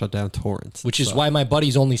can't shut down torrents. Which is why my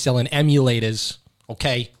buddy's only selling emulators.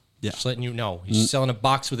 Okay. Yeah. Just letting you know. He's selling a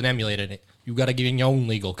box with an emulator in it. You got to get your own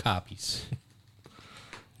legal copies.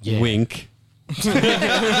 Yeah. Wink. Do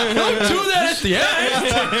that at the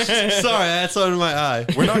end. Sorry, that's under my eye.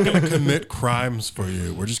 We're not going to commit crimes for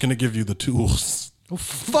you. We're just going to give you the tools.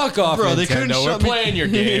 Fuck off, Bro, Nintendo. they couldn't We're shut me- playing your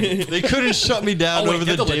game. They couldn't shut me down Oh, wait, over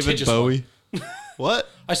they're the the David litigious Bowie. What?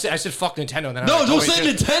 I said fuck Nintendo. And then I No, was like, don't wait, say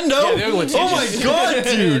they're- Nintendo. Yeah, they're litigious. Oh my god,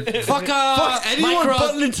 dude. Fuck, Fuck anyone Micro-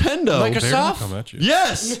 but Nintendo. Dare them Microsoft? come at you.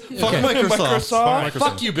 Yes. Fuck Microsoft.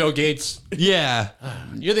 Fuck you, Bill Gates. Yeah.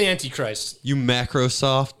 You're the Antichrist. You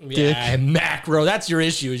Macrosoft dick. Yeah, macro. That's your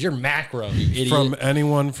issue. Is your macro, you idiot. From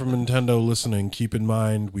anyone from Nintendo listening, keep in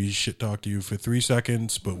mind we shit talk to you for 3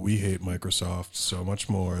 seconds, but we hate Microsoft so much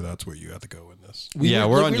more. That's where you have to go in this. Yeah,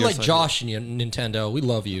 we're on we're your like side Josh and Nintendo. We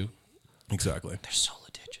love you. Exactly. They're so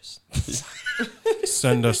litigious.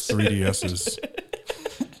 Send us 3DSs.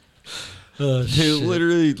 They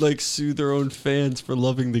literally like sue their own fans for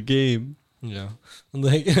loving the game. Yeah.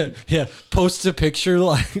 Like, yeah. Posts a picture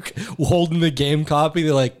like holding the game copy.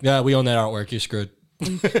 They're like, yeah, we own that artwork. You're screwed.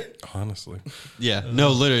 Honestly. Yeah.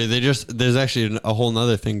 No, literally, there's actually a whole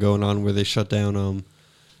nother thing going on where they shut down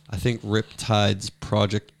I think Riptide's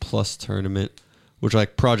Project Plus tournament, which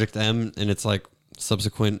like Project M and it's like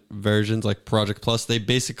subsequent versions like Project Plus. They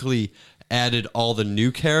basically added all the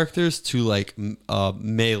new characters to like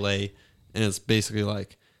Melee, and it's basically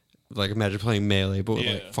like imagine playing Melee but with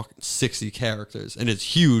like fucking 60 characters, and it's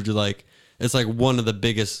huge. Like it's like one of the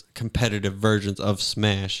biggest competitive versions of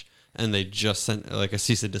Smash, and they just sent like a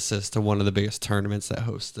cease and desist to one of the biggest tournaments that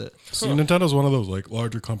host it. See, Nintendo's one of those like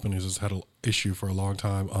larger companies that's had an issue for a long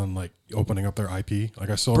time on like opening up their IP.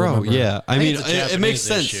 Like I still remember. Yeah, I mean it's a it makes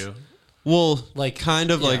Japanese sense. issue. Well, Like,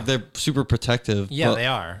 kind of yeah. like they're super protective. Yeah, but they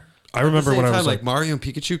are. I remember at the when same I time, was like, Mario and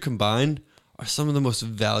Pikachu combined are some of the most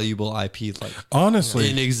valuable IP like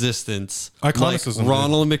honestly, in existence. Iconicism, like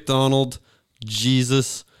Ronald McDonald,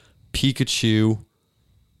 Jesus, Pikachu.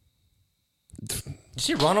 You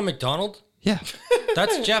see Ronald McDonald? Yeah,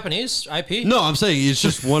 That's Japanese IP. No, I'm saying he's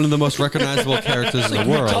just one of the most recognizable characters in the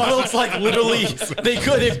world. McDonald's like literally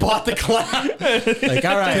they bought the clown. Like,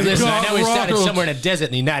 all right, listen, I know we started somewhere in a desert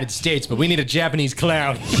in the United States, but we need a Japanese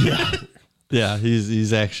clown. Yeah,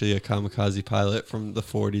 he's actually a kamikaze pilot from the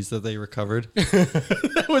 40s that they recovered.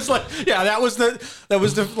 That was like, yeah, that was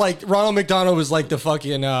the like Ronald McDonald was like the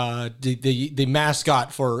fucking the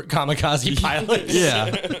mascot for kamikaze pilots.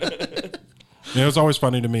 Yeah. It was always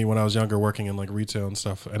funny to me when I was younger, working in like retail and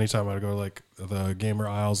stuff. Anytime I'd go to like the gamer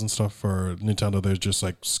aisles and stuff for Nintendo, there's just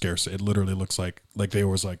like scarce. It literally looks like they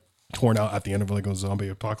was like torn out at the end of like those zombie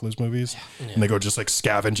apocalypse movies, and they go just like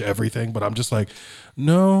scavenge everything. But I'm just like,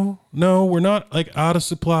 no, we're not like out of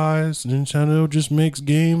supplies. Nintendo just makes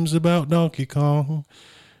games about Donkey Kong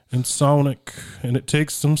and Sonic, and it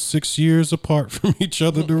takes them 6 years apart from each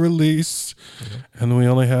other to release, and we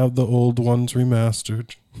only have the old ones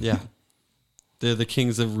remastered. Yeah. They're the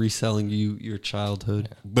kings of reselling you your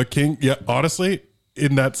childhood. The king, yeah, honestly,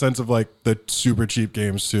 in that sense of like the super cheap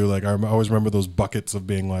games too. Like I always remember those buckets of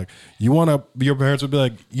being like, your parents would be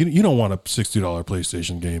like, you don't want a $60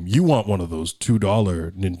 PlayStation game. You want one of those $2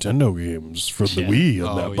 Nintendo games from the Wii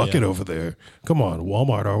in that bucket over there. Come on,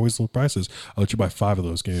 Walmart are always low prices. I'll let you buy 5 of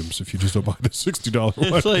those games if you just don't buy the $60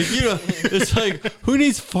 one. It's like, it's like, who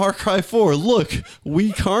needs Far Cry 4? Look,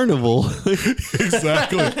 Wii Carnival.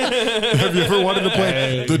 Exactly. Have you ever wanted to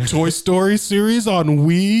play the Toy Story series on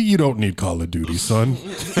Wii? You don't need Call of Duty, son.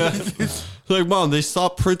 Like, Mom, they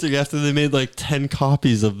stopped printing after they made like 10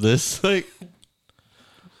 copies of this. Like,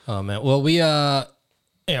 oh man, well we're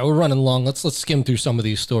running long. Let's skim through some of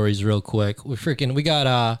these stories real quick. We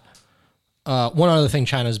got one other thing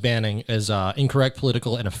China's banning is incorrect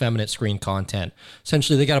political and effeminate screen content.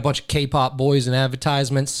 Essentially, they got a bunch of K-pop boys in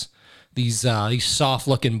advertisements. These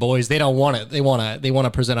soft-looking boys, they don't want it. They want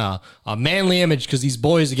to present a manly image because these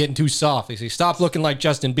boys are getting too soft. They say, stop looking like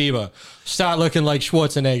Justin Bieber. Start looking like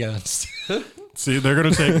Schwarzenegger. See, they're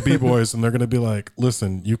going to take B-boys and they're going to be like,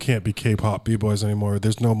 listen, you can't be K-pop B-boys anymore.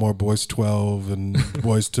 There's no more Boys 12 and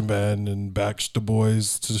Boys to Men and Backsta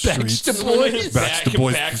Boys to the streets. Backsta Boys? Backsta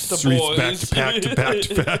Boys to the streets, back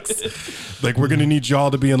to backs. Like, we're going to need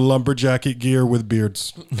y'all to be in lumberjacket gear with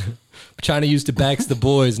beards. China used to backs the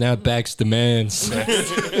boys, now it backs the mans.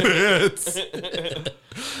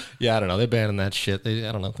 Yeah, I don't know. They're banning that shit.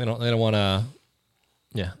 I don't know. They don't want to.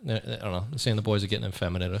 Yeah, I don't know. They're saying the boys are getting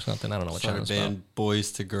effeminate or something. I don't know what China's about. Ban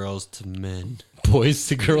boys to girls to men. Boys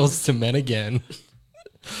to girls to men again.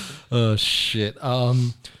 Oh shit. Yeah,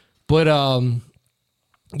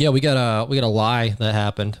 we got a lie that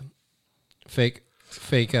happened. Fake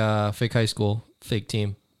high school, fake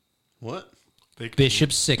team. What?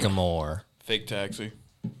 Bishop Sycamore. Fake taxi.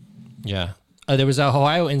 Yeah. There was a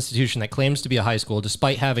Ohio institution that claims to be a high school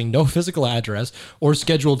despite having no physical address or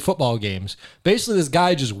scheduled football games. Basically, this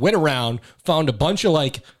guy just went around, found a bunch of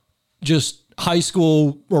like just high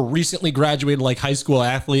school or recently graduated like high school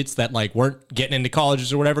athletes that like weren't getting into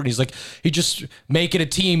colleges or whatever. And he's like, he just make it a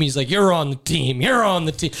team. He's like, you're on the team. You're on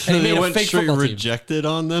the team. And they went straight rejected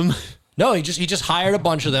on them. No, he just hired a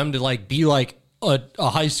bunch of them to like be like a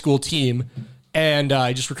high school team. And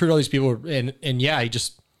I just recruited all these people, and yeah, he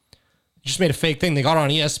just made a fake thing. They got on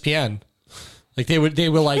ESPN, like they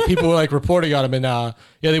were like people were like reporting on him, and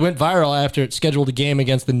they went viral after it scheduled a game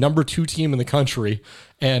against the number 2 team in the country,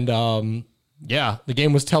 and the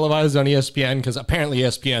game was televised on ESPN because apparently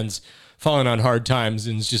ESPN's fallen on hard times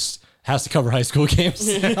and just has to cover high school games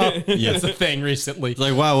now. Yeah, it's a thing recently.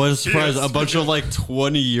 Like, wow, what a surprise! A bunch of like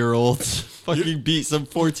 20-year-olds fucking beat some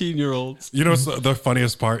 14-year-olds. You know, the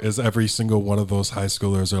funniest part is every single one of those high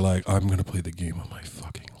schoolers are like, I'm gonna play the game of my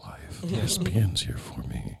fucking life. ESPN's here for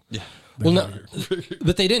me. Yeah. Well, no,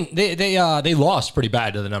 but they didn't. They lost pretty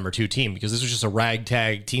bad to the number 2 team because this was just a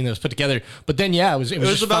ragtag team that was put together. But then, yeah, it was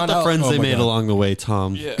just about the friends they made along the way.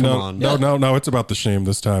 Tom, come on. No, it's about the shame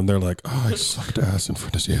this time. They're like, oh, I sucked ass in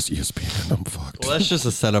front of ESPN. I'm fucked. Well, that's just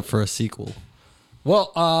a setup for a sequel.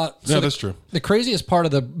 Well, that's true. The craziest part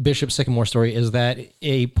of the Bishop Sycamore story is that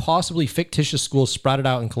a possibly fictitious school sprouted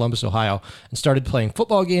out in Columbus, Ohio, and started playing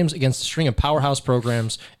football games against a string of powerhouse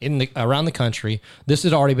programs around the country. This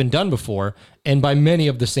had already been done before, and by many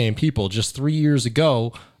of the same people. Just 3 years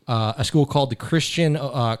ago, a school called the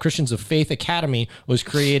Christians of Faith Academy was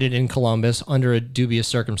created in Columbus under dubious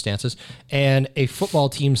circumstances, and a football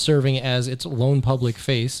team serving as its lone public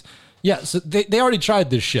face. Yeah, so they already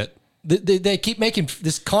tried this shit. They keep making,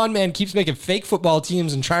 this con man keeps making fake football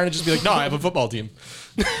teams and trying to just be like, no, I have a football team.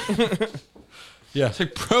 Yeah. It's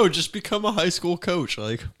like, bro, just become a high school coach.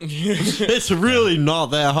 Like, it's really not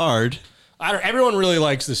that hard. Everyone really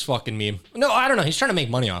likes this fucking meme. No, I don't know. He's trying to make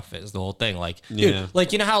money off it. Is the whole thing. Like, Yeah. dude,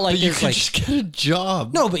 like you know how like But you there's could like just get a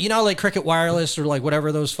job. no, but you know like Cricket Wireless or like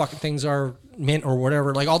whatever those fucking things are, Mint or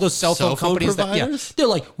whatever. Like all those cell phone companies providers? they're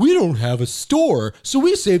like, we don't have a store, so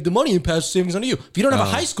we save the money and pass the savings on to you. If you don't have a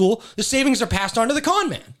high school, the savings are passed on to the con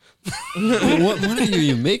man. What money are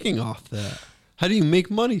you making off that? How do you make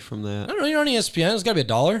money from I that? don't know. You're on ESPN. It's got to be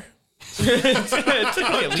 $1. It's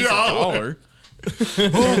at least $1.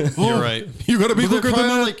 You're right. You gotta be But they're quicker than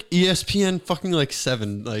probably that. like ESPN fucking like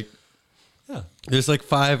 7. Like, there's like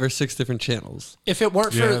 5 or 6 different channels. If it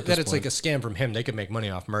weren't Yeah, for at that, this it's like a scam from him. They could make money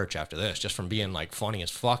off merch after this, just from being like funny as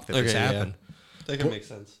fuck that this Okay, yeah. happened. That can make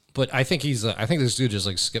sense. But I think I think this dude just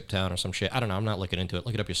like skipped town or some shit. I don't know. I'm not looking into it.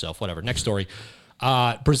 Look it up yourself. Whatever. Next story.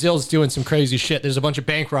 Brazil's doing some crazy shit. There's a bunch of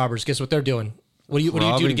bank robbers. Guess what they're doing? What do you do to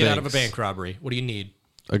Robbing get out of a banks. bank robbery? What do you need?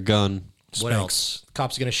 A gun. What else? The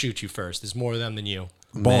cops are gonna shoot you first. There's more of them than you.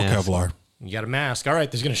 Ball Mask. Kevlar. You got a mask. All right,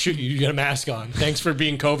 there's gonna shoot you. You got a mask on. Thanks for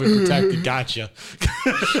being COVID protected. Gotcha.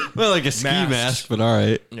 Well, like a ski Masked. mask, but all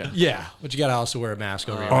right. Yeah, but you gotta also wear a mask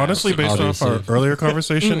over your Honestly, mask. based off our Obviously. earlier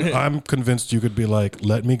conversation, I'm convinced you could be like,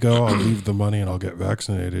 "Let me go. I'll leave the money and I'll get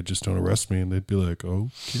vaccinated. Just don't arrest me." And they'd be like,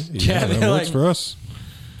 "Okay, yeah, that they're works like- for us."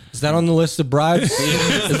 Is that on the list of bribes?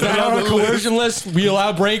 Is that on a coercion list? We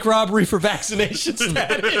allow bank robbery for vaccination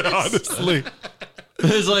status. Honestly,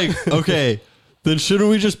 It's like, okay, then shouldn't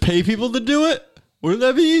we just pay people to do it? Wouldn't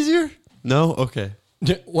that be easier? No? Okay.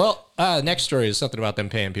 Well, next story is something about them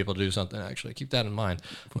paying people to do something. Actually, keep that in mind.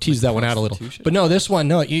 Tease that one out a little. But no, this one,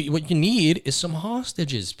 no. What you need is some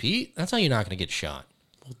hostages, Pete. That's how you're not going to get shot.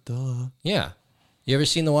 Well, duh. Yeah. You ever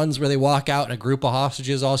seen the ones where they walk out and a group of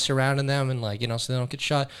hostages all surrounding them and like, so they don't get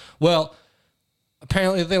shot? Well,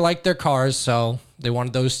 apparently they liked their cars, so they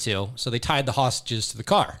wanted those too. So they tied the hostages to the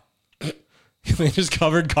car. They just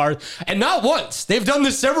covered cars. And not once. They've done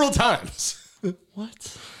this several times.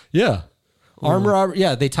 What? Yeah. Armed robbery.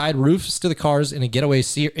 Yeah, they tied roofs to the cars in a getaway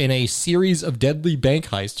in a series of deadly bank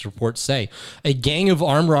heists, reports say. A gang of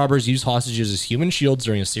armed robbers used hostages as human shields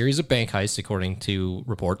during a series of bank heists, according to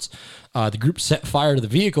reports. The group set fire to the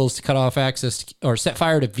vehicles to cut off access, set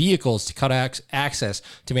fire to vehicles to cut access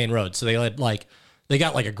to main roads. So they got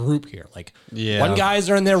like a group here. Like, Yeah. one guys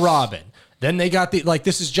are in there robbing. Then they got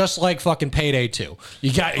this is just like fucking Payday 2.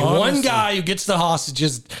 You got one guy who gets the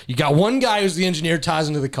hostages. You got one guy who's the engineer, ties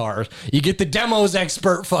into the cars. You get the demos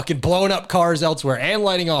expert fucking blowing up cars elsewhere and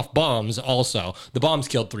lighting off bombs also. The bombs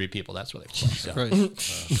killed 3 people. That's what they so.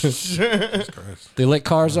 Christ. They lit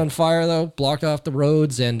cars on fire, though, blocked off the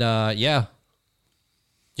roads. And yeah,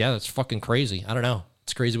 that's fucking crazy. I don't know.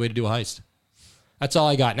 It's a crazy way to do a heist. That's all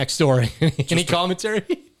I got. Next story. Any commentary?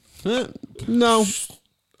 No.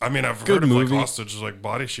 I mean, I've Good heard of movie. like hostages like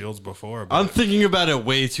body shields before. But I'm thinking about it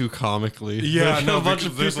way too comically. Yeah, Like, no, a bunch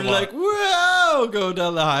of because there's people a are lot. like, "Whoa!" Go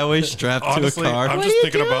down the highway strapped honestly, to a car. I'm just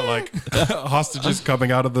thinking about like hostages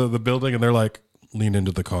coming out of the building and they're like, "Lean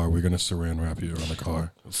into the car. We're gonna saran wrap you around the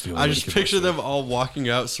car." It's the only I way just to keep us picture safe." them all walking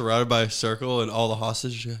out, surrounded by a circle, and all the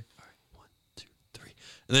hostages are like, "All right, 1, 2, 3,"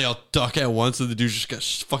 and they all duck at once, and the dude just got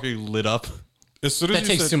fucking lit up. As soon as That you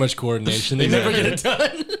takes said, too much coordination. They never get it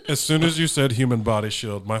done. As soon as you said human body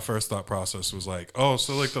shield, my first thought process was like, oh,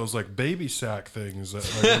 so like those like baby sack things that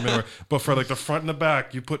like, women wear. But for like the front and the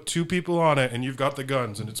back, you put 2 people on it and you've got the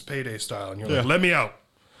guns and it's Payday style, and you're like, let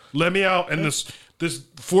me out, and this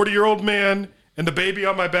 40-year-old man and the baby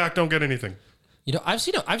on my back don't get anything. I've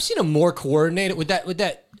seen a more coordinated with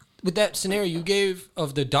that scenario you gave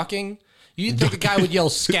of the ducking. You think the guy would yell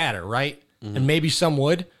scatter, right? And maybe some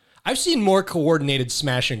would. I've seen more coordinated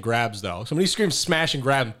smash and grabs though. Somebody screams smash and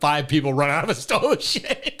grab and 5 people run out of a stove.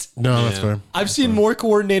 Shit. No, that's fair. I've seen more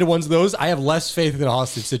coordinated ones of those. I have less faith in a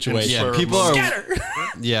hostage situation. Yeah, people are. Scatter.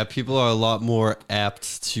 Yeah, people are a lot more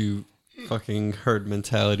apt to fucking herd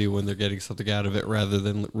mentality when they're getting something out of it, rather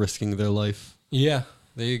than risking their life. Yeah,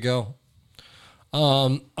 there you go.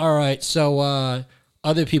 All right, so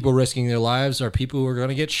other people risking their lives are people who are going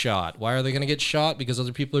to get shot. Why are they going to get shot? Because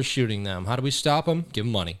other people are shooting them. How do we stop them? Give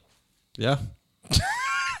them money. Yeah.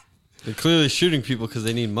 They're clearly shooting people because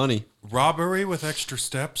they need money. Robbery with extra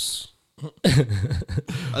steps. I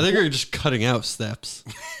think we're just cutting out steps.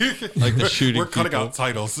 Like the shooting We're cutting people. out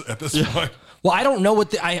titles at this point. Well, I don't know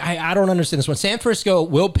what I don't understand this one. San Francisco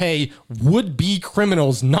will pay would-be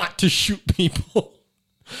criminals not to shoot people.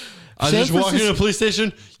 I was just walking to a police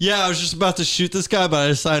station. Yeah, I was just about to shoot this guy, but I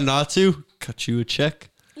decided not to. Cut you a check.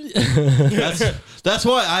 That's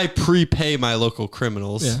why I prepay my local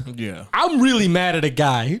criminals. Yeah. I'm really mad at a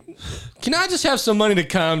guy. Can I just have some money to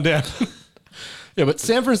calm down? Yeah, but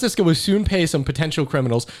San Francisco will soon pay some potential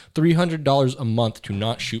criminals $300 a month to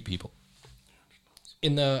not shoot people.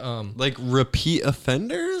 In the Like repeat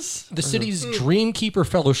offenders? the city's Dreamkeeper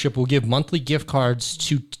Fellowship will give monthly gift cards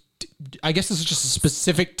to, I guess this is just a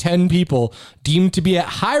specific 10 people deemed to be at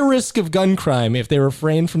high risk of gun crime if they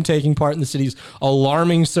refrain from taking part in the city's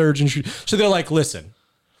alarming surge in shoot. So they're like, listen,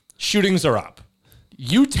 shootings are up.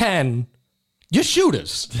 You 10, you're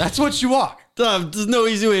shooters. That's what you are. There's no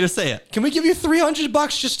easy way to say it. Can we give you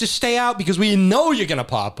 $300 just to stay out because we know you're gonna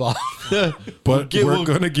pop off? But we're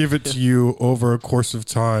going to give it to you over a course of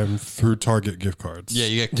time through Target gift cards. Yeah,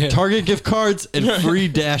 you get Target gift cards and free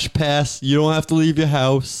Dash Pass. You don't have to leave your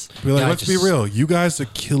house. Be like, Yeah, let's be real. You guys are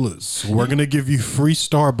killers. So we're going to give you free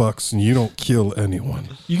Starbucks and you don't kill anyone.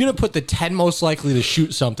 You're gonna put the 10 most likely to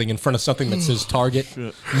shoot something in front of something that says Target.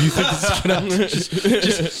 You think this is gonna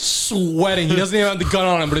just sweating? He doesn't even have the gun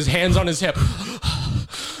on him, but his hand's on his hip.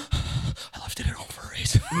 I left it at home for a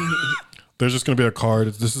reason. There's just going to be a card.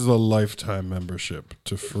 This is a lifetime membership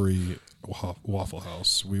to free Waffle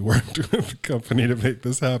House. We worked with a company to make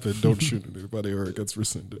this happen. Don't shoot anybody or it gets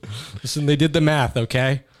rescinded. Listen, they did the math,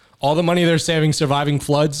 okay? All the money they're saving surviving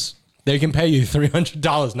floods, they can pay you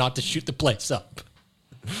 $300 not to shoot the place up.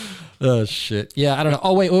 Oh, shit. Yeah, I don't know.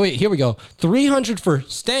 Oh, wait. Here we go. $300 for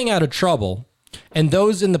staying out of trouble. And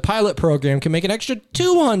those in the pilot program can make an extra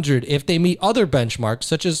 $200 if they meet other benchmarks,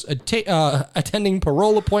 such as attending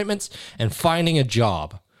parole appointments and finding a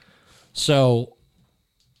job. So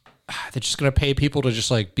they're just going to pay people to just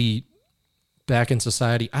like be back in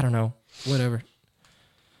society. I don't know. Whatever.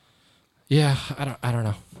 Yeah, I don't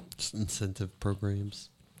know. Just incentive programs.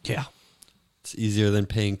 Yeah. It's easier than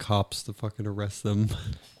paying cops to fucking arrest them.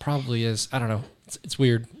 Probably is. I don't know. It's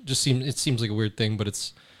weird. It seems like a weird thing, but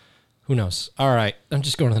it's who knows. All right. I'm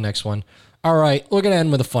just going to the next one. All right. We're going to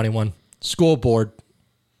end with a funny one. School board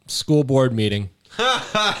meeting.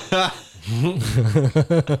 All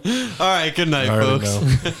right. Good night, folks.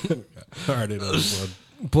 I already know this one.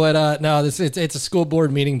 But no, it's a school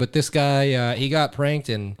board meeting, but this guy, he got pranked,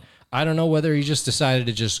 and I don't know whether he just decided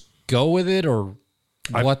to just go with it or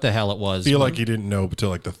what the hell it was. I feel like he didn't know until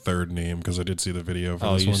like the third name because I did see the video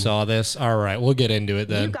for this you one. saw this? All right. We'll get into it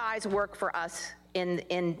then. You guys work for us in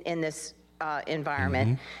this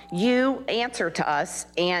environment. You answer to us,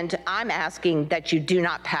 and I'm asking that you do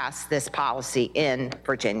not pass this policy in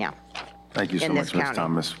Virginia. Thank you so in much, this Ms. county.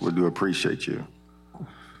 Thomas. We do appreciate you.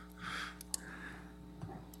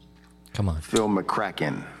 Come on. Phil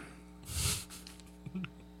McCracken.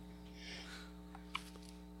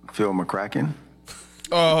 Phil McCracken.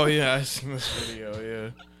 Oh, yeah, I seen this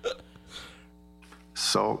video, yeah.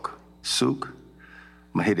 Souk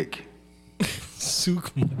Mahidik.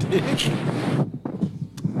 Souk Mahidik.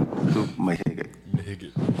 Souk Mahidik.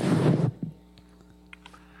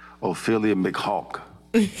 Ophelia McHawk.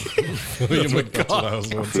 That's what I was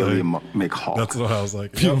going to say. Ophelia McHawk. That's what I was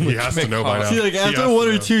like. Yep, he has to know by now. See, like He after has one to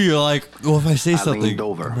or know. two, you're like, well, if I say something, Eileen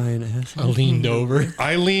Dover. am I an asshole? I leaned over.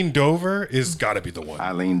 Eileen Dover is got to be the one.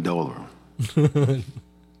 Eileen Dover.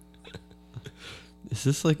 Is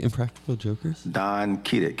this like Impractical Jokers? Don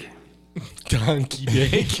Kiddick. Donkey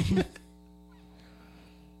dick.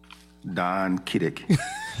 Don Kiddick.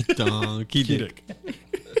 Donkey Dick.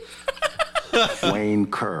 Wayne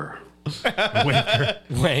Kerr.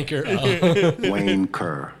 Wanker. Oh. Wayne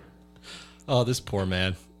Kerr. Oh, this poor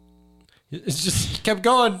man. It's just kept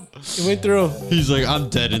going. It went through. He's like, I'm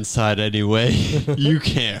dead inside anyway. You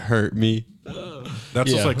can't hurt me. That's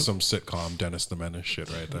Yeah. just like some sitcom Dennis the Menace shit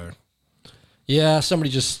right there. Yeah, somebody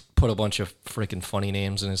just put a bunch of freaking funny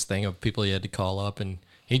names in his thing of people he had to call up, and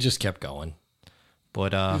he just kept going.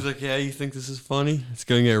 But He's like, yeah, you think this is funny? It's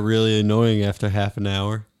going to get really annoying after half an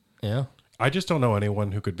hour. yeah. I just don't know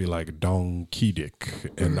anyone who could be like Don Kiddick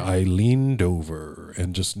and Eileen Dover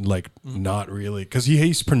and just like not really, because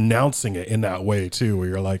he's pronouncing it in that way too, where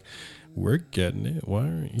you're like, we're getting it. Why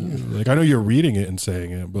aren't you? Like, I know you're reading it and saying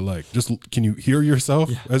it, but like, just can you hear yourself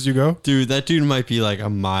as you go? Dude, that dude might be like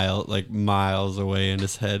miles away in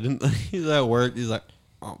his head. And he's at work. He's like,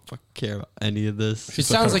 I don't fucking care about any of this. It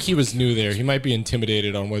sounds like he was new there. He might be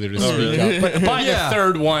intimidated on whether to speak up. But by Yeah. the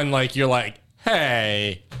third one, like, you're like,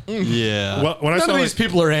 hey, Yeah. Well, when I none saw of these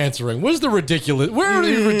people are answering. Where's the ridiculous? Where are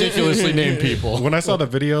these ridiculously named people? when I saw the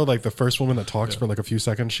video, like the first woman that talks for like a few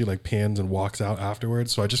seconds, she like pans and walks out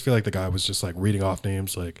afterwards. So I just feel like the guy was just like reading off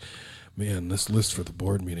names like, man, this list for the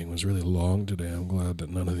board meeting was really long today. I'm glad that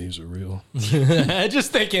none of these are real.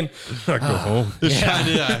 Just thinking, I go home.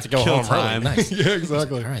 to go kill home time. early. Nice. Yeah,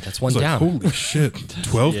 exactly. All right, that's one It's like, down. holy shit.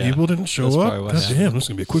 12 Yeah. people didn't show That's up? probably what God happened. damn, this is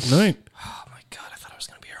going to be a quick night. Oh my god, I thought I was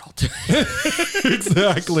gonna be here all day.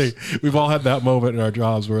 Exactly. We've all had that moment in our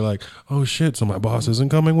jobs where we're like, oh shit, so my boss isn't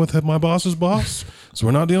coming with my boss's boss? So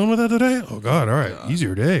we're not dealing with that today? Oh God, all right.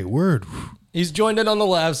 Easier day. Word. He's joined in on the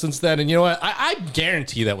laugh since then. And you know what? I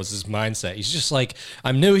guarantee that was his mindset. He's just like,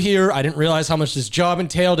 I'm new here. I didn't realize how much this job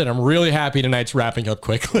entailed, and I'm really happy tonight's wrapping up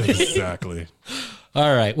quickly. Exactly.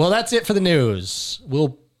 All right. Well, that's it for the news.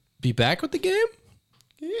 We'll be back with the game.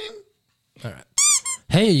 All right.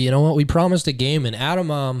 Hey, you know what? We promised a game, and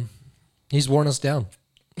Adam, he's worn us down.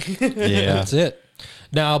 Yeah. That's it.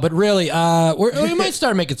 No, but really, we might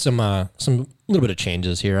start making some little bit of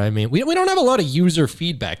changes here. I mean, we don't have a lot of user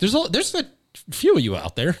feedback. There's a few of you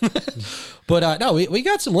out there, but no, we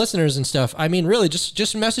got some listeners and stuff. I mean, really,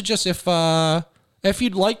 just message us if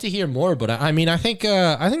you'd like to hear more. But I mean, I think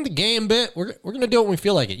the game bit we're gonna do it when we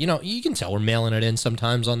feel like it. You know, you can tell we're mailing it in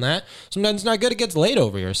sometimes on that. Sometimes it's not good. It gets late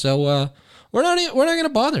over here, so we're not gonna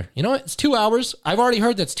bother. You know what? It's 2 hours. I've already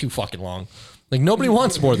heard that's too fucking long. Like nobody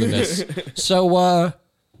wants more than this. So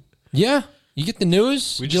yeah, you get the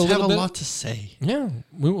news. We just have a lot to say. Yeah,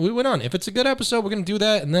 we went on. If it's a good episode, we're gonna do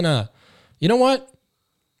that, and then you know what?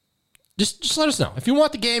 Just let us know if you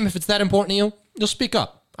want the game. If it's that important to you, you'll speak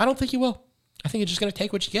up. I don't think you will. I think you're just gonna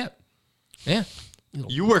take what you get. Yeah.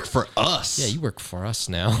 You work for us. Yeah, you work for us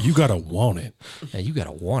now. You gotta want it. Yeah, you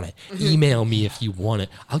gotta want it. Email me if you want it.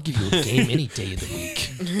 I'll give you a game any day of the week.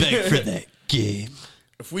 Beg for that game.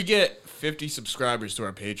 If we get 50 subscribers to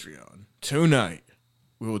our Patreon tonight,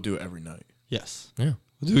 we will do it every night. Yes. Yeah.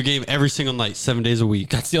 We'll do a game every single night, 7 days a week.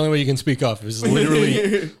 That's the only way you can speak off. Is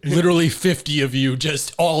literally 50 of you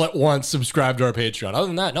just all at once subscribe to our Patreon. Other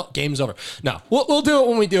than that, no, game's over. No, we'll do it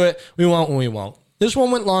when we do it. We won't when we won't. This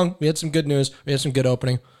one went long. We had some good news. We had some good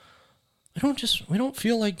opening. We don't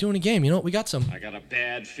feel like doing a game. You know what? We got some. I got a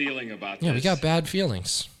bad feeling about this. Yeah, we got bad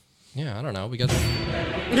feelings. Yeah, I don't know. We got I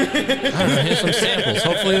don't know. Here's some samples.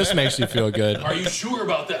 Hopefully this makes you feel good. Are you sure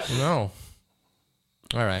about that? No.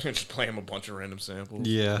 All right. Just play him a bunch of random samples.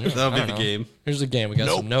 Yeah, that'll be the game. Here's the game. We got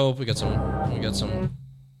some nope. We got some.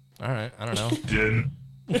 All right. I don't know.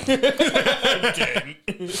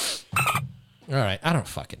 All right. I don't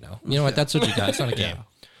fucking know. You know what? That's what you got. It's not a game.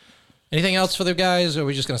 Anything else for the guys, or are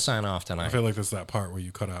we just going to sign off tonight? I feel like that's that part where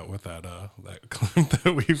you cut out with that clip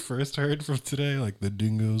that we first heard from today, like the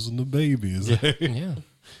dingoes and the babies. Yeah.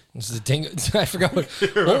 This is the dingo. I forgot what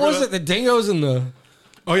was it? The dingoes and the.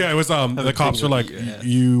 Oh yeah, it was. The cops were like,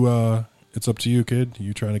 "You, it's up to you, kid.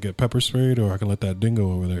 You trying to get pepper sprayed, or I can let that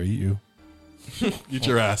dingo over there eat you." Eat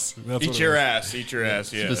your ass. That's Eat your ass. Eat your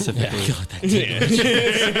ass. Yeah. Specifically. Yeah.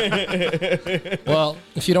 Well,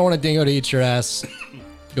 if you don't want a dingo to eat your ass,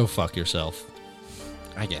 go fuck yourself.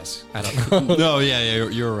 I guess. I don't know. No, yeah,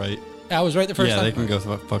 you're right. I was right the first time. Yeah, they can go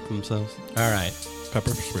fuck themselves. All right.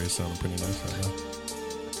 Pepper spray sounding pretty nice right now.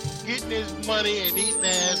 Getting his money and eating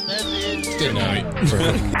ass. That's it. Good night.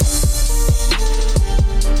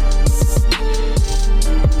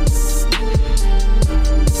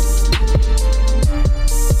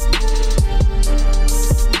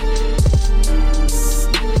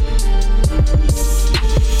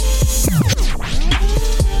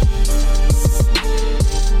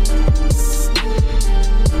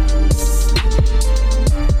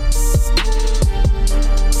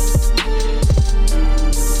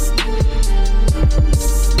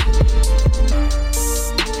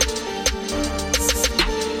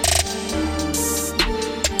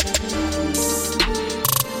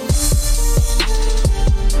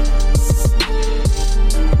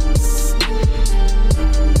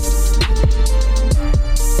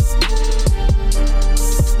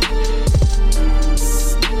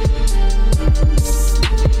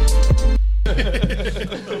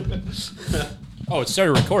 Oh, it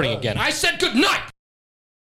started recording again. I said good night!